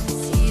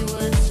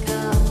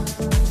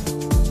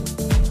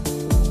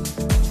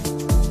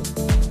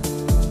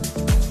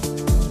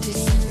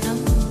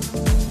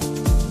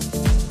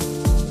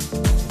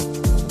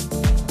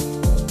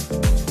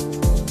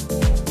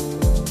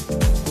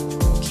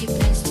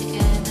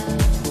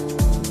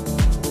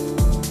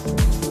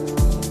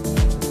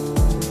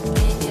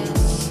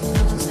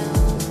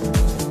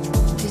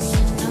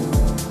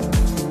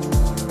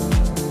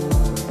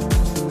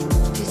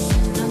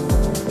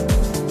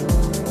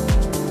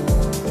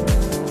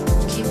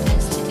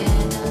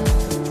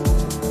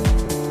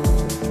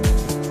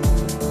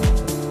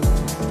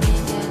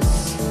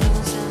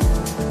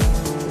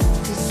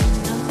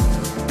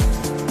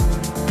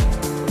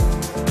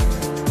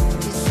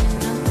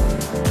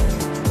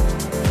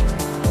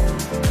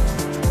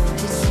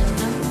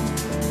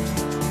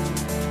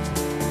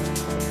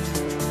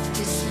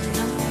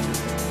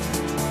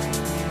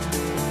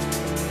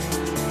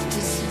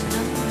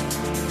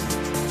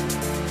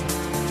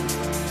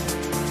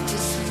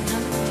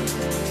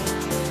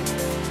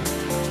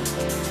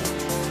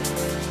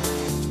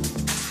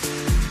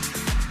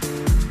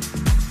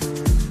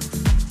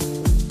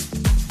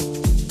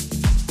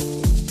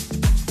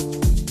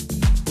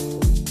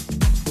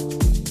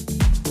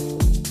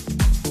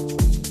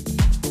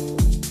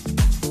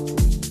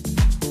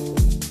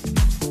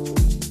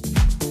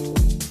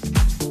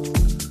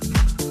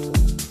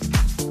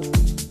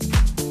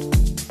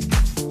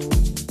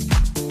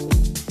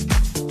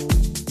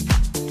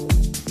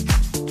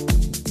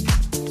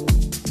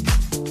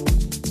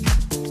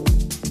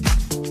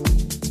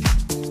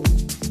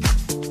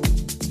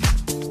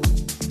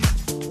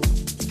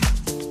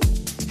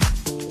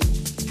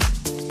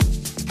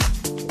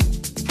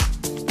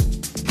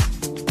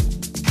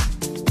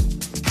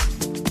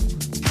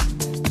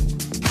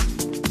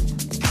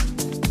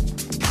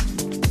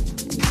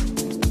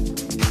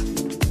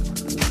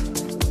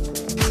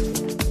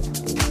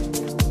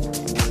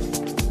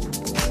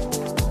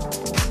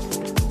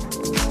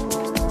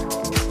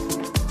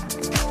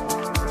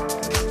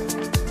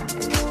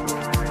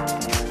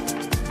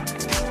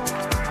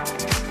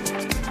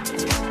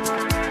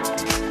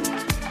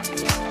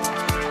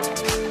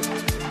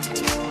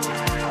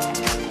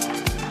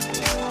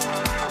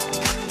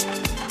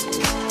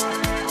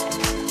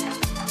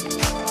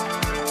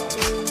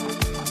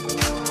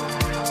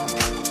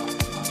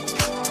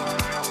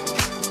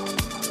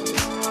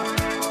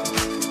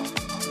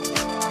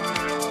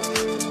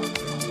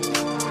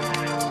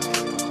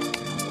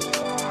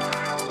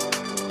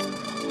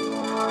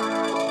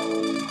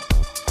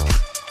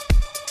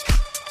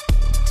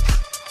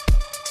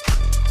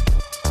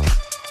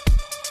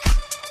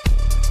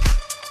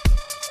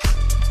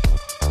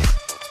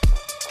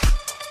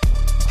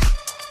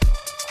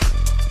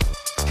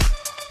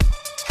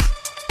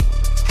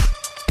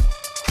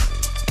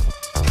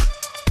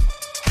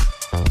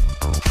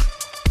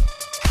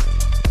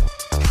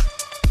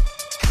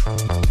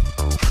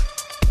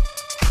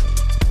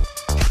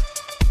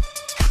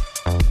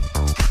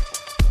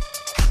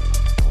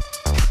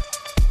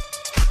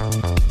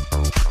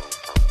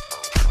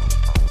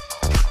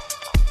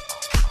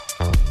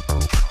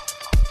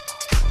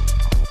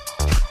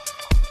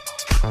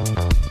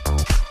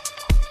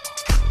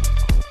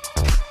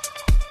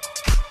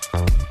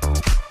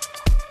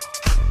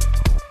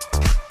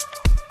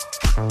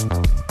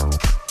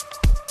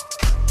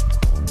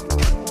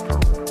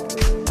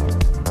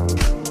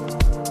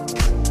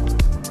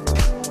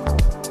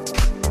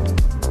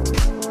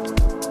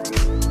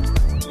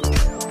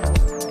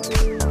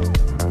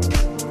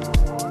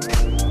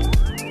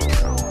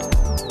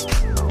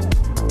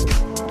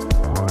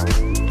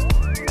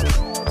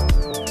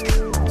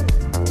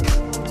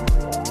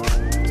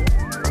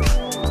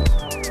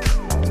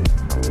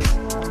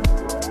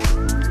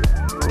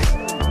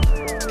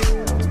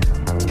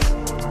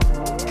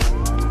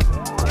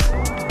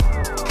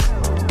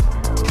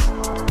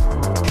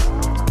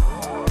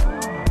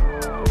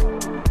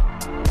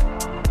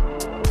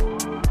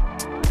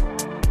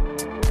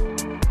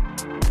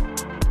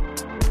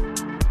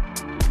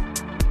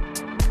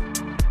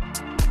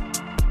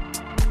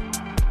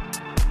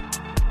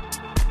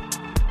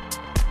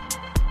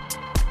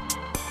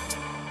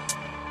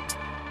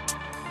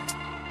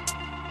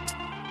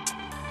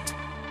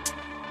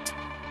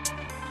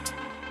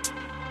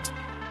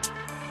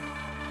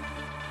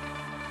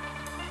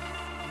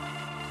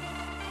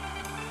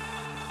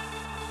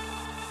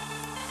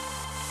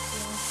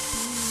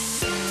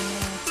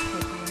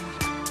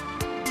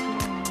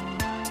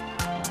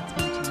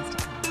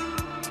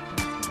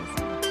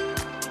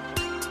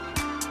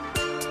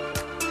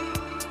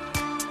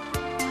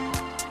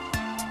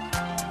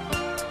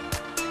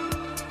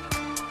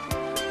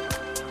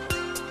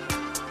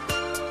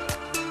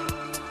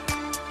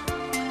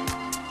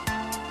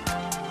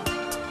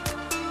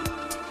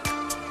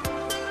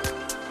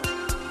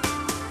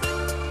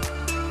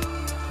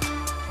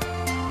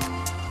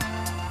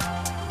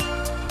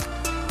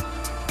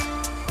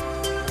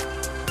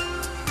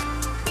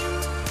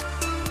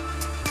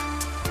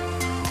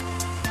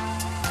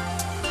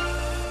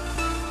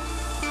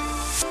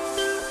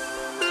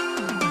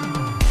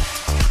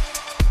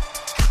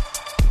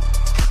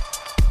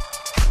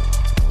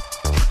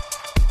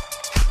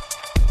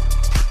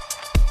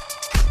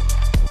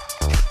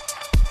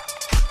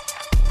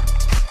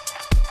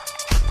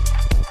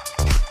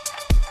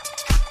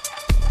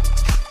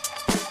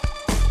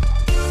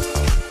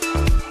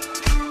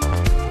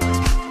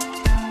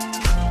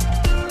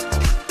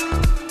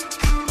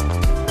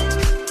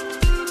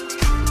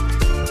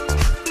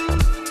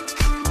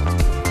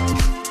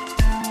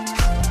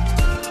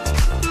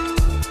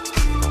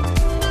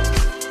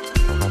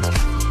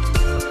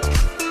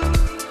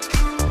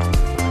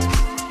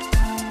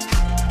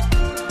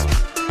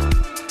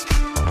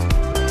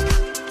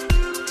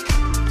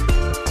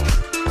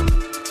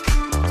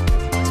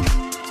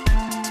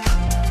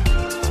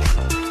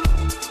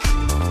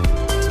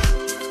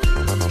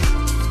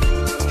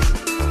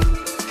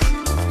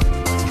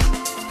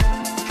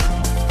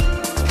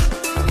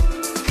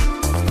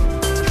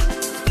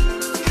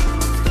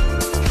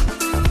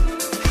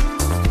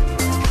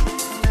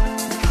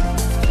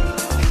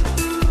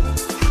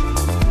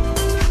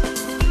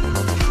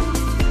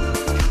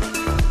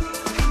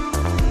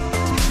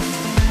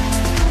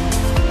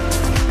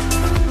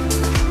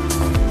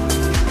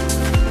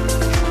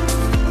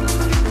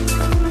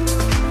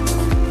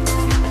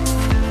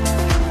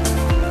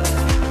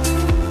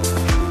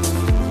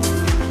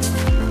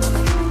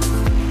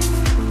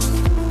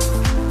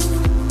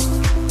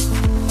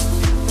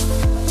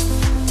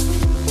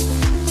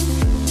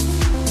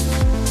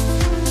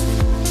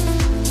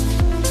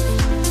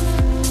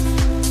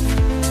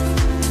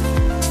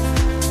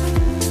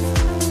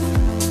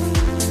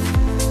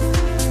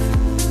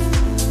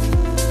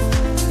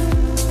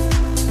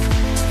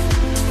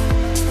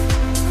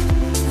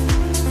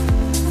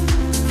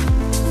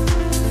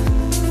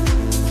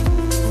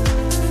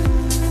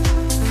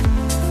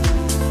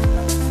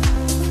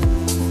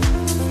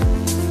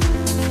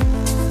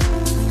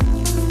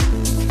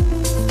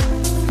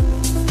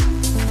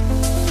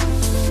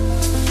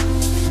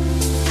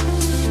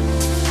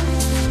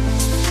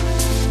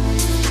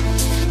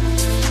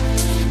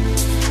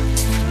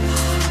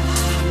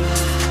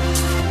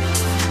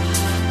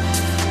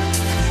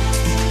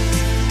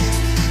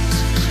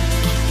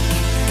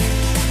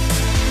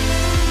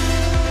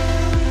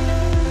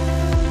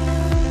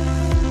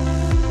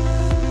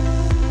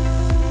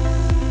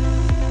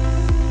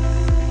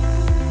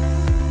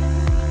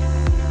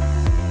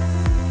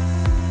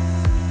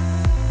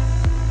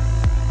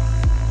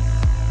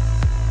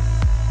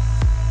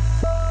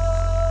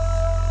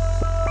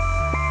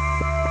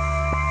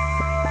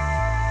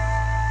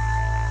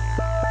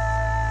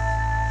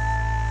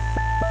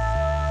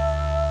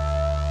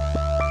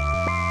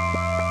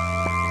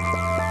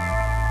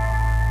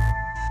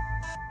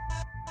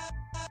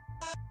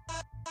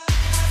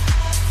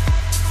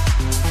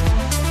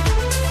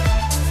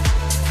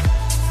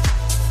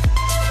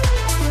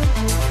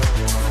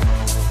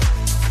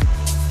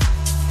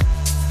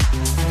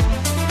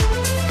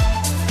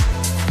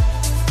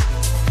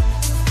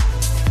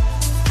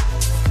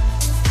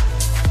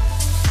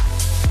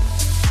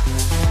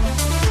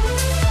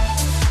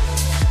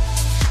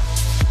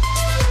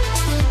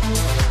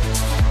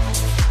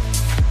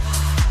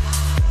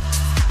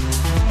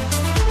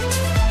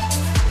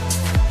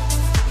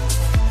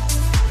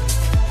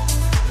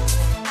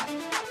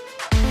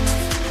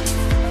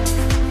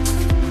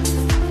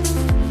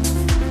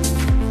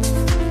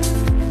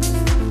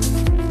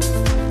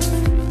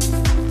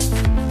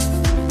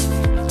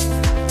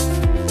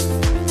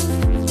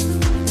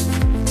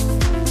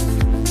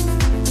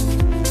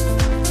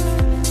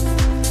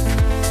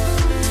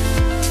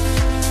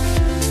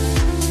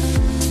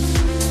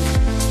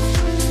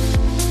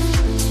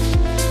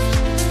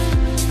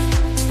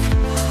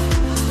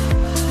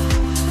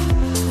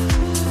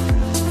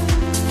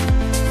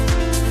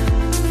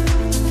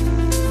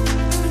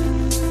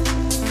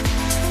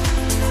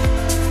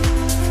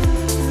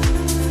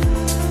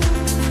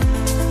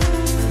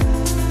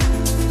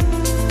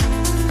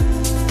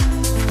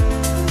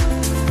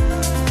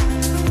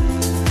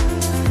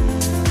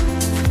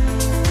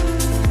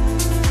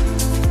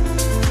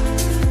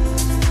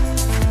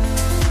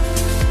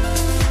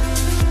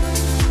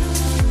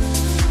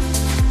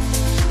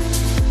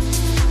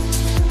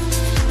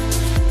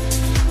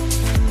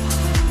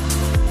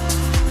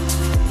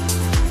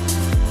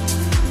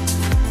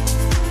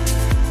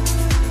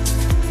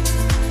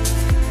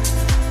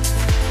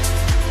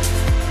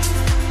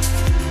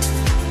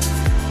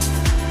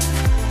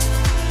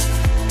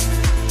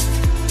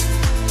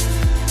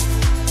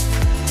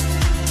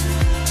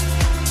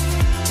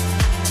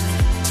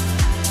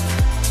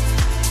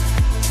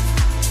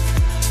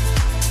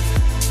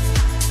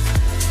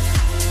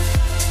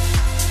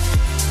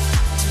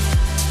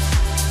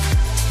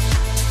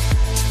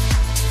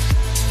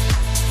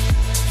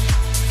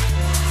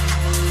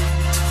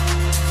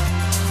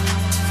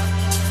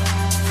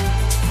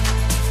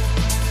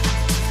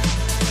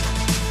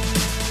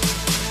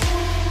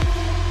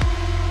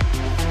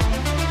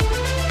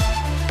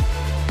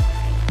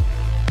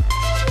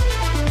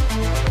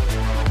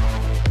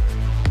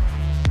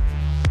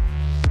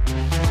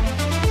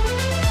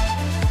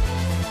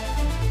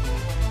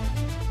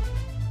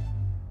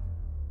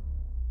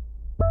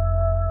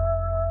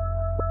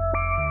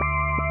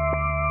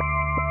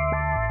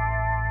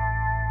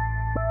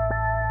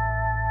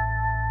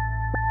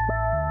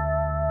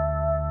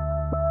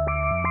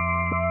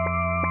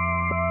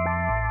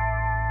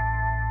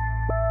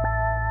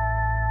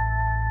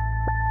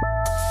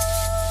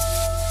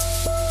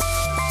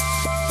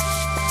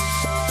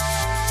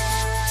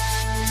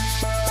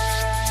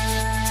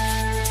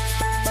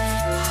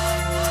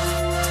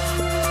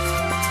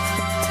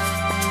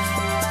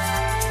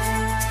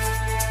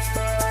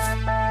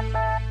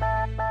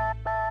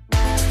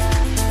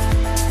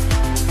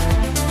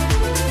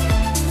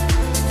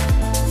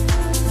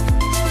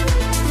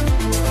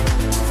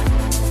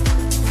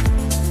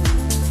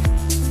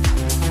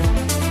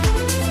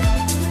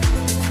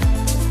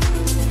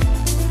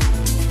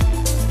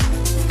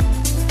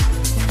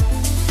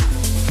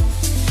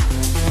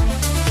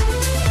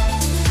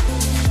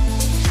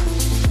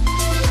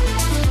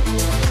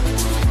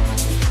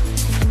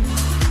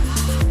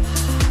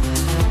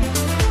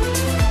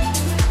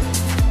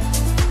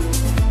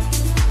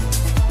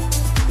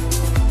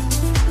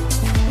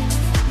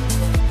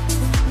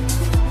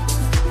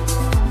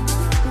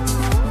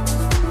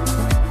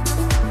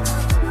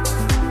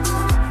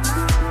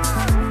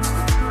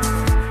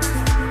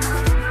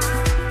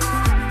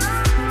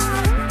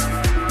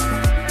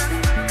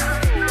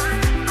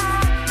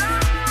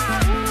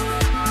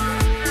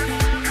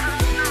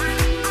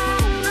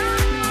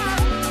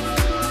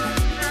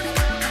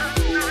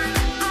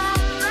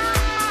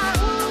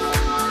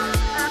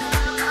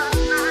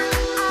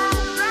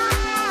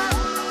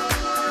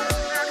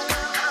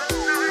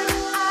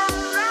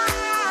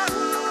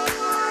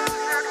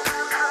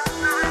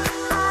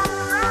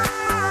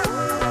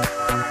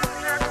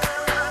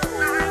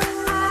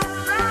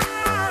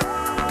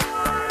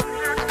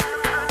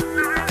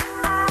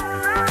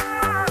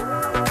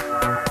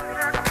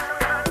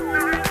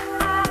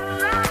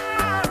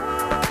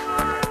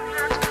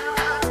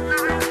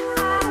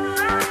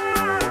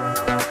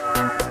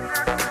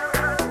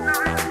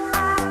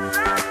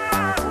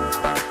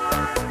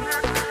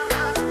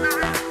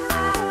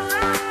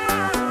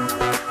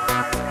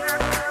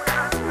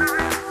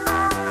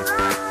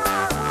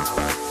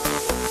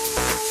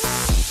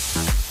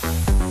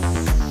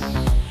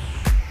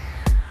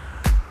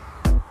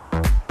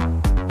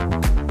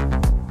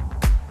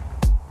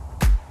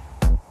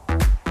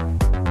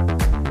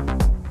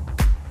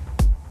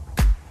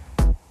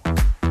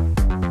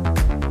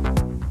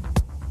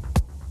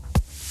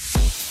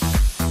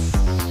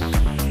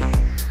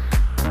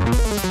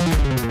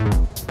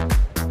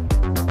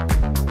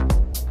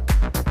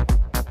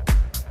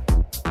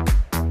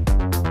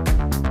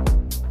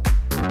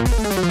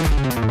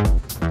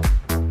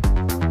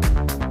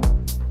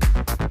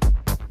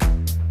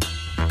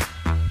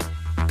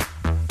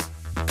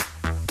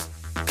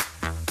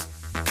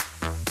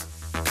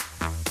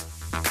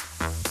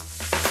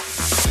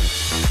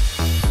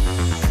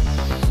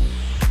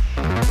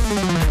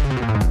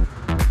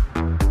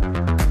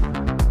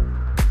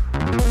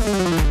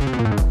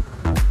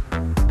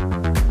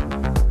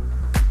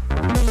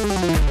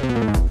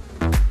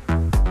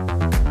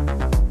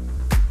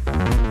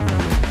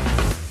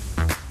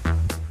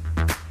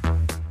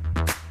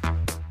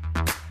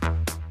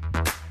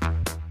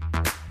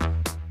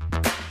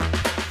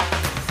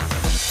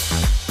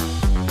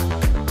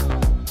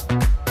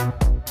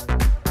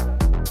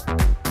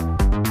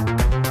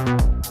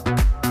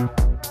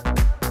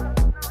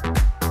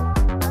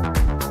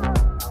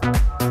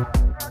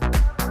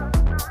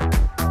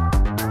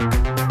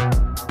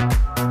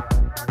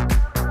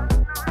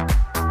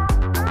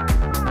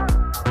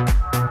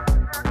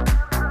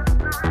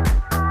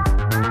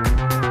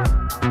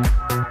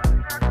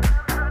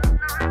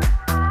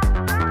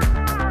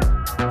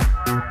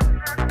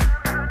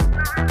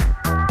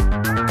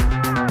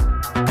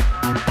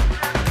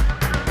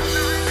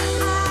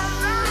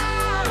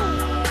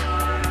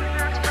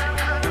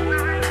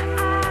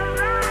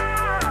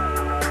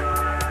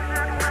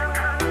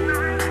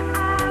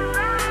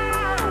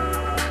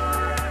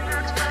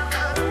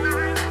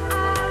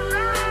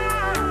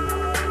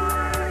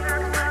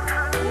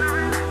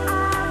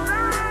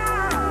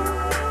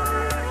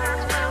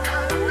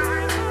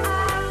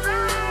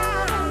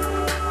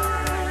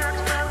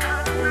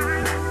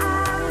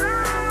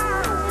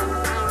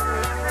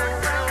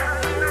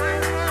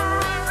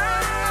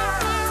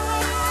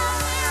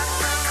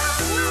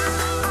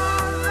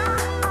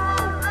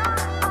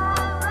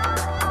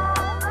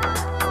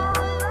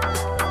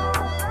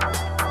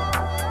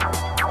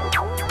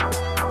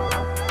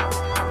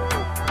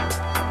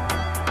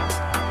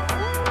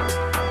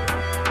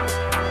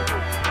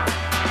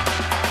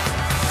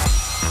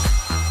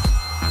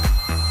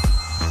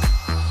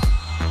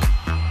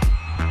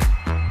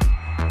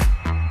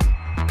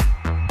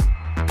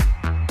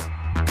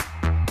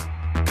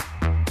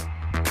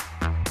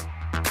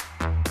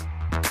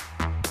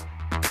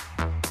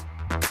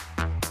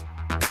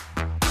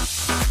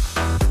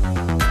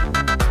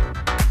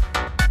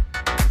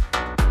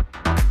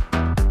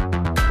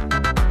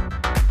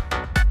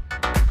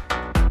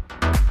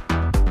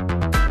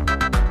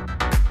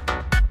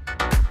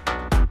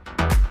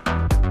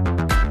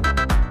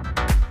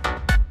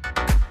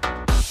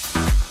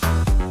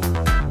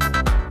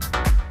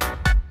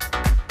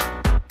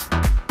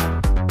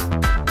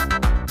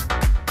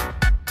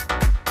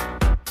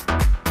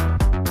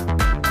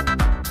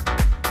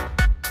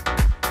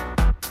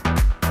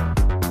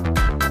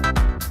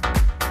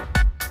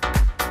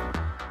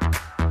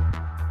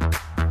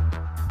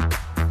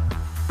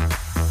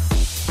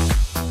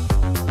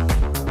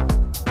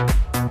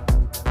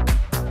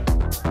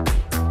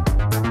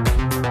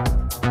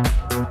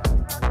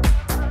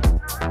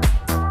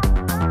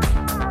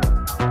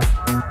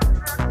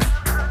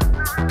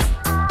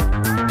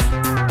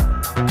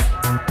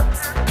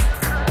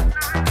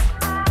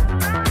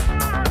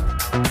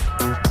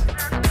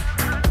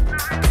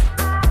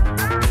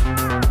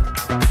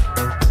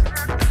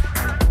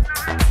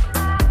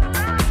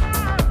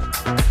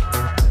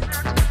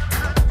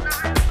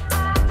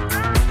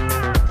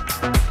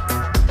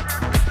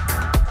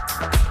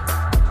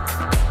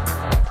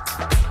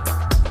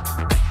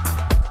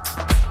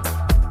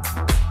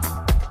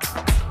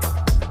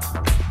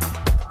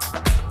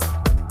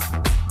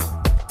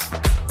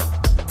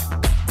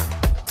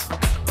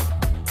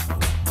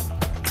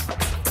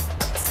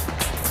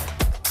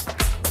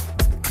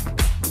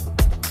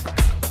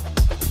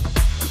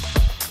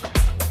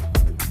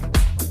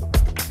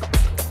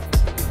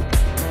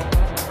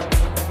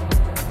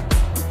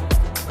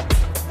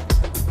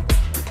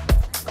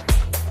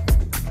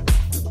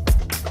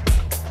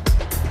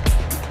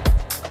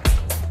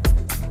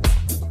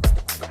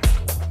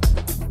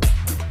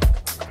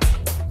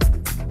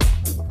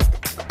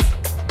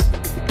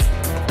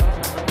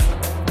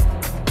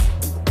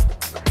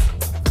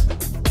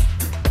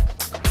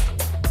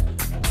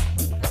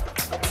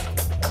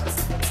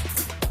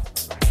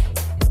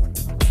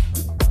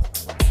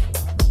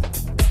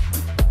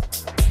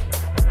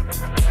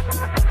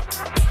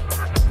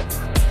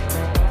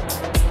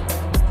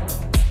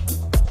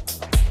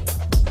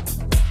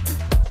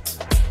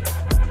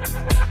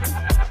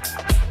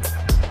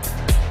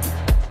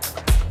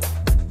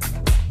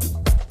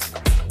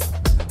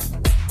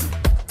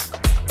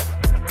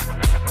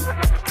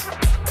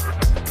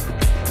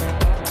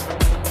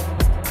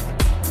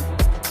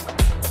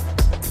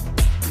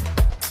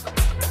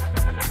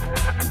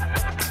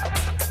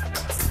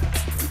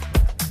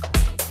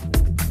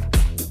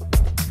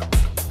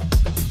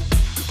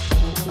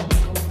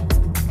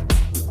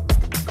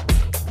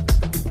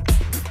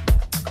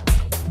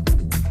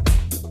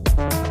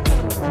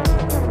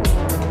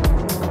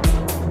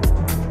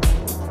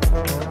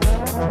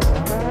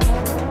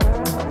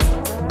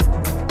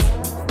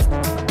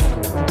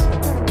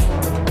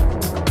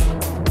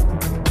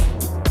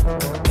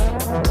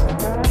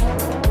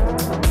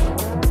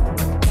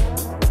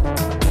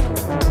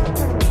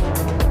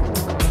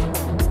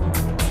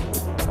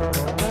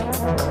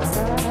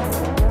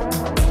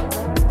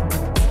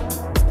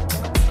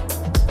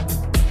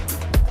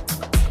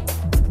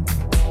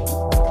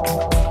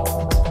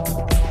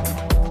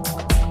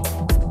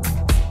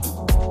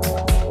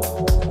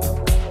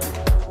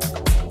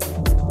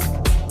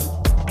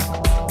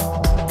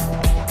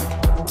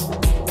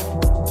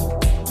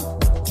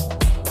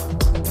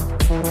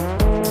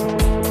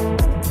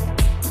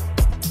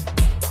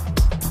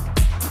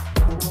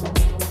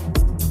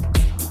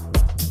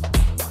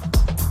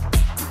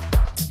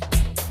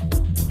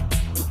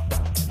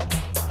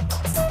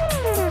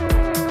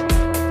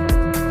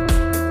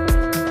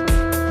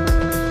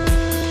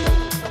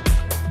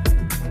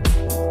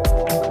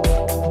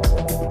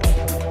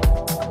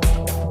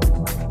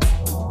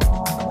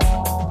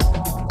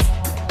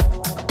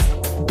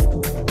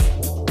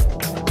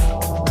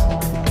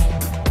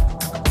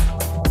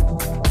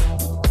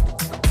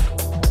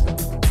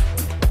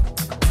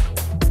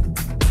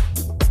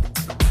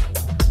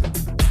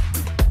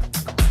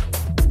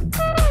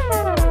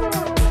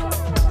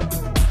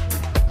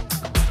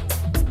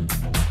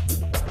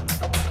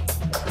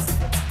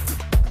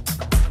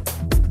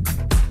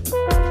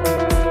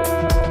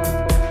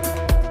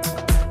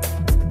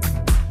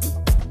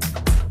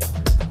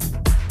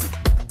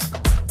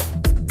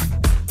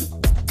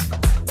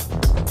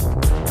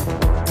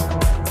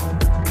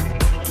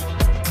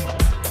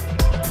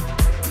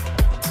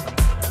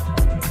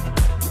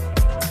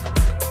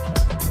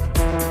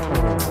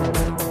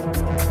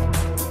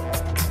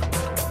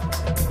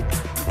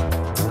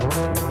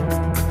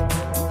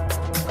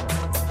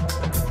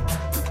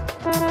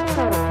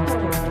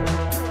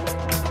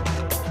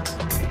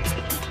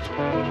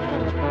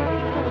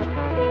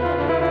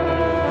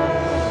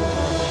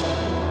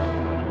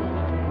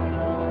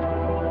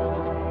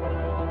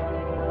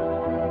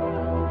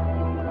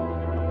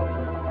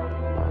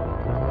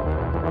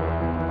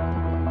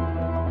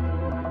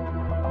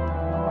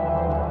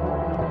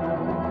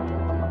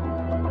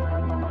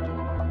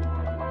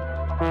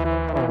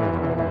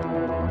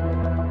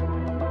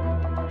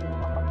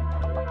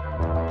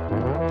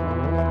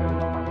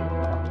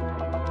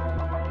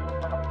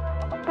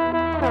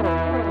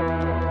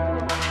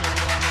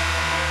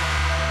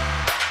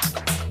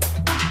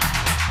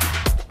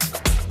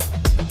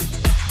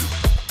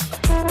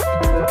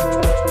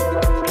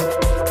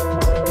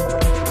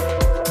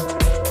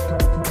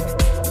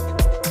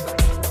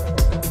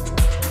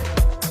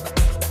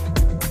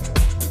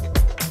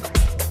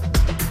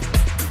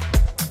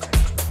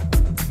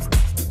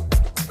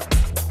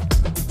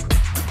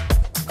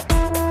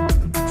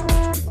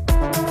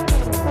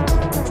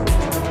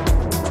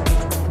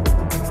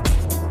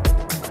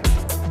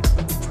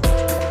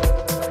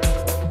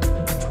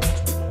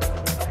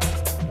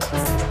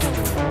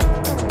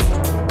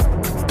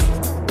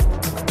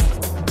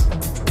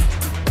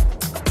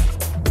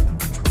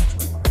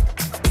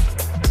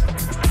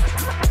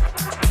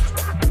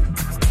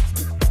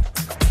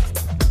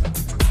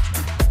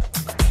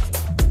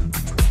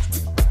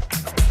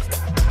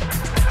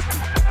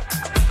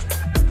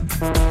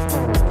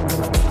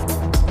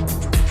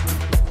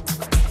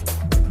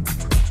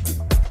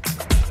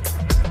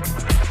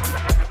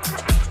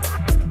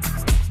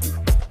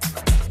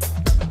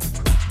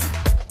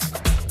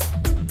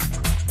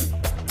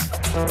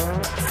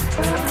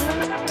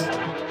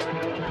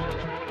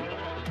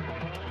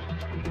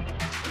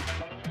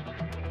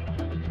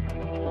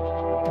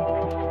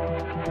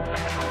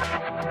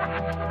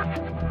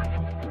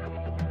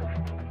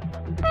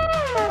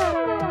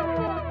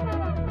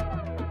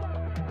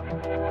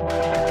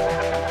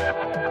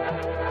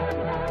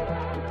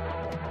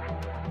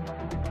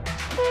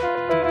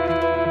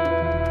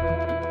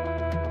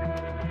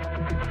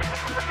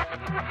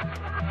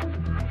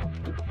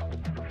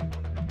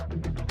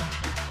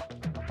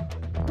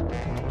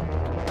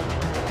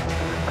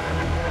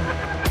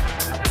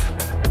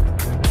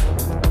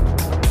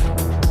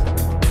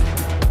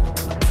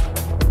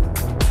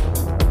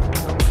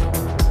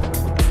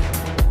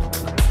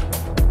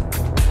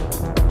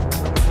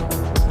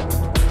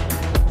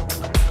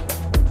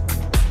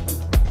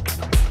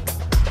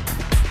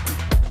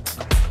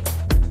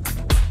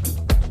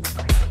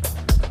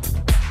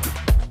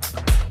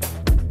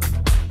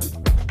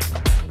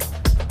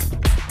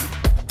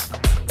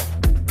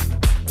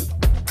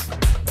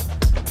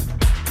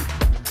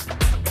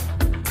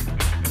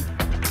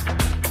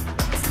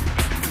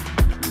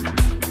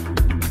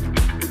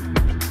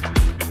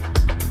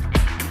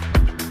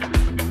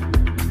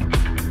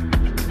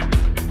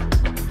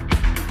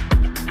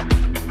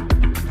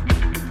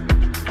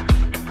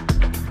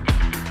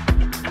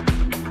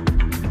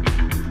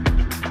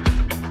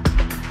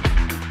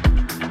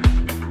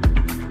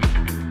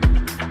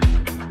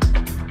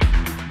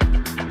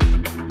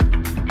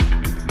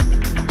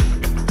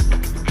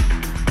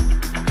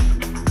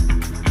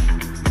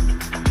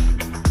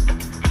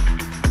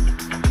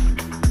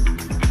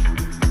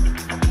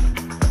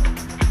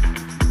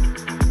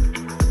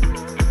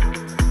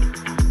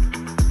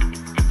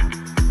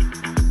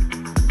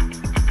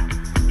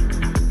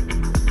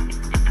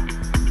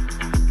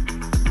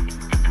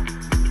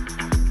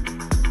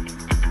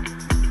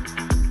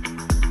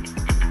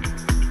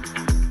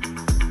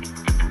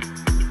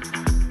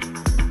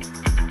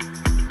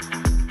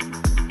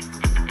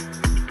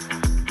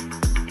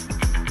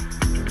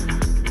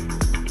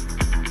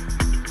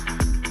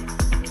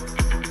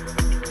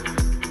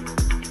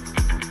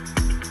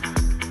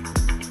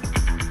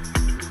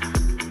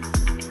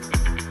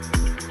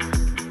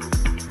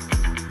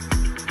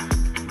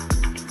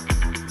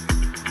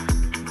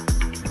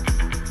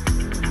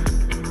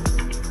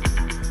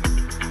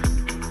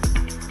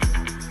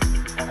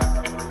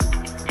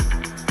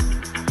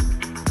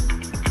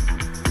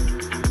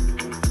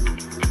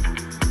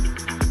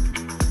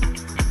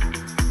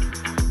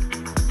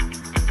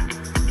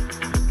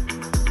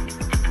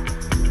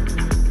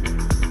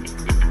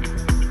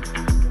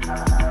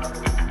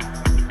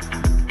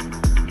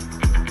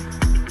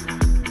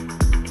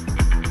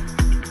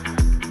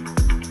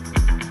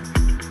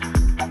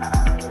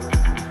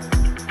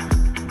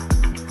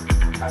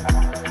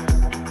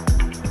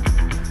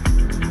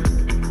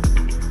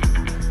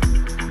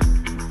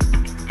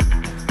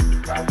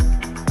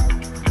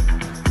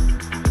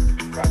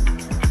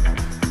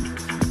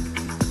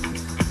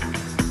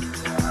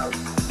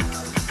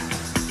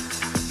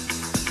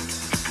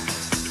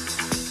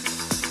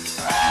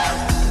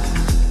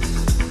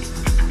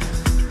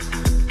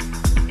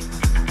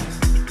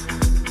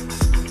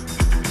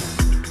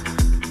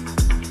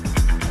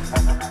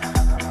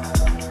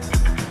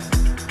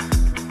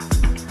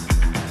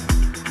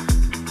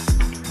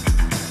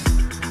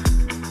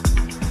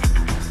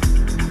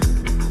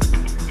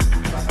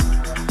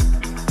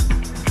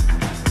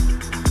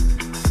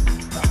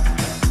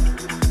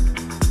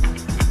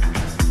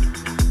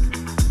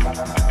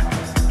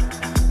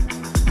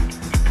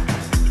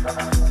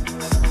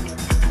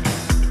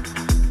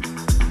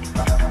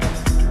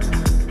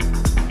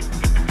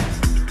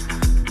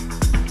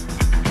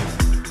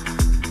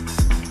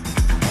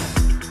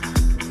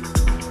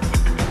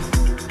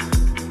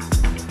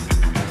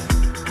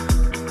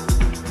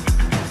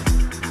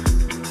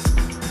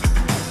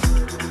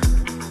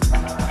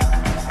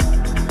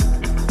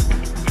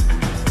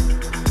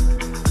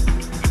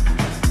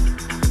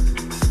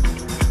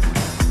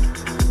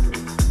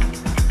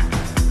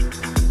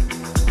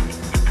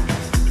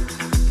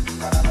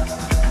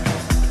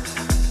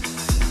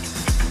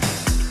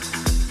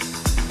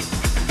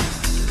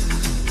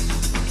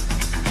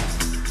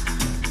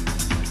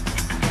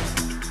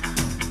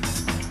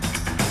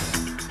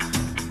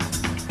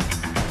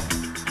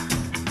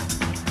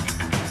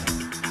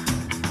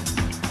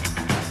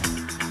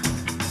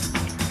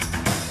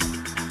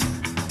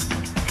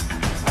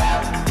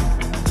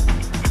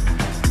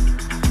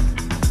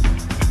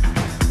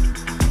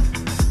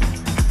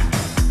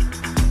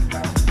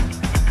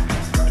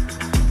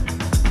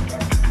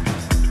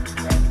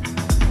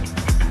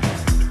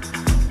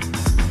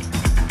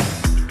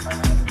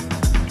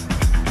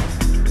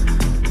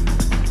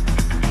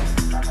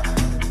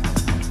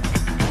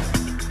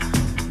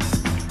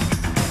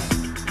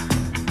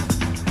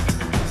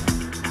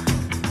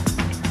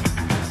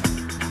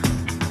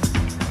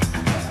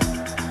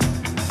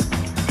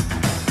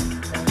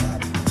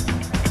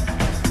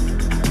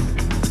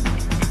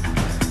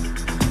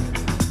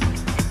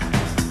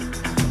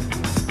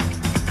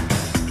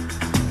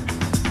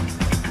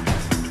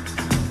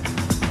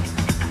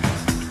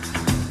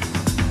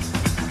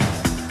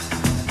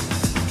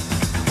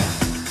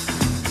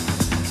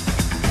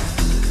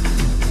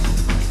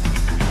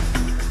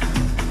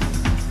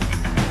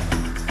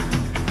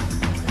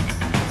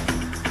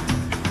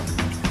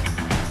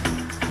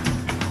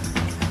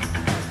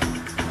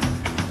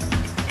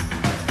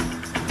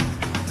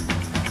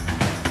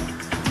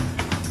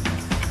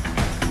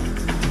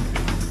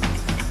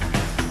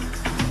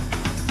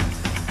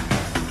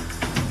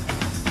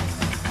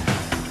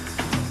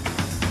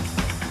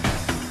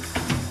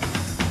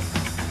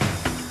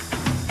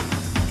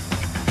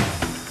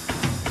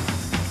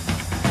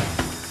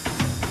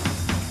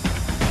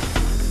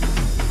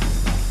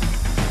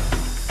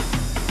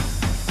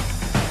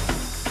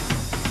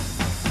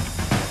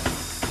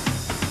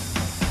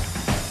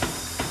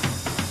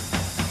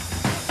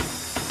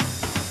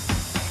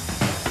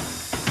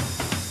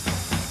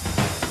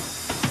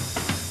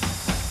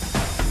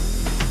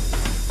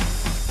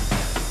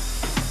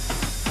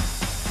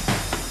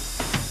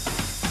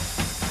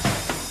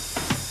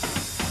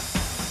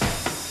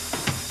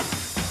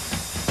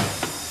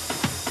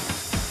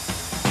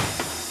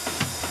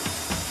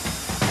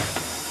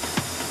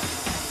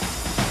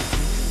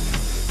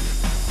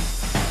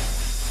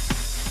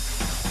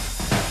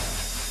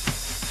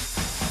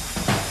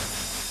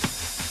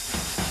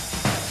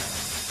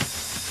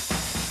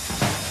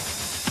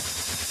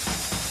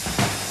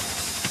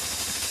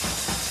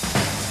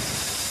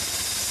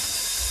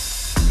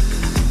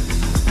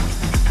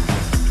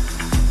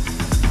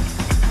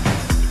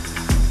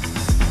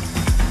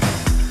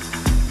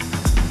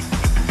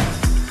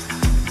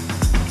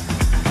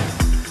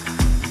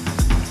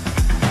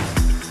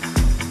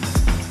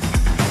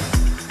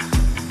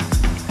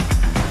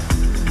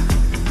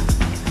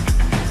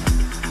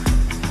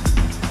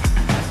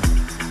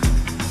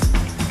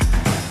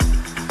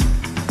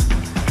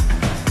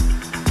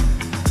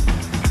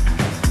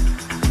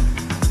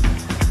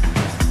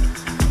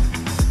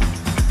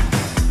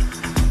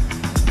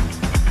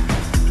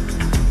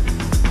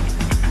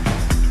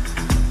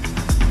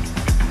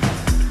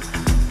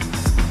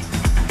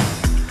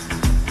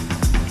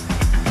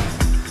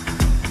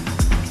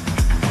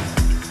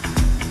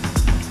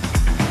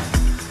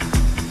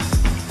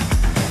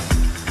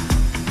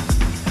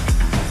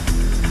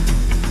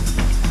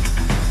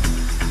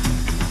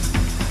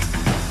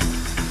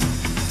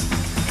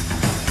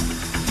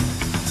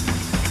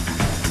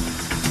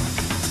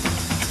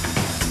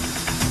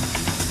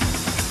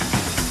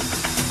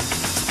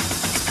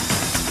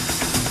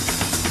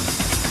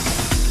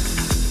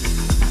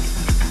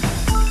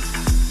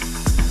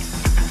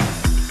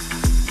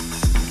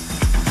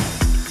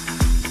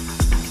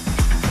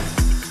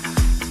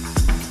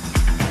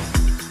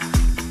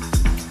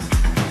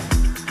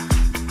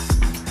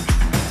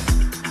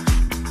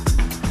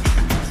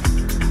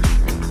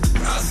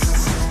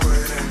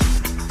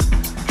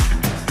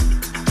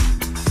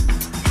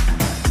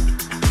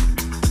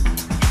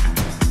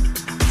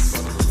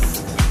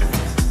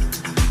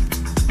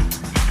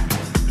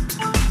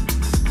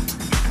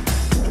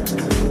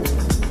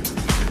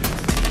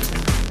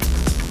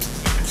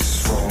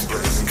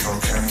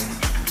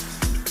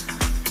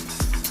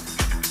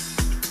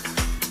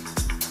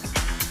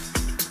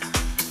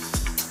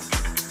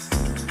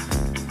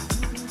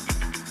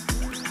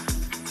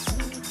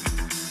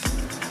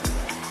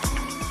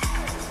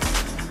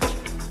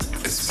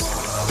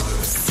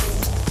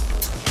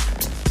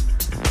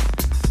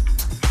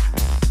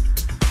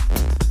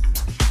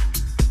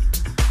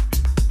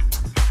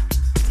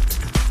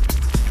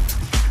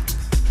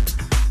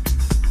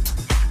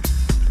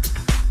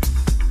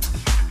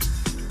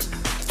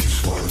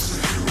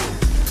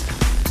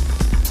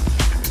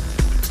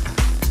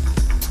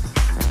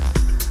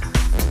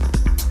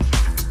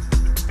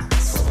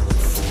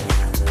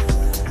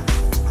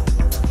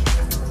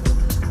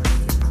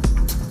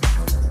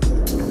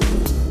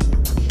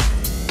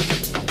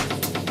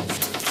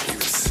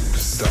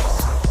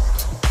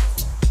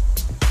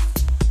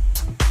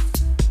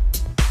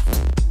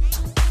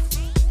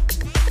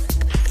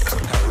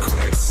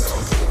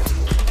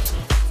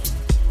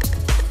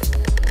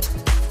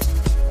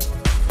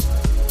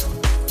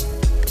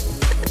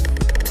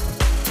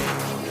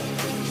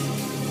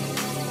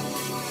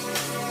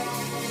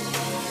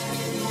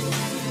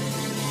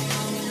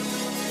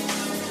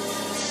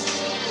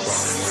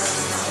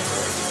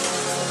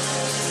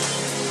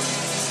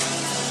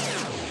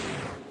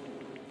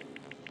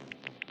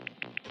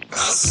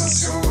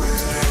Since you're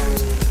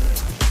waiting,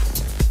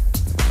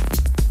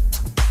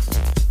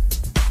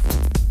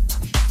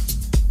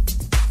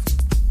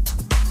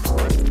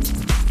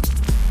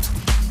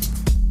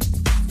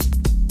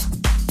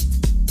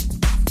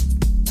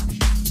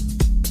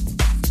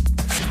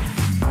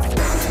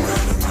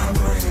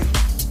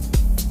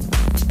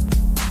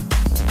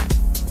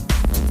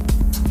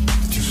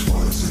 just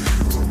was a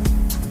hero.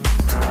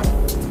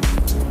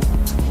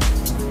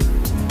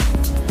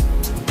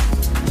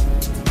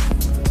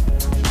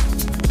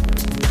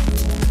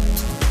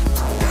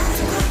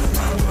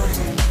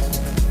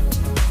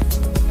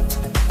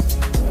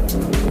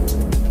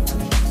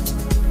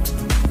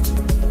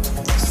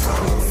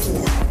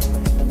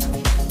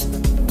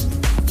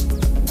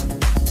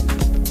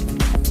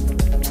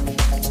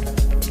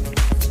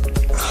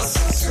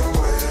 Since you're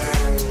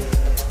waiting,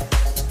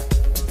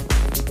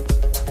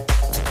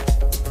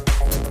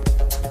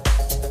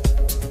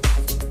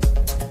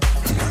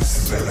 it's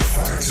a better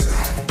factor.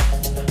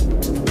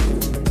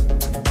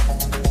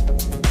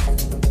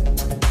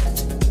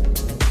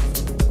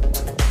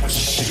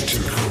 She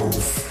took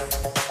off.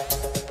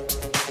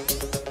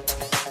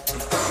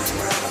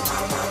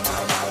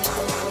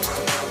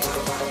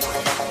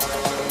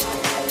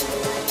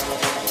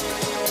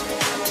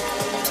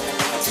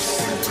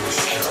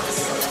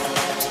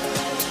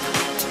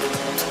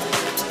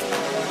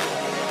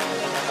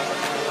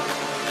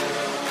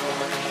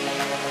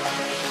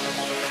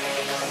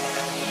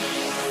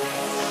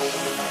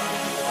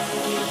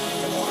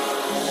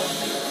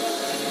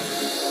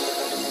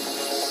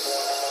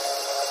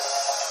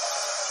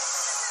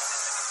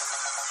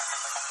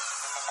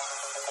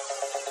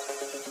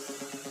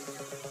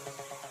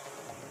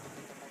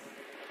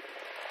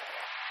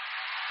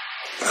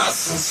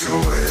 Since you're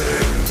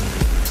waiting,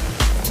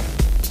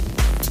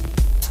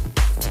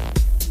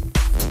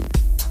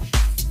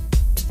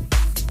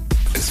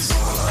 it's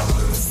all I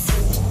live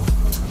for.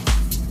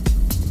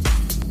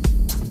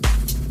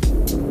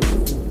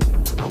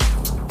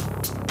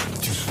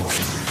 Just want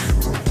to be a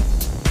hero.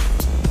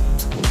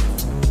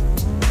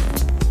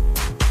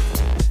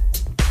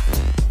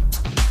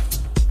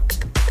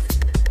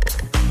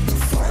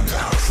 Find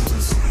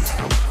altruism.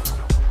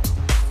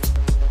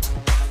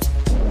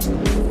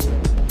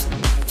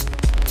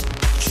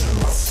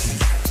 Generosity.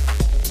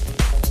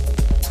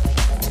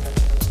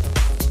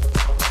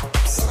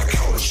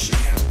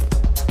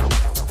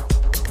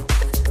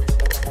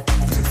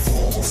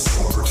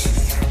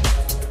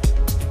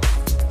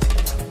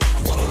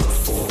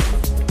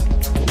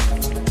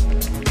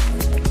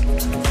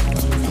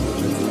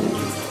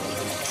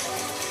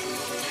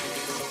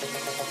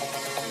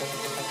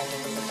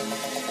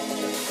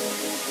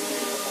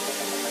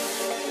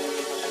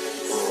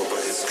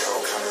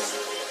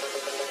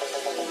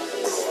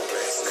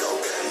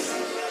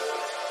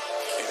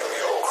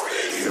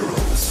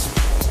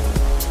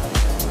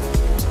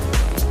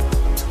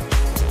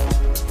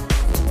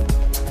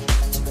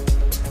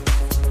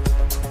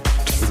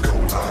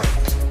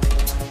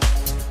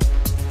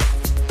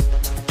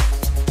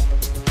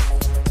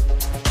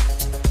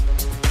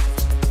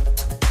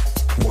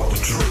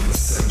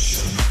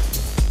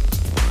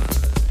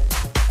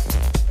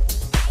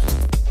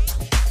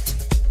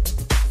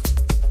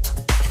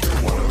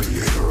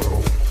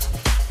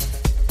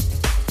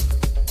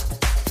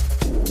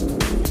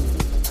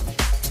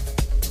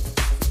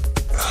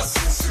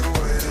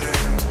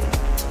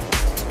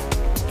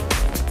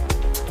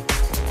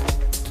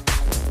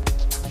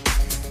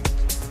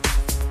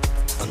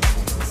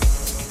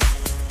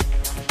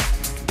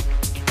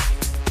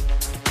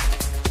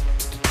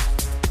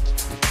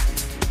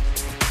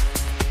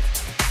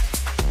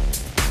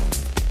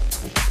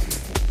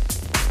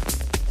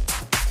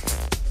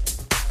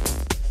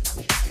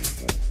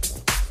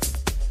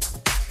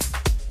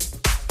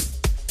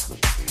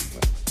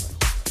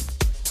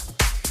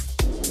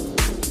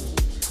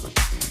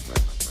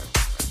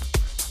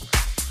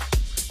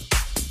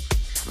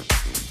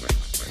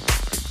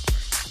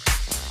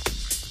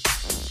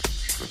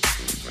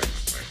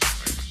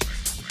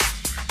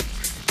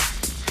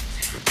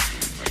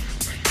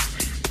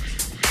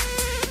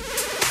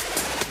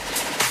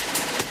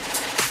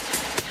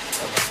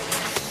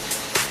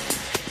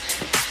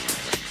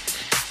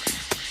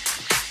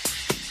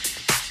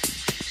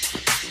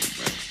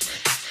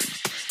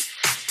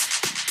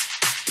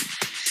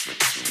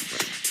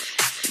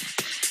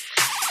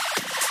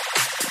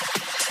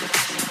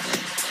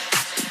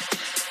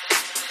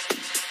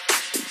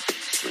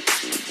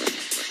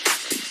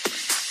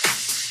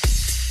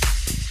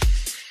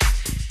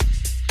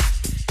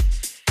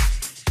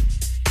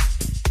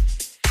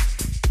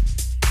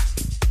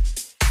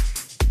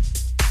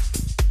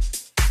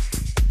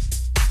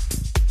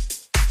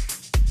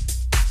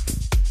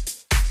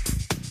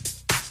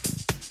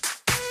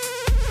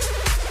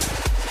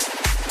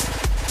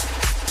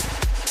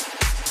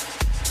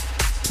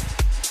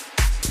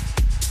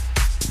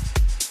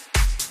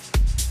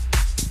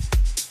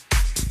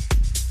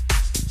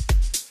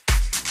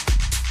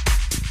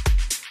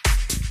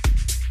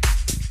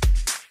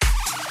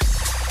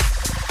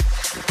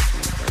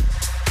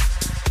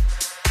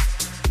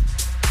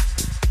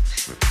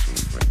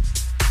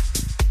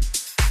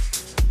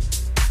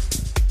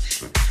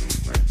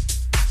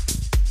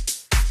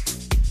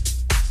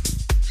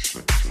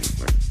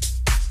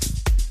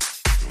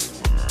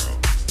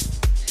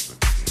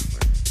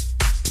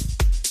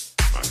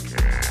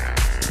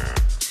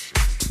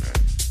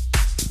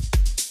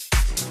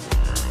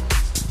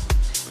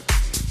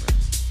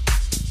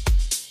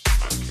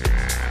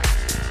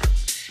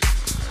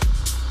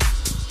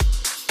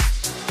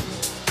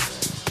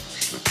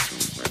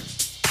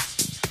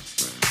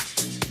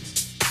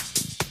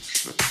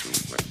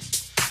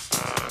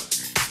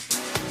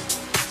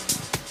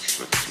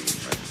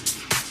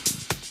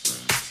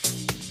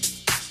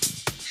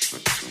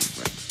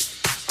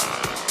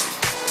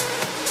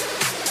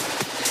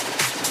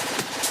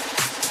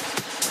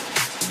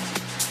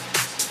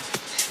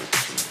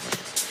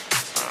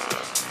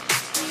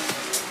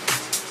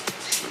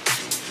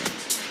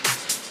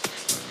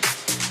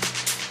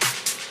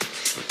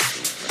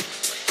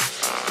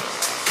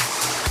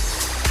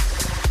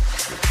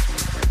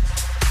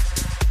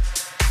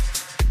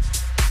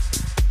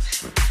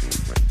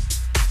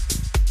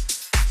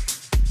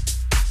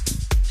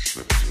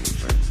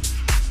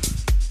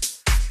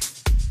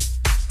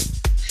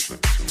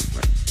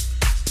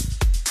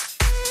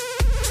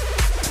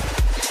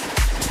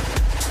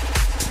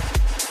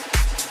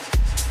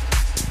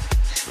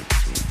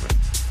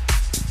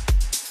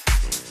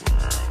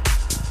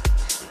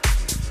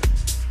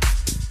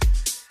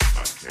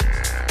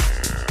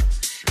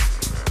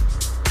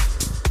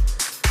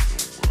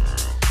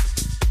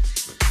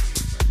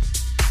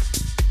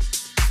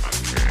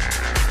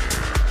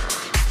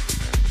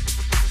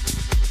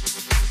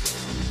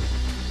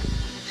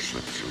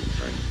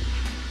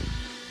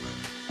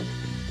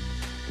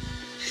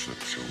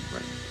 slips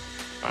away,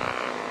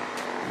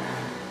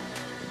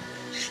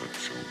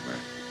 slips away,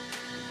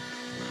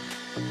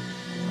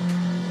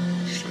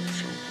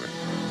 slips away.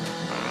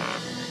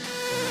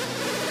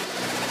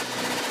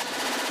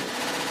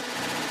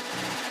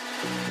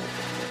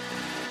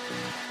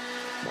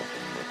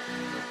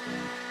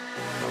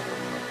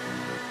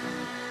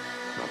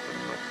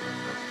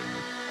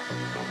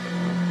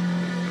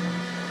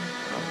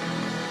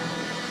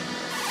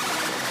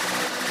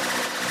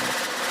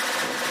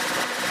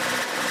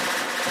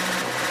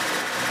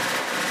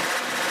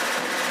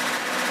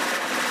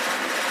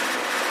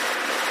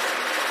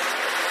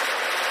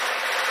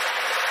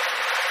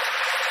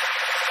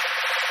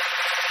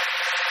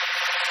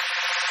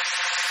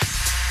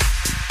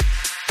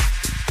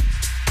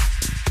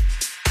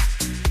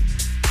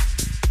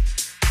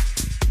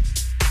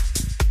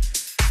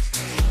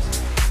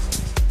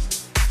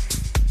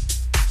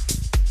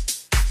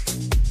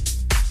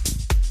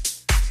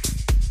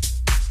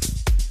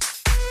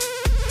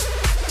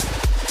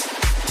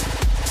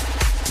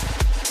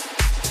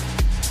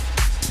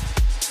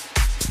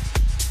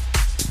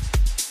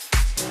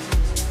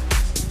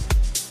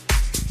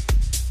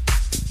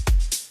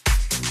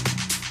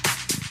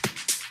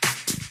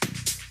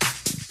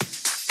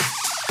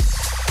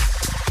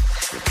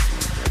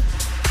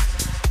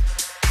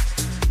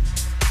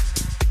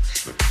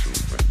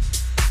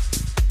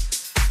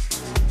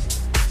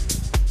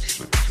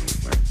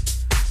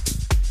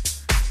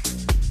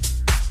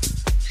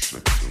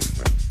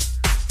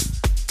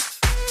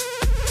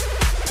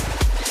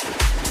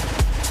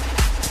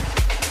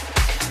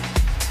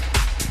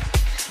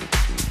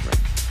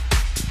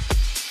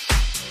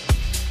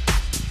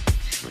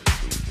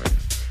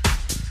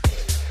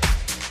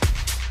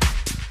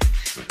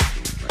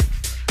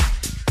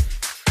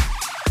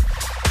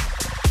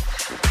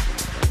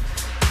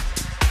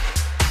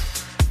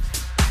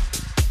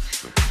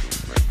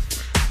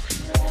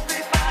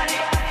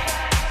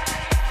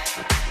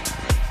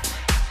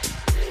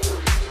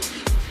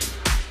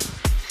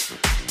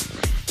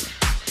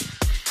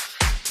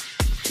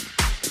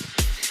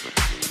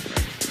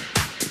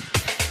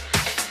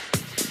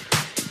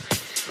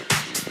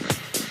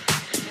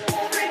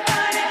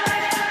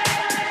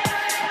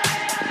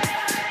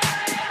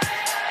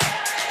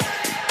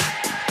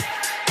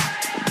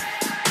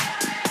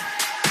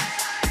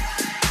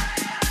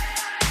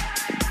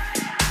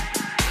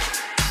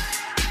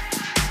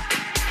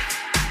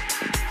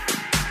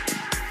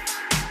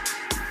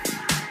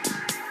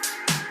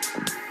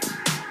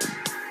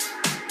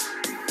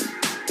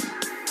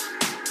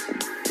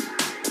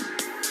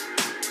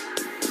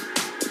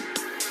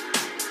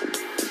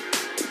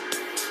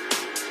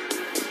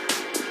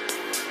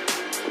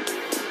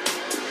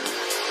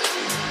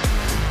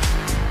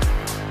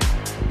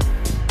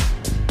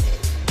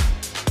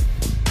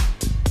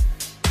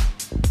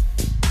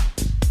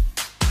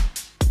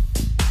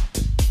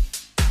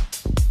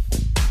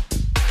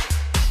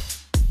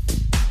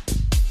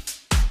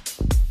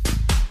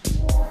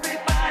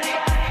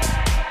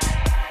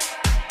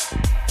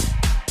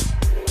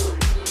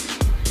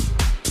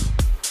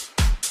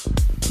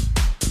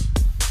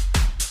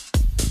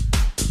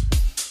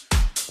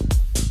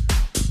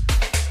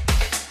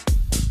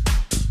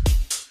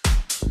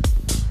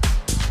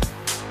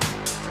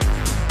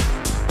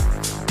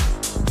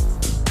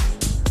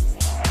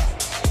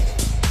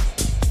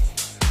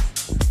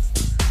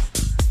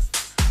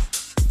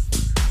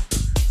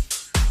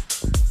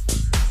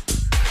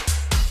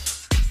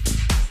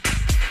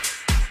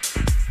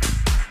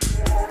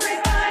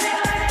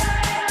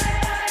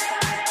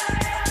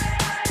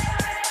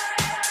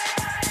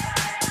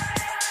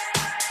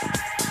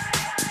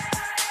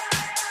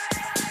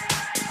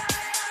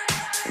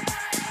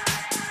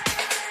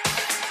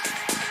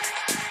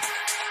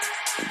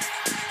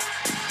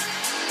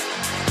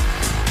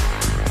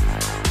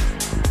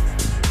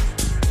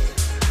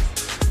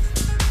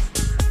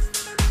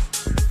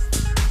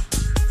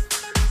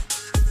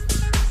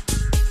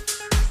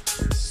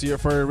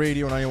 CFR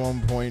Radio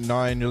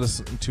 91.9. You're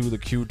listening to the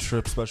Q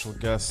Trip special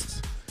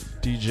guest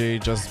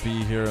DJ juSt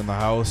here in the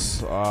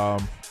house.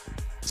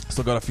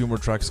 Still got a few more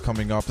tracks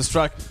coming up. This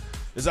track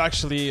is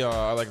actually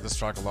I like this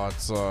track a lot.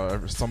 It's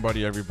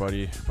Somebody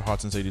Everybody, Hot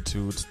Since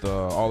 82. It's the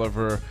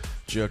Oliver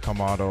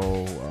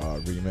Giacomato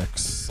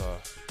remix.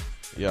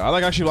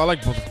 I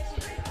like both.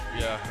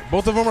 Yeah,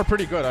 both of them are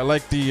pretty good. I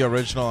like the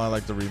original. I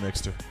like the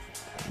remix too.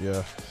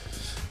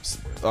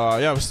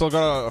 We still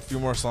got a few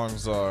more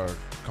songs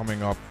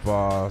coming up,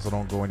 so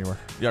don't go anywhere.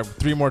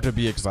 3 more to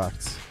be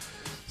exact.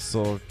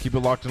 So keep it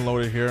locked and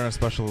loaded here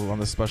on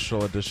this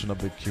special edition of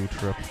the Q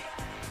Trip.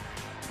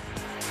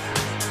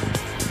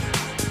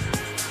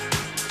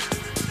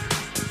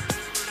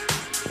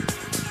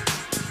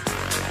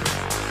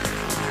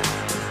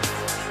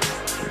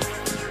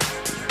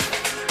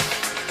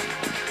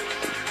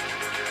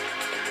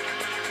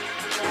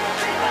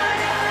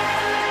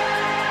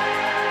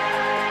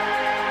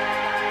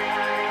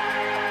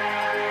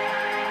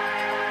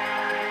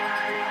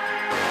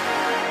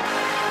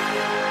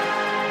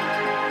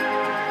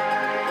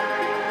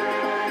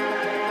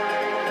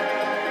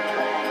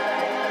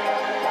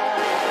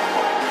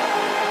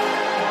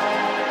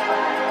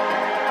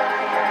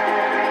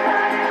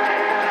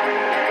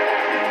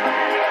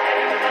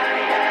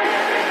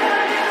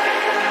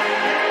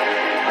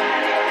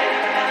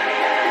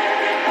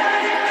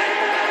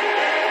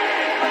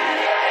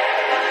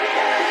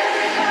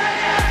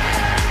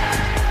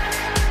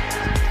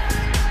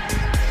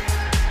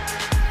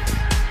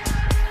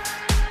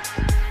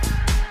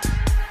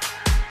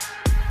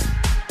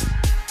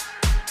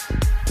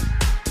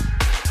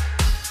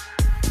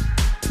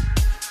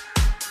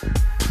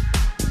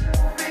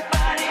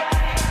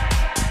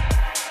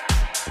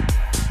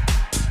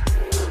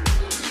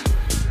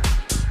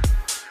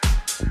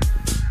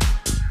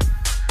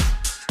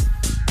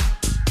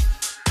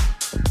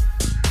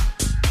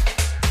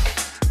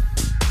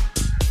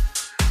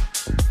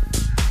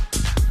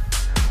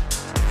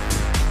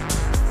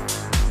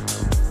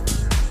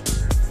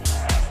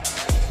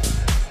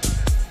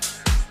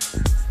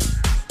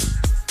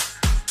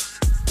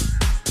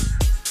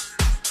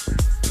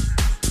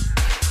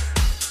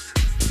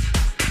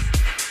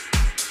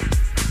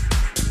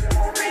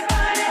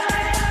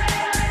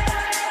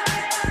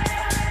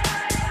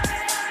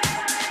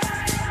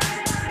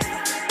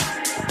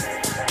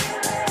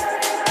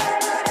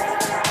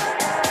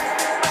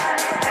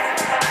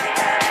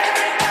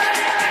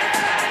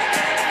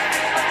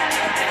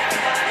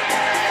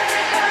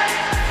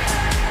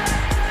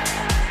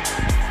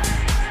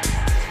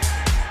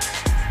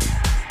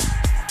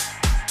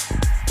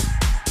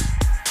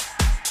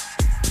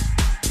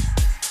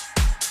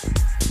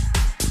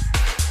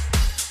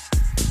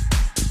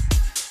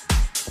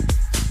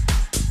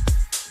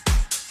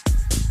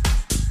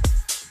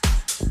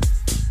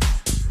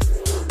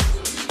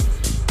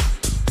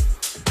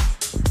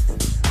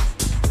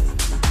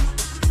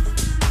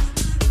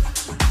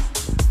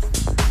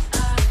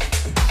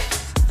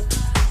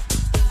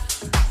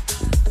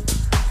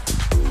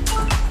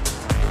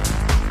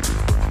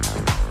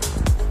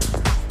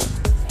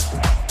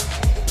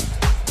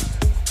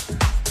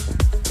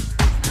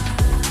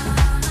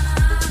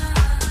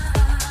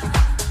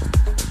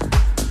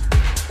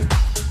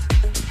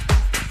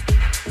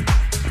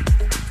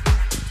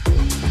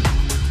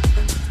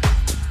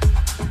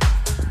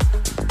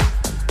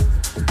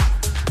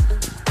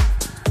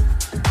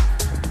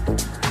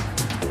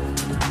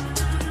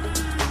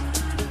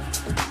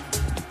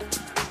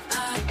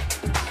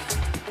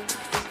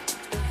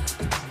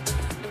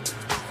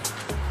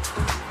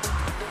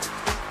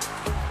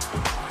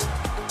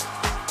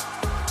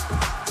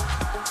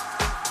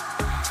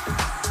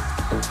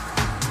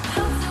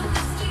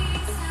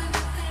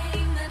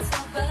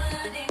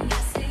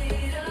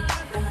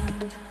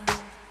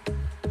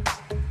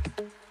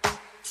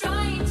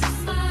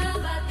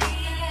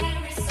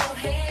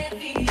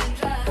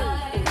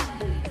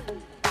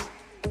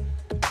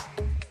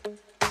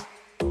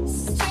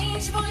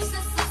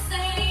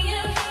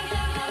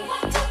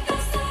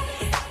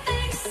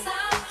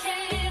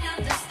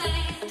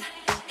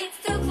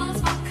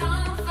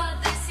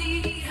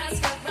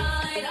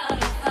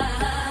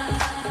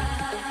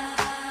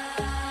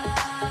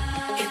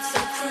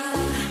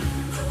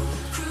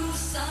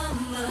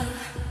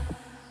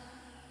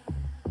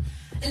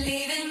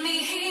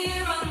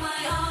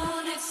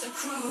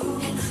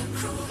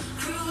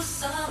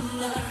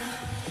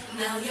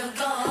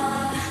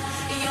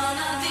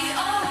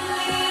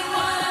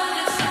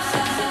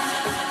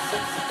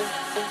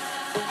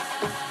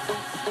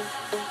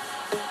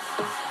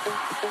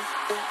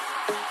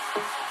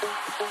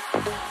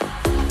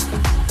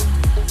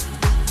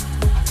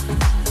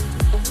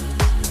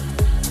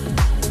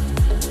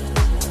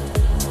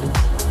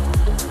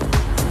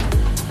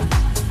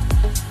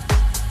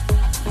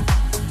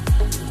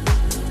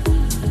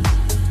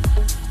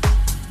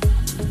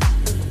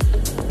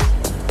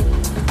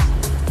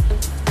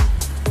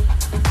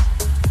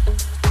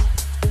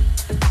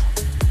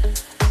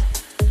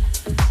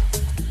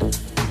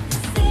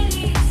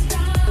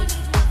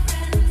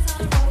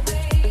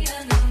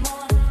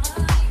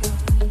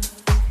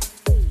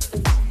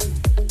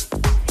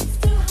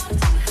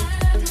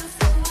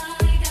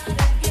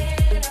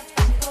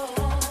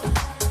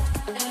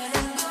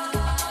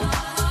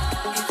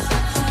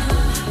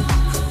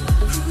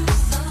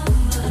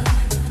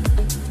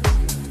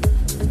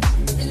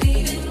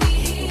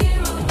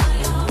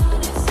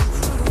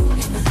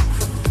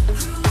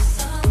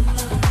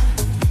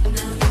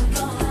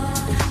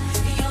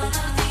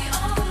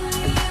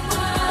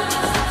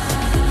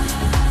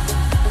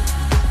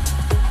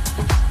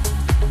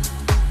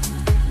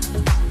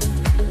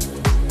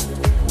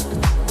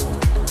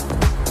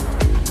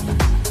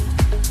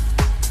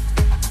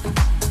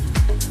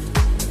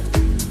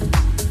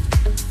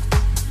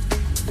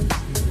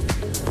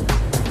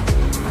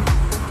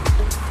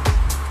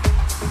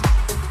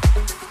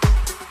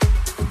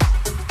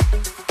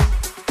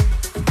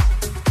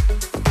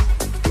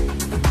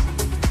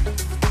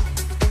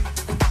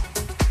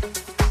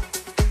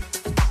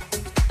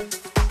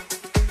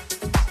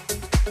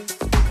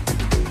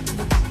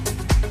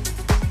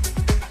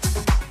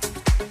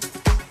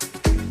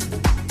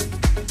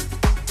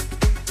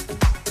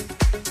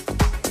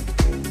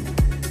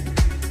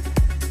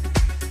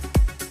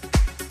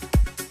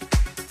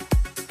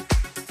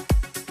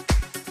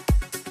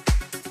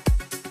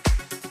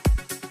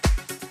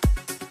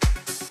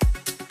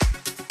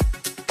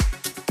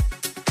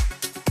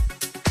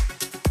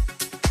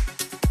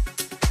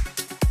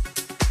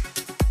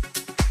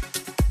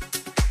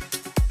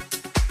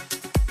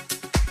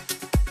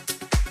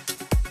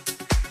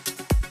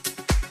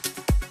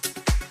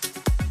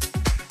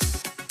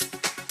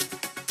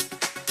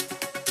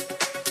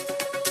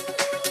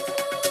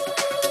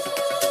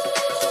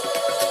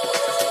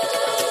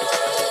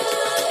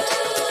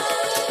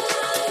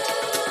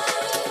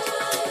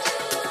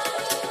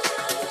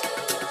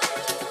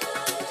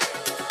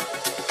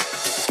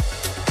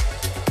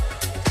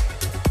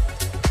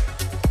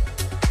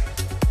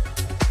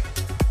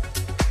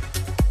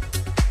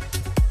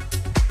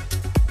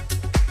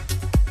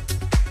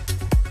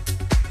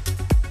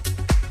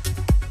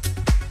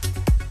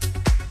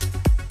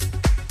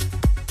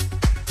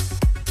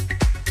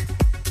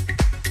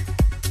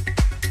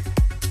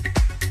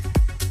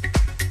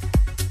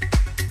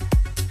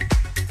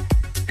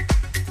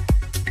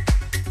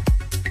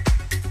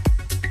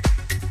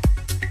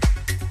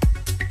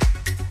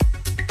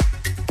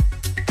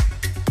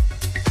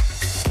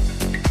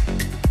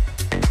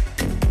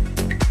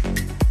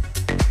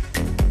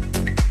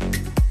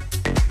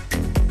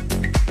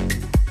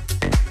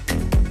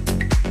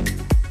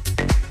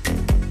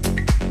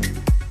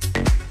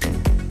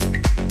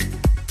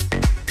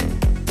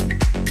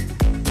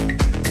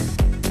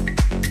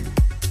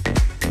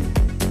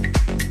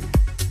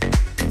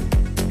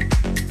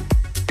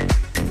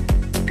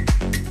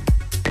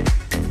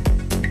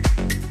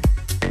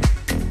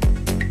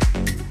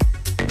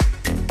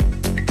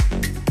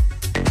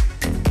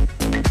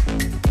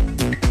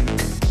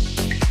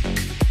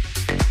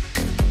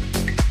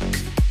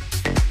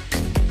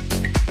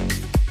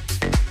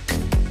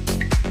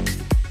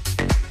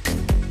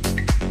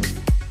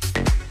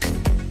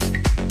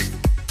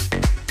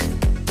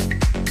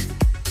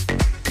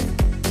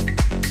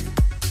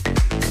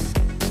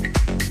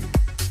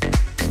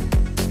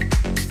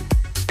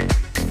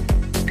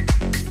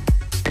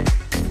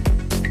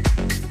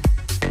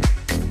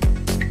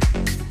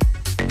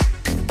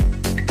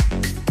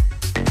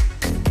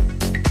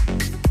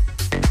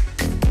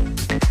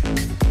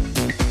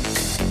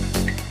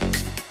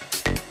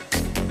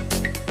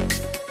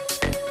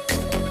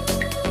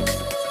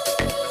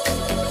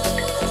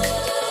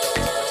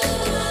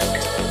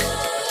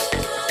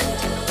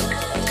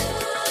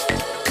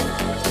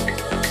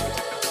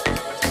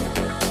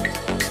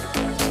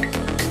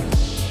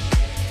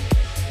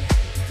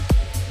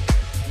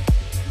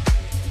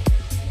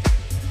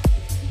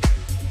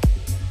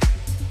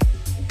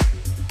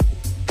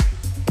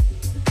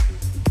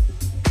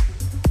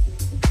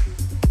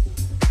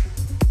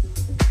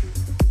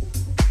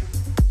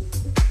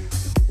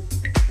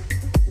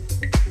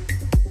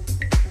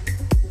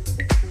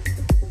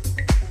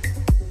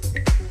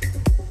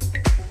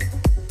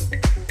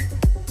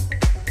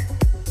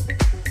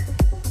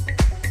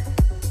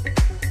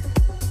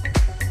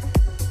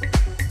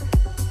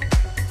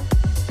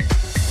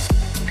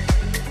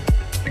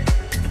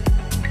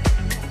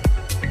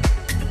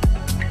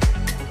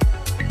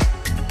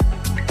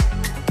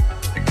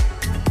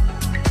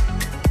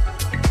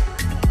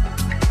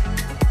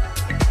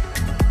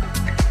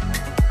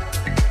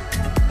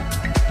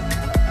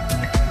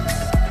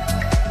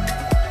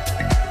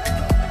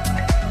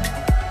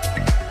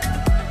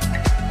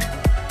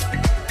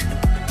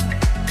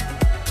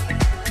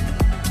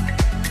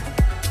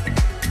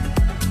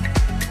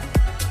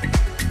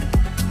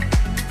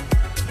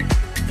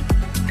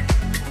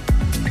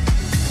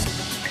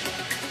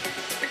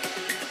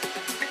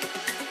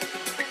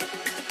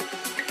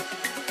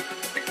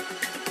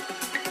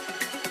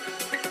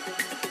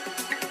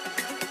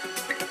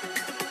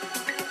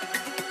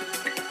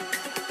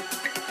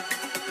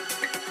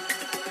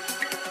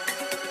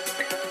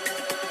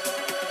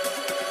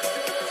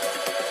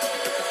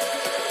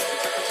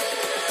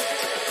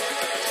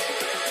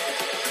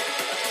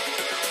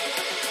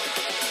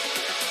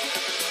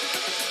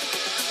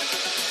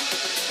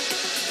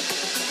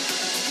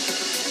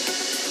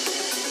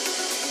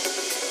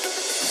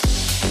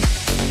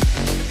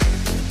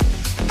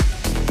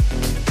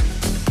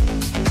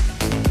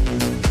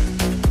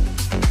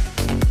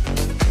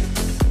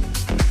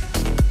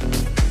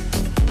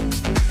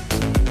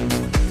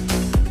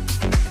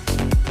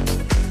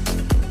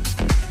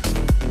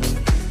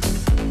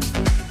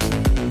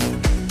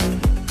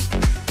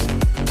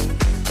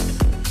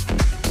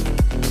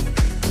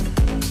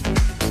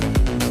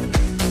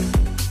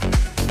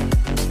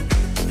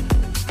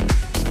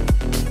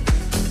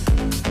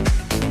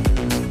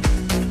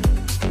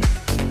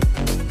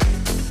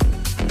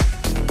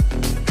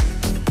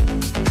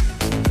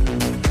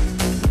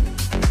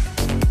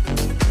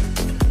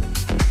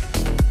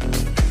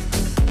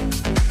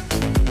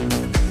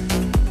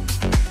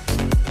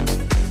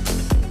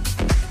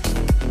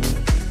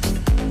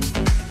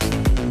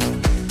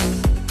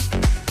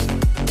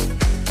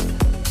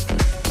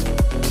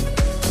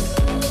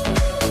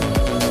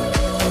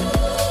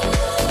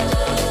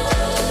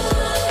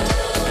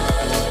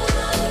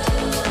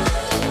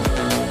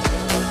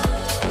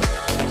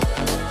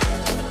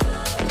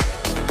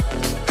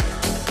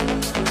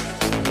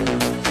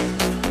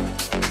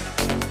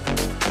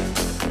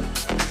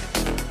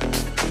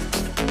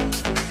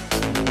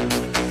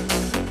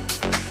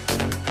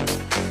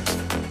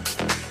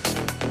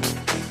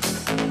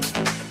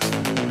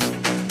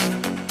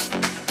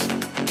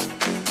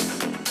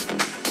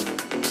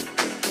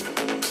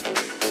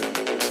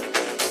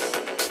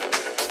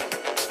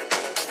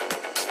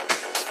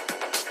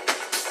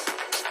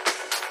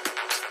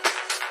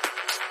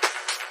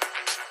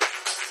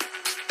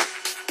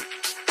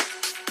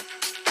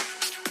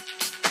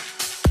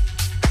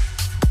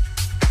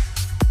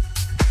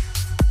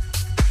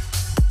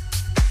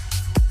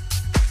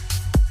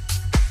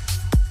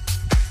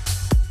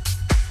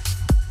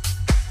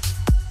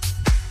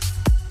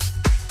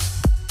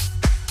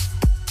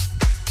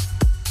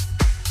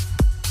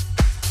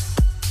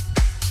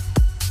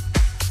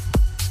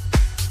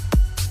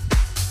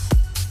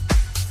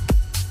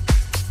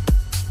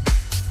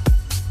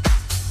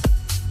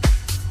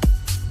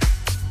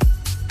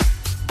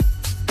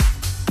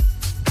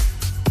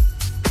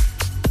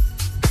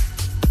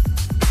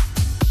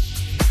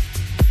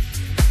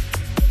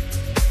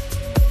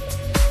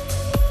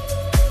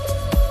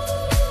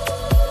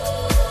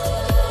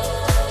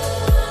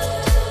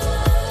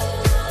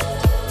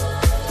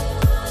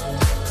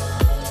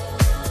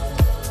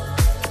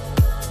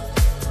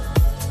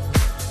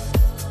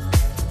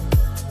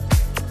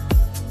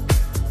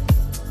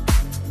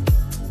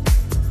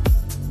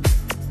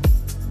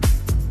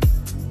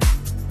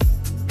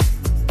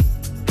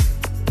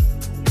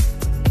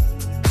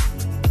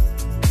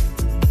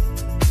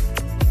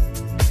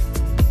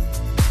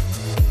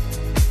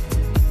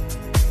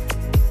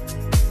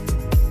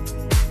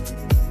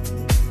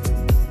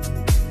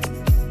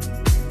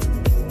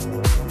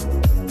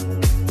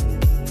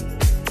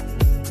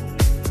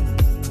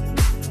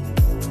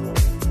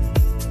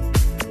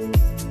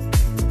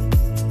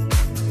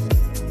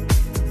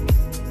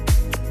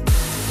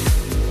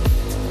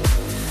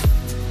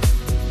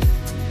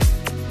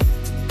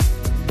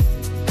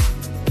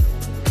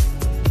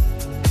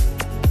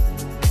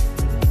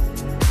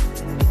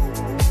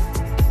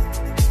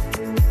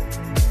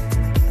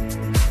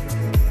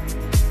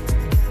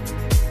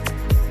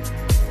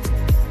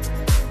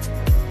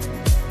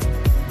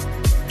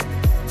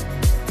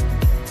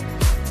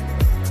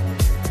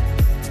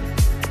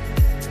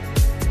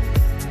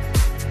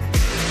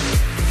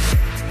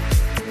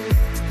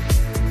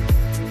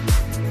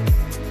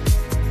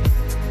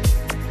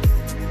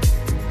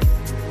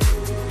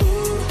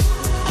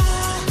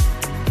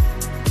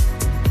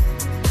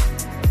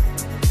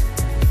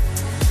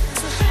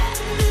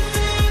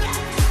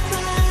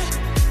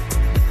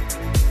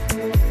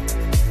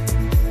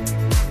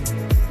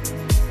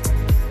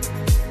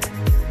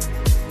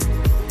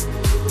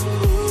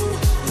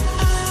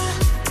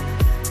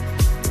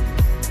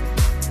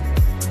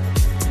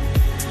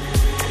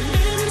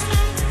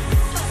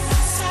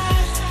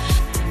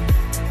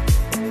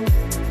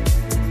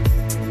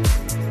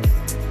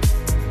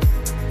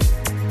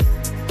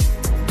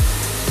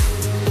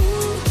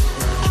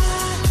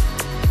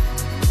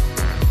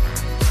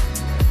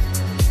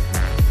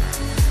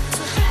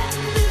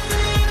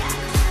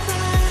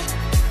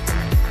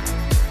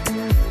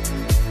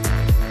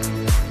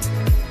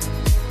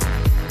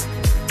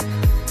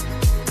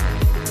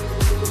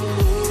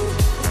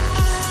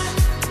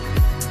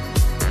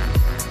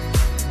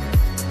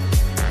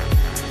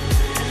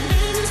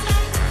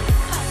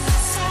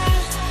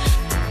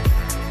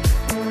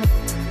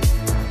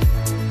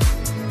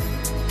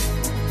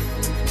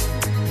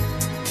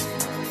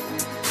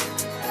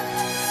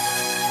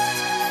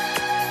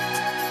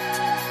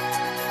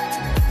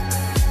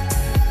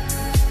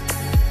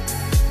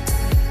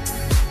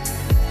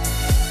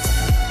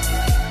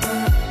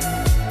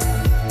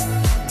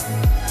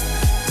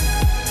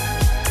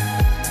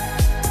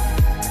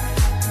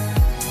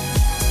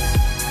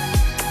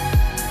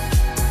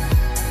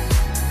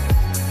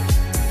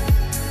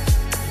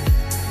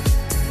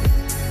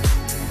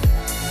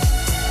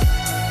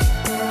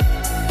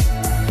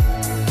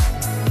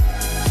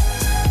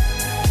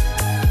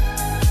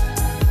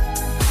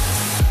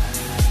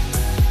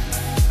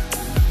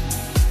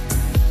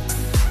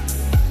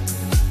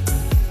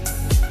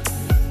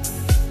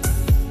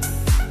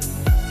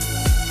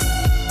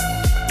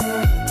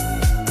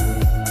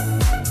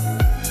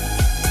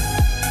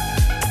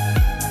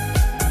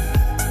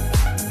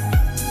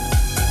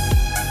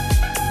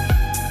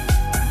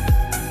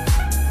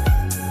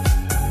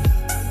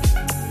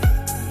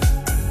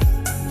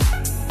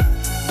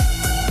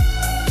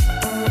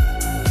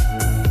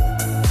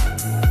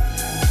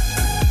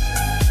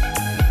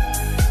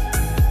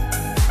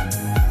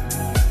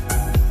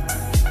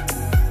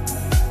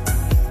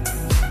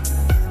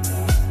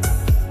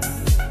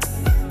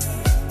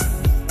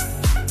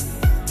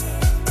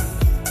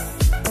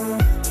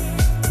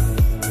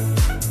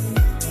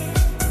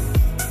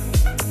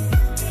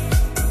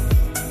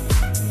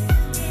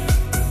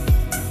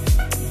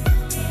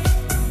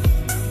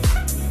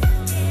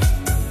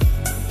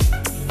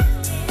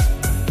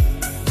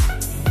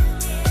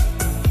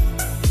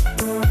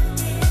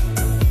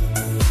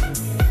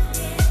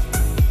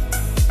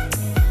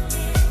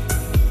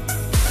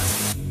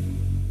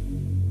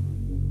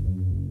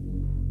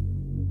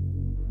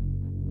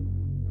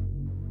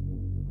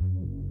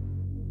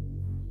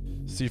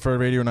 Seaford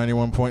Radio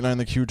 91.9,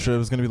 the Q Trip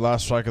is going to be the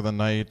last track of the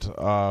night.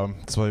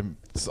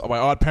 It's by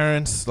Odd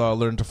Parents,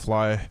 Learn to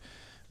Fly,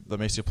 the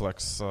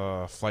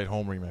Macioplex Flight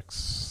Home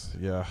remix.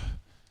 Yeah.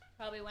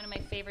 Probably one of my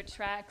favorite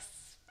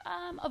tracks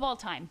of all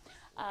time.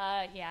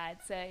 Yeah,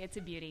 it's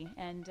a beauty.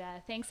 And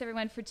thanks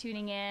everyone for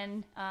tuning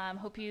in.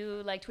 Hope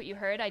you liked what you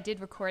heard. I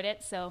did record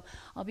it, so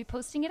I'll be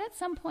posting it at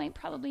some point,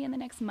 probably in the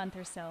next month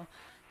or so.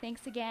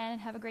 Thanks again.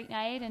 Have a great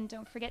night. And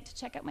don't forget to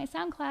check out my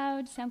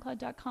SoundCloud,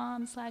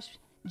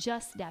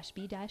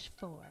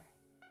 soundcloud.com/just-b-4.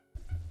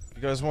 If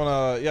you guys want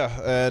to,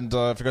 and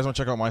if you guys want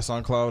to check out my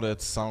SoundCloud,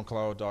 it's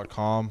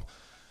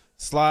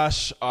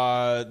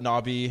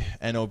soundcloud.com/Nobby,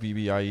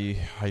 NOBBIE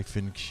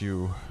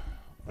 -Q.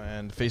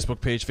 And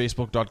Facebook page,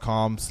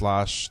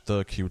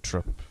 facebook.com/The Q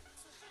Trip.